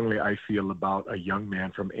strongly I feel about a young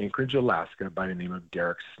man from Anchorage, Alaska by the name of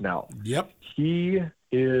Derek Snell. Yep. He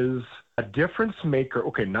is a difference maker.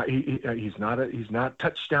 Okay, he's not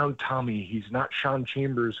touchdown Tommy. He's not Sean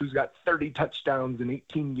Chambers, who's got 30 touchdowns in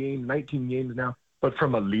 19 games now. But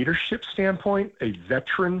from a leadership standpoint, a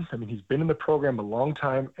veteran, I mean, he's been in the program a long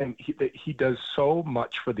time, and he does so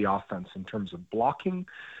much for the offense in terms of blocking,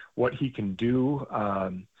 what he can do,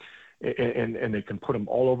 and they can put him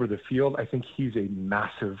all over the field. I think he's a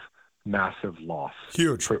massive loss.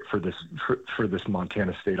 Huge for this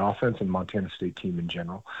Montana State offense and Montana State team in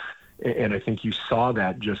general. And I think you saw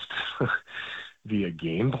that just via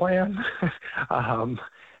game plan. I'm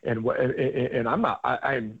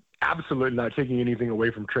absolutely not taking anything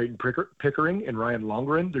away from Trayton Pickering and Ryan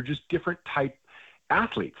Longren. They're just different type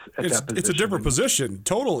athletes at that position. It's a different position,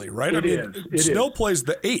 totally, right? Snell plays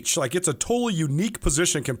the H. It's a totally unique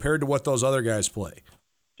position compared to what those other guys play.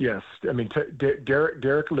 Yes. I mean,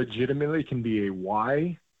 Derek legitimately can be a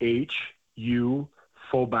Y, H, U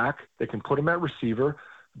fullback. They can put him at receiver.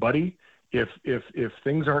 Buddy, if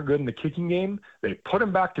things aren't good in the kicking game, they put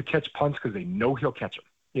him back to catch punts because they know he'll catch them,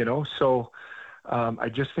 So I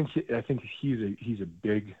think he's a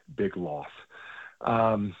big loss.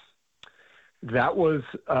 That was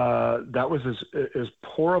as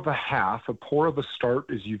poor of a half, a poor of a start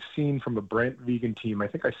as you've seen from a Brent Vegan team. I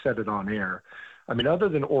think I said it on air. I mean, other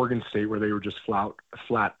than Oregon State, where they were just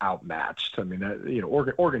flat outmatched. I mean,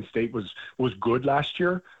 Oregon State was good last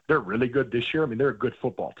year. They're really good this year. I mean, they're a good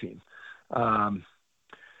football team. And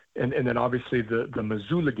then obviously the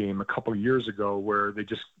Missoula game a couple of years ago, where they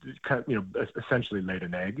just kind of essentially laid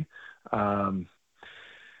an egg.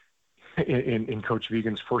 In Coach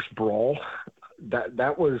Vegan's first brawl,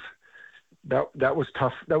 that was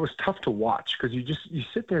tough. That was tough to watch, because you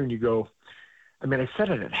sit there and you go, I mean, I said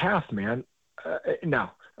it at half, man.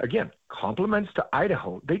 Now again, compliments to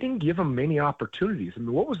Idaho. They didn't give them many opportunities. I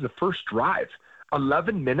mean, what was the first drive?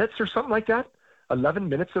 11 minutes or something like that. 11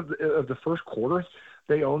 minutes of the first quarter.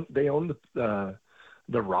 They owned the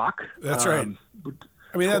Rock. That's right.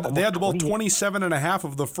 I mean, they had the ball 27 and a half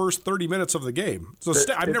of the first 30 minutes of the game. So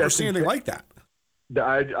I've never seen anything like that.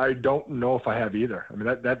 I don't know if I have either. I mean,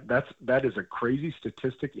 that is a crazy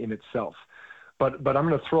statistic in itself. But I'm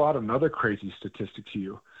going to throw out another crazy statistic to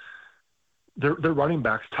you. their running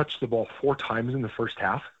backs touched the ball 4 times in the first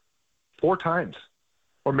half. 4 times.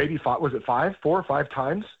 Or maybe 5, was it 5? 4 or 5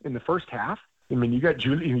 times in the first half? I mean,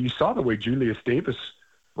 you saw the way Julius Davis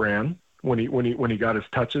ran when he got his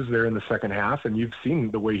touches there in the second half, and you've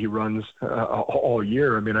seen the way he runs all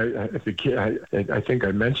year. I mean, I think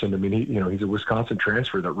I mentioned. I mean, he's a Wisconsin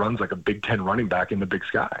transfer that runs like a Big Ten running back in the Big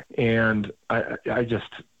Sky, and I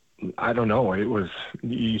don't know.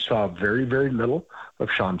 You saw very, very little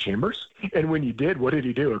of Sean Chambers, and when you did, what did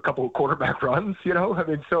he do? A couple of quarterback runs, I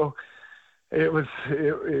mean, so. It was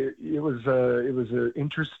an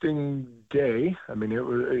interesting day. I mean,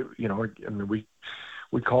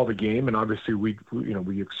 we call the game, and obviously we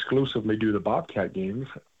exclusively do the Bobcat games.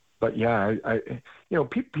 But yeah,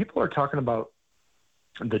 people are talking about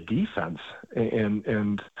the defense,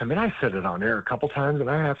 and I mean, I said it on air a couple times, and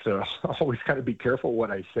I have to always kind of be careful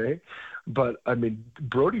what I say. But I mean,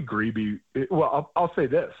 Brody Grebe. Well, I'll say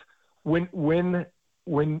this: when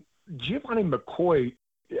Giovanni McCoy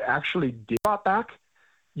actually did drop back,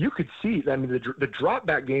 you could see. I mean, the drop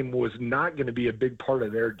back game was not going to be a big part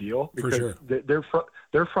of their deal because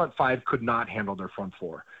their front 5 could not handle their front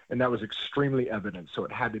 4, and that was extremely evident. So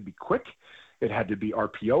it had to be quick, it had to be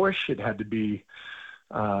RPO-ish, it had to be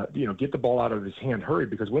get the ball out of his hand, hurry,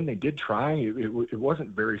 because when they did try, it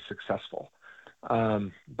wasn't very successful.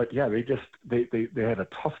 But yeah, they had a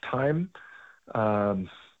tough time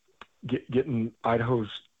getting Idaho's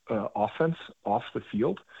offense off the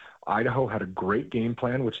field. Idaho had a great game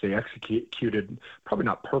plan, which they executed probably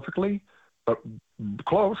not perfectly, but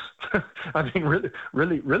close. I mean, really,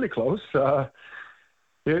 really, really close.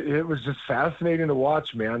 It was just fascinating to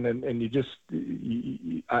watch, man. And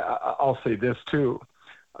I'll say this too,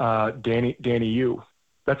 Danny Yu,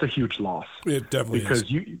 that's a huge loss. It definitely is.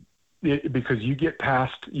 Because you get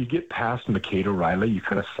past McCade O'Reilly, you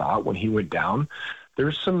kind of saw it when he went down.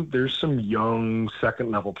 There's some young second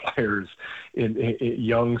level players in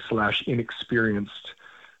young / inexperienced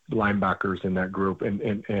linebackers in that group,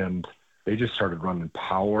 and they just started running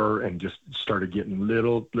power and just started getting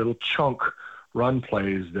little chunk run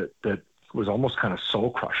plays that was almost kind of soul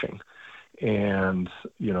crushing. And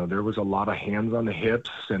there was a lot of hands on the hips,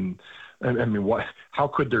 and I mean, how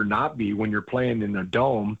could there not be when you're playing in a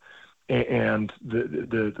dome? And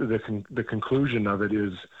the conclusion of it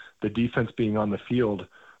is the defense being on the field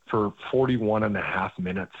for 41 and a half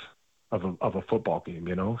minutes of a football game,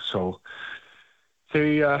 So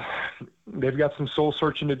they've got some soul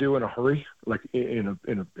searching to do in a hurry, like in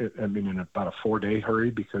about a 4-day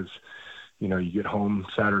hurry, because you get home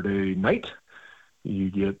Saturday night,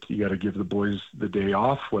 you got to give the boys the day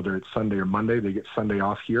off, whether it's Sunday or Monday. They get Sunday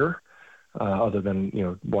off here, other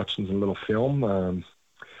than watching a little film.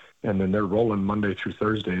 And then they're rolling Monday through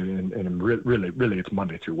Thursday, and really it's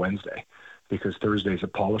Monday through Wednesday, because Thursday's a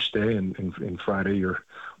polished day, and Friday you're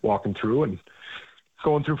walking through and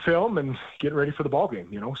going through film and getting ready for the ball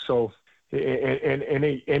game, So, and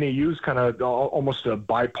NAU's kind of almost a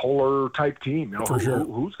bipolar type team, For sure.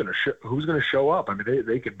 Who's going to show up? I mean,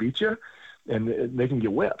 they could beat you, and they can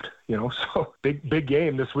get whipped, So big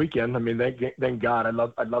game this weekend. I mean, thank God. I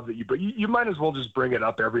love that but you might as well just bring it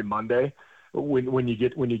up every Monday. When you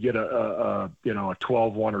get a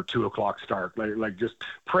 12-1 or 2 o'clock start, like just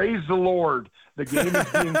praise the Lord. The game is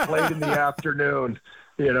being played in the afternoon,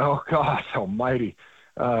 God almighty.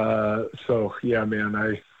 So yeah,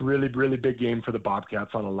 man, really, really big game for the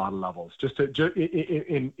Bobcats on a lot of levels.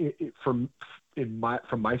 From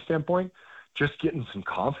my standpoint, just getting some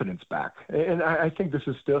confidence back. And I think this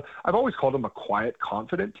is still, I've always called them a quiet,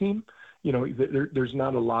 confident team. There's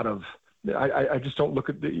not a lot of, I just don't look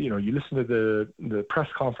at you listen to the press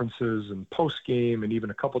conferences and post game, and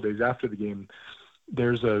even a couple of days after the game,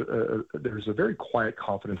 there's a very quiet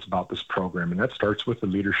confidence about this program, and that starts with the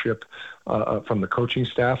leadership from the coaching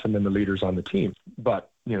staff and then the leaders on the team.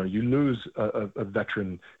 But you lose a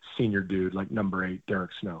veteran senior dude like number 8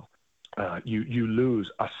 Derek Snow. You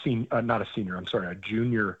lose a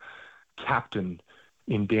junior captain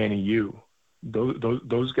in Danny Yu.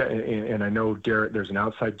 Those guys, and I know Derek. There's an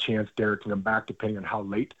outside chance Derek can come back depending on how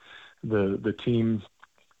late the team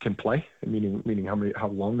can play, meaning how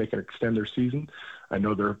long they can extend their season. I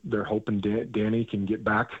know they're hoping Danny can get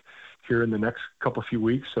back here in the next few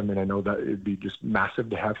weeks. I mean, I know that it'd be just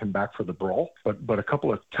massive to have him back for the brawl, but a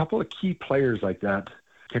couple of key players like that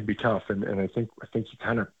can be tough, and I think you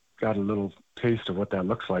kind of got a little taste of what that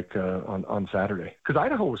looks like on Saturday, because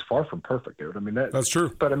Idaho was far from perfect, dude. I mean, that's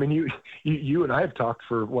true. But I mean, you and I have talked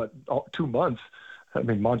for 2 months. I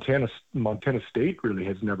mean, Montana State really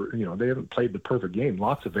has never, they haven't played the perfect game.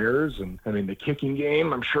 Lots of errors, and I mean, the kicking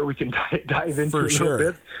game, I'm sure we can dive into a little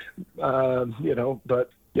bit.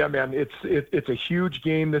 But Yeah, man, it's a huge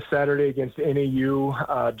game this Saturday against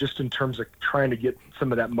NAU. Just in terms of trying to get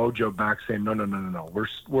some of that mojo back, saying no,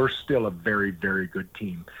 we're still a very, very good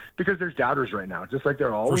team, because there's doubters right now, just like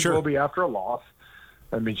there always will be after a loss.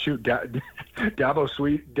 I mean, shoot, Dabo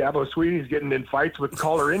Sweety's getting in fights with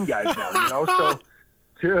caller in guys now, So,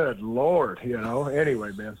 good Lord,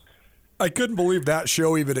 Anyway, man. I couldn't believe that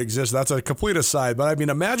show even exists. That's a complete aside. But, I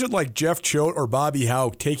mean, imagine like Jeff Choate or Bobby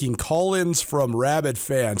Hauck taking call-ins from rabid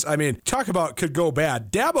fans. I mean, talk about could go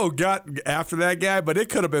bad. Dabo got after that guy, but it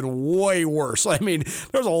could have been way worse. I mean,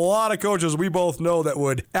 there's a lot of coaches we both know that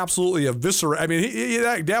would absolutely eviscerate. I mean,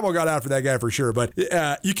 Dabo got after that guy for sure, but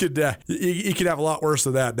you could have a lot worse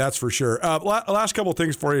than that. That's for sure. Last couple of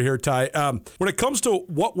things for you here, Ty. When it comes to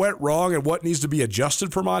what went wrong and what needs to be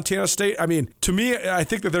adjusted for Montana State, I mean, to me, I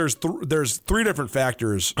think that there's three different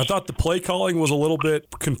factors. I thought the play calling was a little bit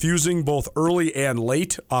confusing, both early and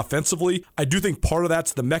late offensively. I do think part of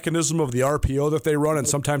that's the mechanism of the RPO that they run, and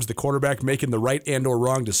sometimes the quarterback making the right and or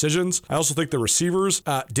wrong decisions. I also think the receivers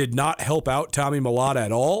did not help out Tommy Malata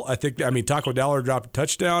at all. Taco Dollar dropped a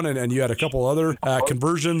touchdown, and you had a couple other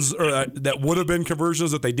conversions that would have been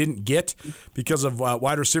conversions that they didn't get because of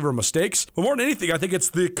wide receiver mistakes. But more than anything, I think it's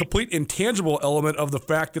the complete intangible element of the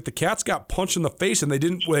fact that the Cats got punched in the face and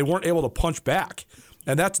they weren't able to punch back.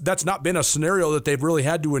 And that's not been a scenario that they've really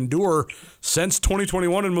had to endure since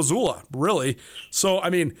 2021 in Missoula, really. So, I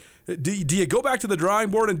mean, do you go back to the drawing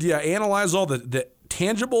board and do you analyze all the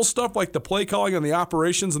tangible stuff like the play calling and the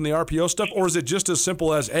operations and the RPO stuff, or is it just as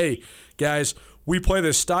simple as, hey, guys, we play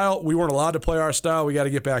this style, we weren't allowed to play our style, we got to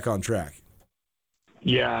get back on track?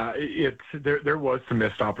 Yeah, there was some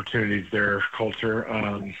missed opportunities there, Colter.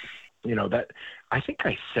 That I think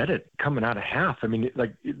I said it coming out of half. I mean,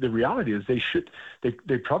 like, the reality is they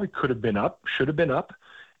probably could have been up, should have been up.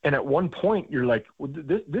 And at one point you're like, well,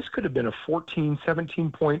 this could have been a 14,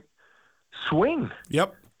 17 point swing.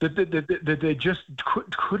 Yep. That they just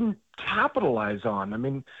couldn't capitalize on. I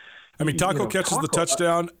mean, Taco catches the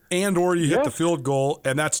touchdown and or you hit the field goal,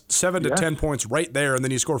 and that's 7 to 10 points right there, and then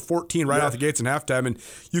you score 14 right out the gates in halftime, and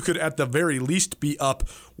you could at the very least be up,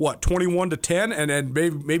 21 to 10, and then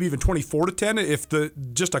maybe even 24 to 10 if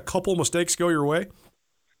just a couple mistakes go your way?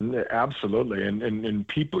 Absolutely, and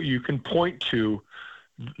people, you can point to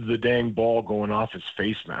the dang ball going off his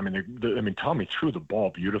face, man. I mean, Tommy threw the ball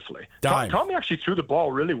beautifully. Tommy actually threw the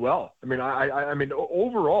ball really well. I mean,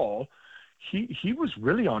 overall, he was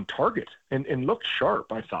really on target and looked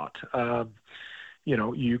sharp, I thought.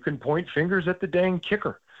 You can point fingers at the dang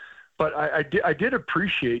kicker. But I did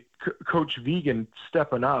appreciate Coach Vegan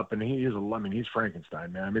stepping up, and he's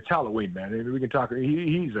Frankenstein, man. I mean, it's Halloween, man. I mean, we can talk.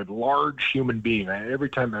 He's a large human being. Every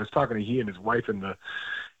time I was talking to he and his wife in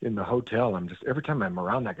the hotel, every time I'm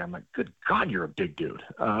around that guy, I'm like, good God, you're a big dude.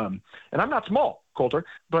 And I'm not small, Colter,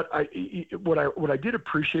 but what I did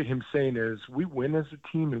appreciate him saying is, we win as a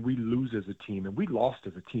team and we lose as a team, and we lost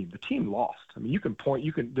as a team. The team lost. I mean,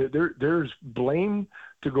 there's blame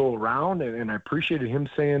to go around, and I appreciated him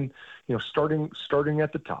saying, starting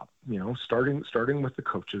at the top, starting with the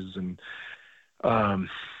coaches, and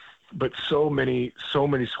but so many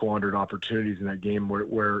squandered opportunities in that game where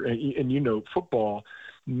football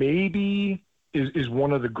maybe is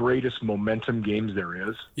one of the greatest momentum games there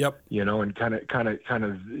is. Yep. And kind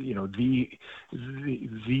of the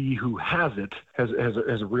who has it has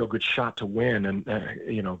a real good shot to win, and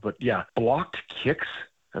but yeah, blocked kicks.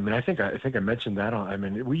 I mean, I think I mentioned that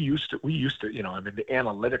we used to, the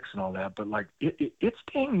analytics and all that, but like it's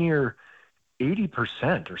dang near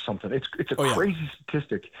 80% or something. It's a crazy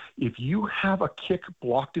statistic. If you have a kick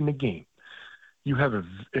blocked in the game, you have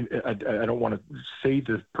I don't want to say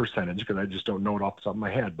the percentage because I just don't know it off the top of my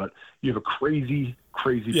head, but you have a crazy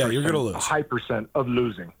percent, you're going to lose. A high percent of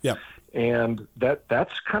losing. Yeah. And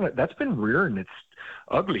that's been rearing its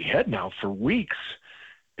ugly head now for weeks.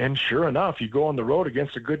 And sure enough, you go on the road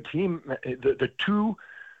against a good team. The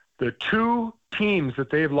two teams that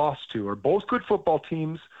they've lost to are both good football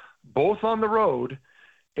teams, both on the road.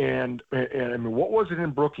 And I mean, what was it in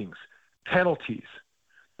Brookings? Penalties,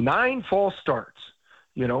 9 false starts,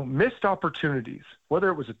 missed opportunities, whether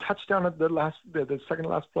it was a touchdown at the second to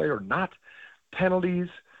last play or not, penalties,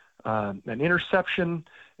 an interception,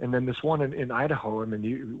 and then this one in Idaho. I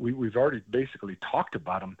mean, we've already basically talked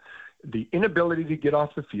about them. The inability to get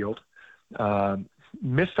off the field,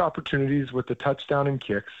 missed opportunities with the touchdown and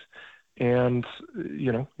kicks, and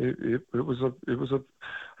it was a.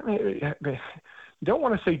 I mean, you don't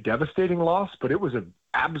want to say devastating loss, but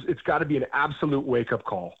it's got to be an absolute wake up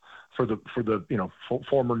call for the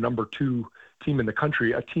former number 2 team in the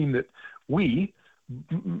country, a team that we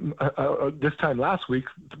this time last week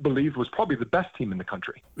believed was probably the best team in the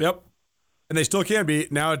country. Yep. And they still can be.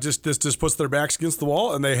 Now this just puts their backs against the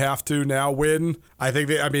wall, and they have to now win. I think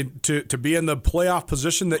to be in the playoff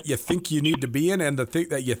position that you think you need to be in and the thing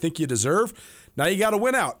that you think you deserve, now you got to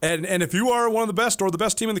win out. And if you are one of the best or the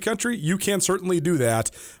best team in the country, you can certainly do that.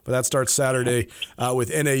 But that starts Saturday with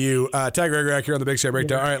NAU. Ty Gregorak here on the Big Sky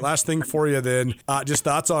Breakdown. All right, last thing for you then. Just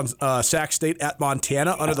thoughts on Sac State at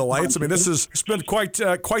Montana under the lights. I mean, it's been quite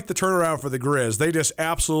the turnaround for the Griz. They just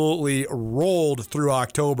absolutely rolled through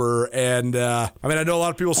October. And, I know a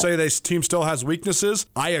lot of people say this team still has weaknesses.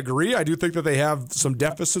 I agree. I do think that they have some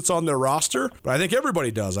deficits on their roster, but I think everybody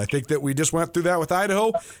does. I think that we just went through that with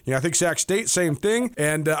Idaho. I think Sac State, same thing.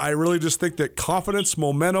 And I really just think that confidence,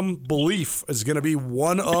 momentum, belief is going to be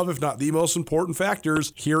one of, if not the most important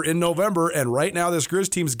factors here in November. And right now, this Griz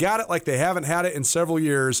team's got it like they haven't had it in several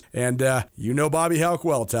years. And you know Bobby Hauck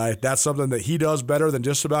well, Ty. That's something that he does better than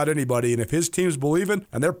just about anybody. And if his team's believing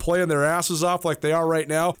and they're playing their asses off like they are right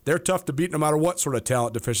now, they're tough to beat no matter what sort of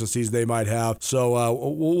talent deficiencies they might have. So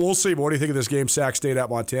we'll see. But what do you think of this game, Sac State at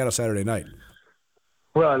Montana Saturday night?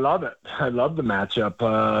 Well, I love it. I love the matchup.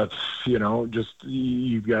 Just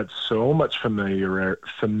you've got so much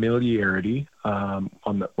familiarity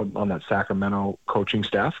on that Sacramento coaching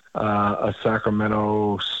staff. A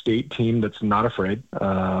Sacramento State team that's not afraid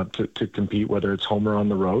to compete, whether it's home or on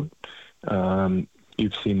the road.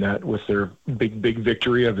 You've seen that with their big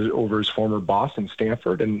victory over his former boss in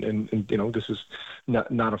Stanford, and this is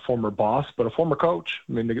not a former boss, but a former coach.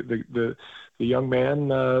 I mean, the young man,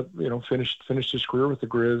 finished his career with the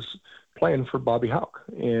Griz playing for Bobby Hauck,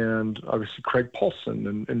 and obviously Craig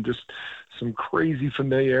Paulson, and just some crazy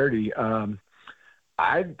familiarity. I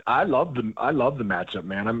love the matchup,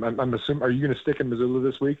 man. I'm assuming. Are you going to stick in Missoula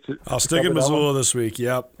this week? I'll stick in Missoula this week.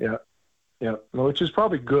 Yep. Yeah. Yeah, which is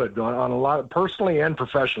probably good on a lot, personally and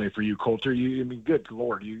professionally for you, Colter. Good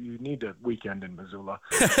Lord, you need a weekend in Missoula.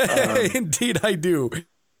 Indeed, I do.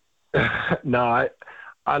 No,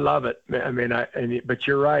 I love it. But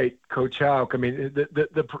you're right, Coach Hauck.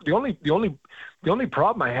 The only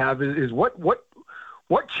problem I have is what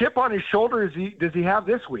chip on his shoulder does he have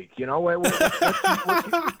this week?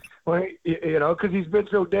 Because he's been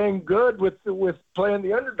so dang good with playing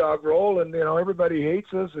the underdog role, and everybody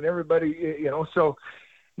hates us, and everybody So,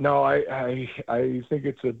 no, I think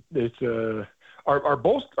it's a. Are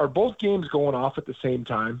both games going off at the same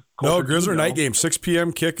time? No, Griz are night game, 6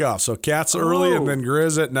 p.m. kickoff. So Cats early and then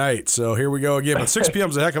Griz at night. So here we go again. But 6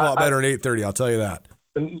 p.m. is a heck of a lot better than 8:30. I'll tell you that.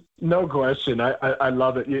 No question. I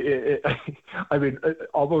love it.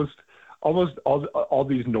 Almost all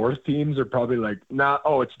these North teams are probably like,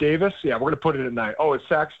 it's Davis. Yeah, we're going to put it at night. Oh, it's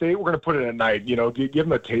Sac State. We're going to put it at night. Give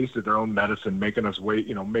them a taste of their own medicine, making us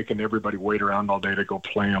wait, making everybody wait around all day to go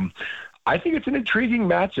play them. I think it's an intriguing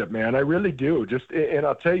matchup, man. I really do. And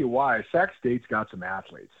I'll tell you why. Sac State's got some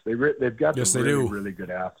athletes. They've got some really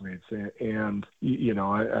good athletes. And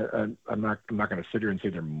I'm not going to sit here and say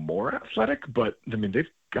they're more athletic, but they've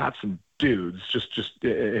got some dudes.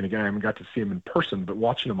 And again, I haven't got to see them in person, but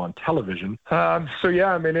watching them on television. I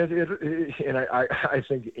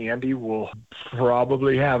think Andy will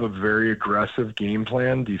probably have a very aggressive game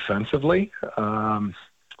plan defensively. I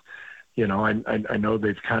know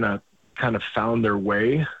they've kind of found their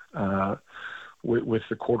way with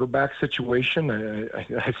the quarterback situation.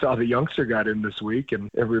 I saw the youngster got in this week, and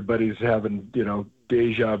everybody's having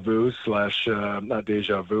deja vu / not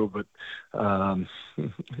deja vu, but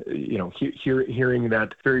hearing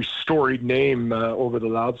that very storied name over the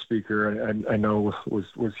loudspeaker, I know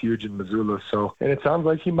was huge in Missoula. So, and it sounds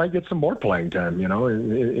like he might get some more playing time, in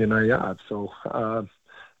Ah Yat. So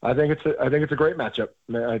I think it's a great matchup.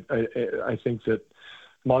 I think that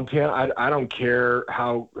Montana, I don't care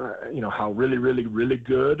how really, really, really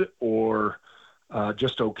good or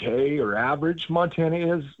just okay or average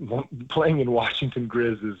Montana is. Playing in Washington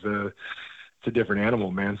Griz is it's a different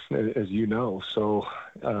animal, man, as you know. So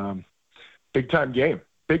big time game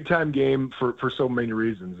for so many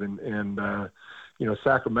reasons. And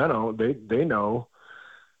Sacramento, they know,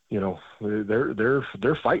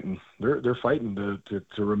 they're fighting. They're fighting to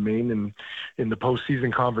remain in the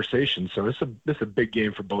postseason conversation. So it's a big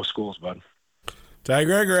game for both schools, bud. Ty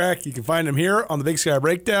Gregorak, you can find him here on the Big Sky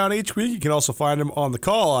Breakdown each week. You can also find him on the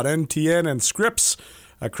call on NTN and Scripps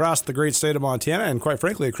across the great state of Montana and, quite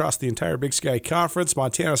frankly, across the entire Big Sky Conference.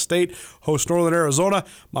 Montana State hosts Northern Arizona.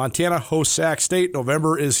 Montana hosts Sac State.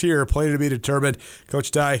 November is here. Plenty to be determined.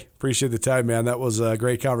 Coach Ty, appreciate the time, man. That was a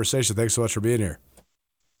great conversation. Thanks so much for being here.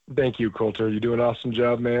 Thank you, Colter. You do an awesome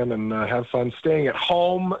job, man, and have fun staying at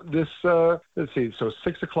home this, let's see, so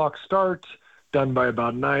 6 o'clock start, done by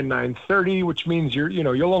about 9:30, which means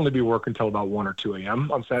you'll only be working until about 1 or 2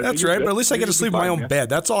 a.m. on Saturday. That's right, but at least I get to sleep in my own bed.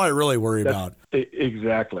 That's all I really worry about.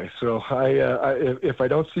 Exactly. So if I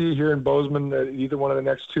don't see you here in Bozeman, either one of the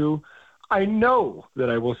next two, I know that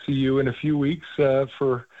I will see you in a few weeks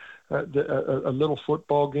for a little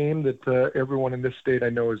football game that everyone in this state I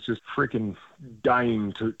know is just freaking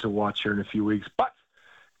dying to watch here in a few weeks. But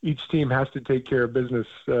each team has to take care of business,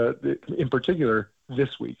 in particular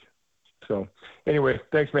this week. So anyway,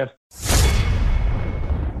 thanks, man.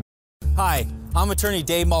 Hi, I'm attorney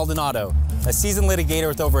Dave Maldonado, a seasoned litigator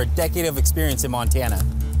with over a decade of experience in Montana.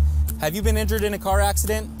 Have you been injured in a car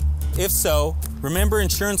accident? If so, remember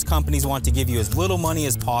insurance companies want to give you as little money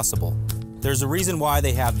as possible. There's a reason why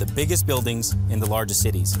they have the biggest buildings in the largest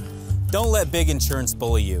cities. Don't let big insurance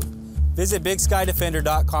bully you. Visit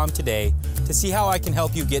BigSkyDefender.com today to see how I can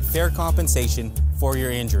help you get fair compensation for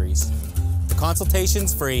your injuries. The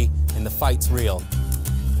consultation's free and the fight's real.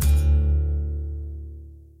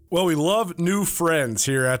 Well, we love new friends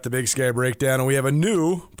here at the Big Sky Breakdown, and we have a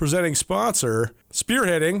new presenting sponsor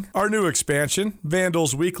spearheading our new expansion,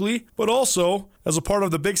 Vandals Weekly, but also as a part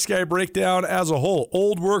of the Big Sky Breakdown as a whole,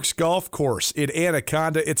 Old Works Golf Course in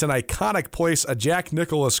Anaconda. It's an iconic place, a Jack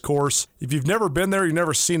Nicklaus course. If you've never been there, you've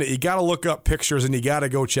never seen it, you got to look up pictures and you got to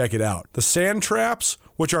go check it out. The sand traps,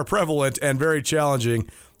 which are prevalent and very challenging,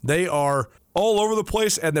 they are all over the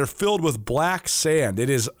place, and they're filled with black sand. It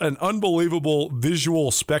is an unbelievable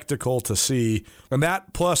visual spectacle to see. And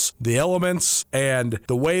that, plus the elements and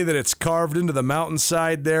the way that it's carved into the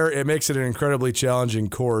mountainside there, it makes it an incredibly challenging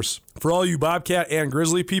course. For all you Bobcat and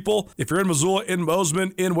Grizzly people, if you're in Missoula, in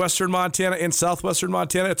Bozeman, in western Montana, in southwestern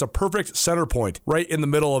Montana, it's a perfect center point right in the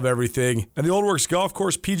middle of everything. And the Old Works Golf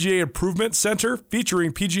Course PGA Improvement Center,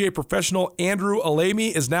 featuring PGA professional Andrew Houghton,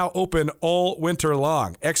 is now open all winter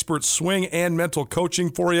long. Expert swing and mental coaching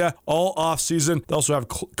for you all off season. They also have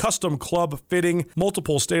custom club fitting,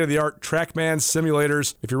 multiple state-of-the-art TrackMan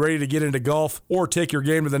simulators. If you're ready to get into golf or take your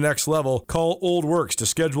game to the next level, call Old Works to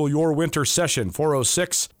schedule your winter session.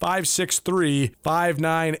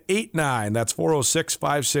 406-563-5989. That's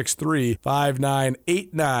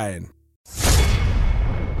 406-563-5989.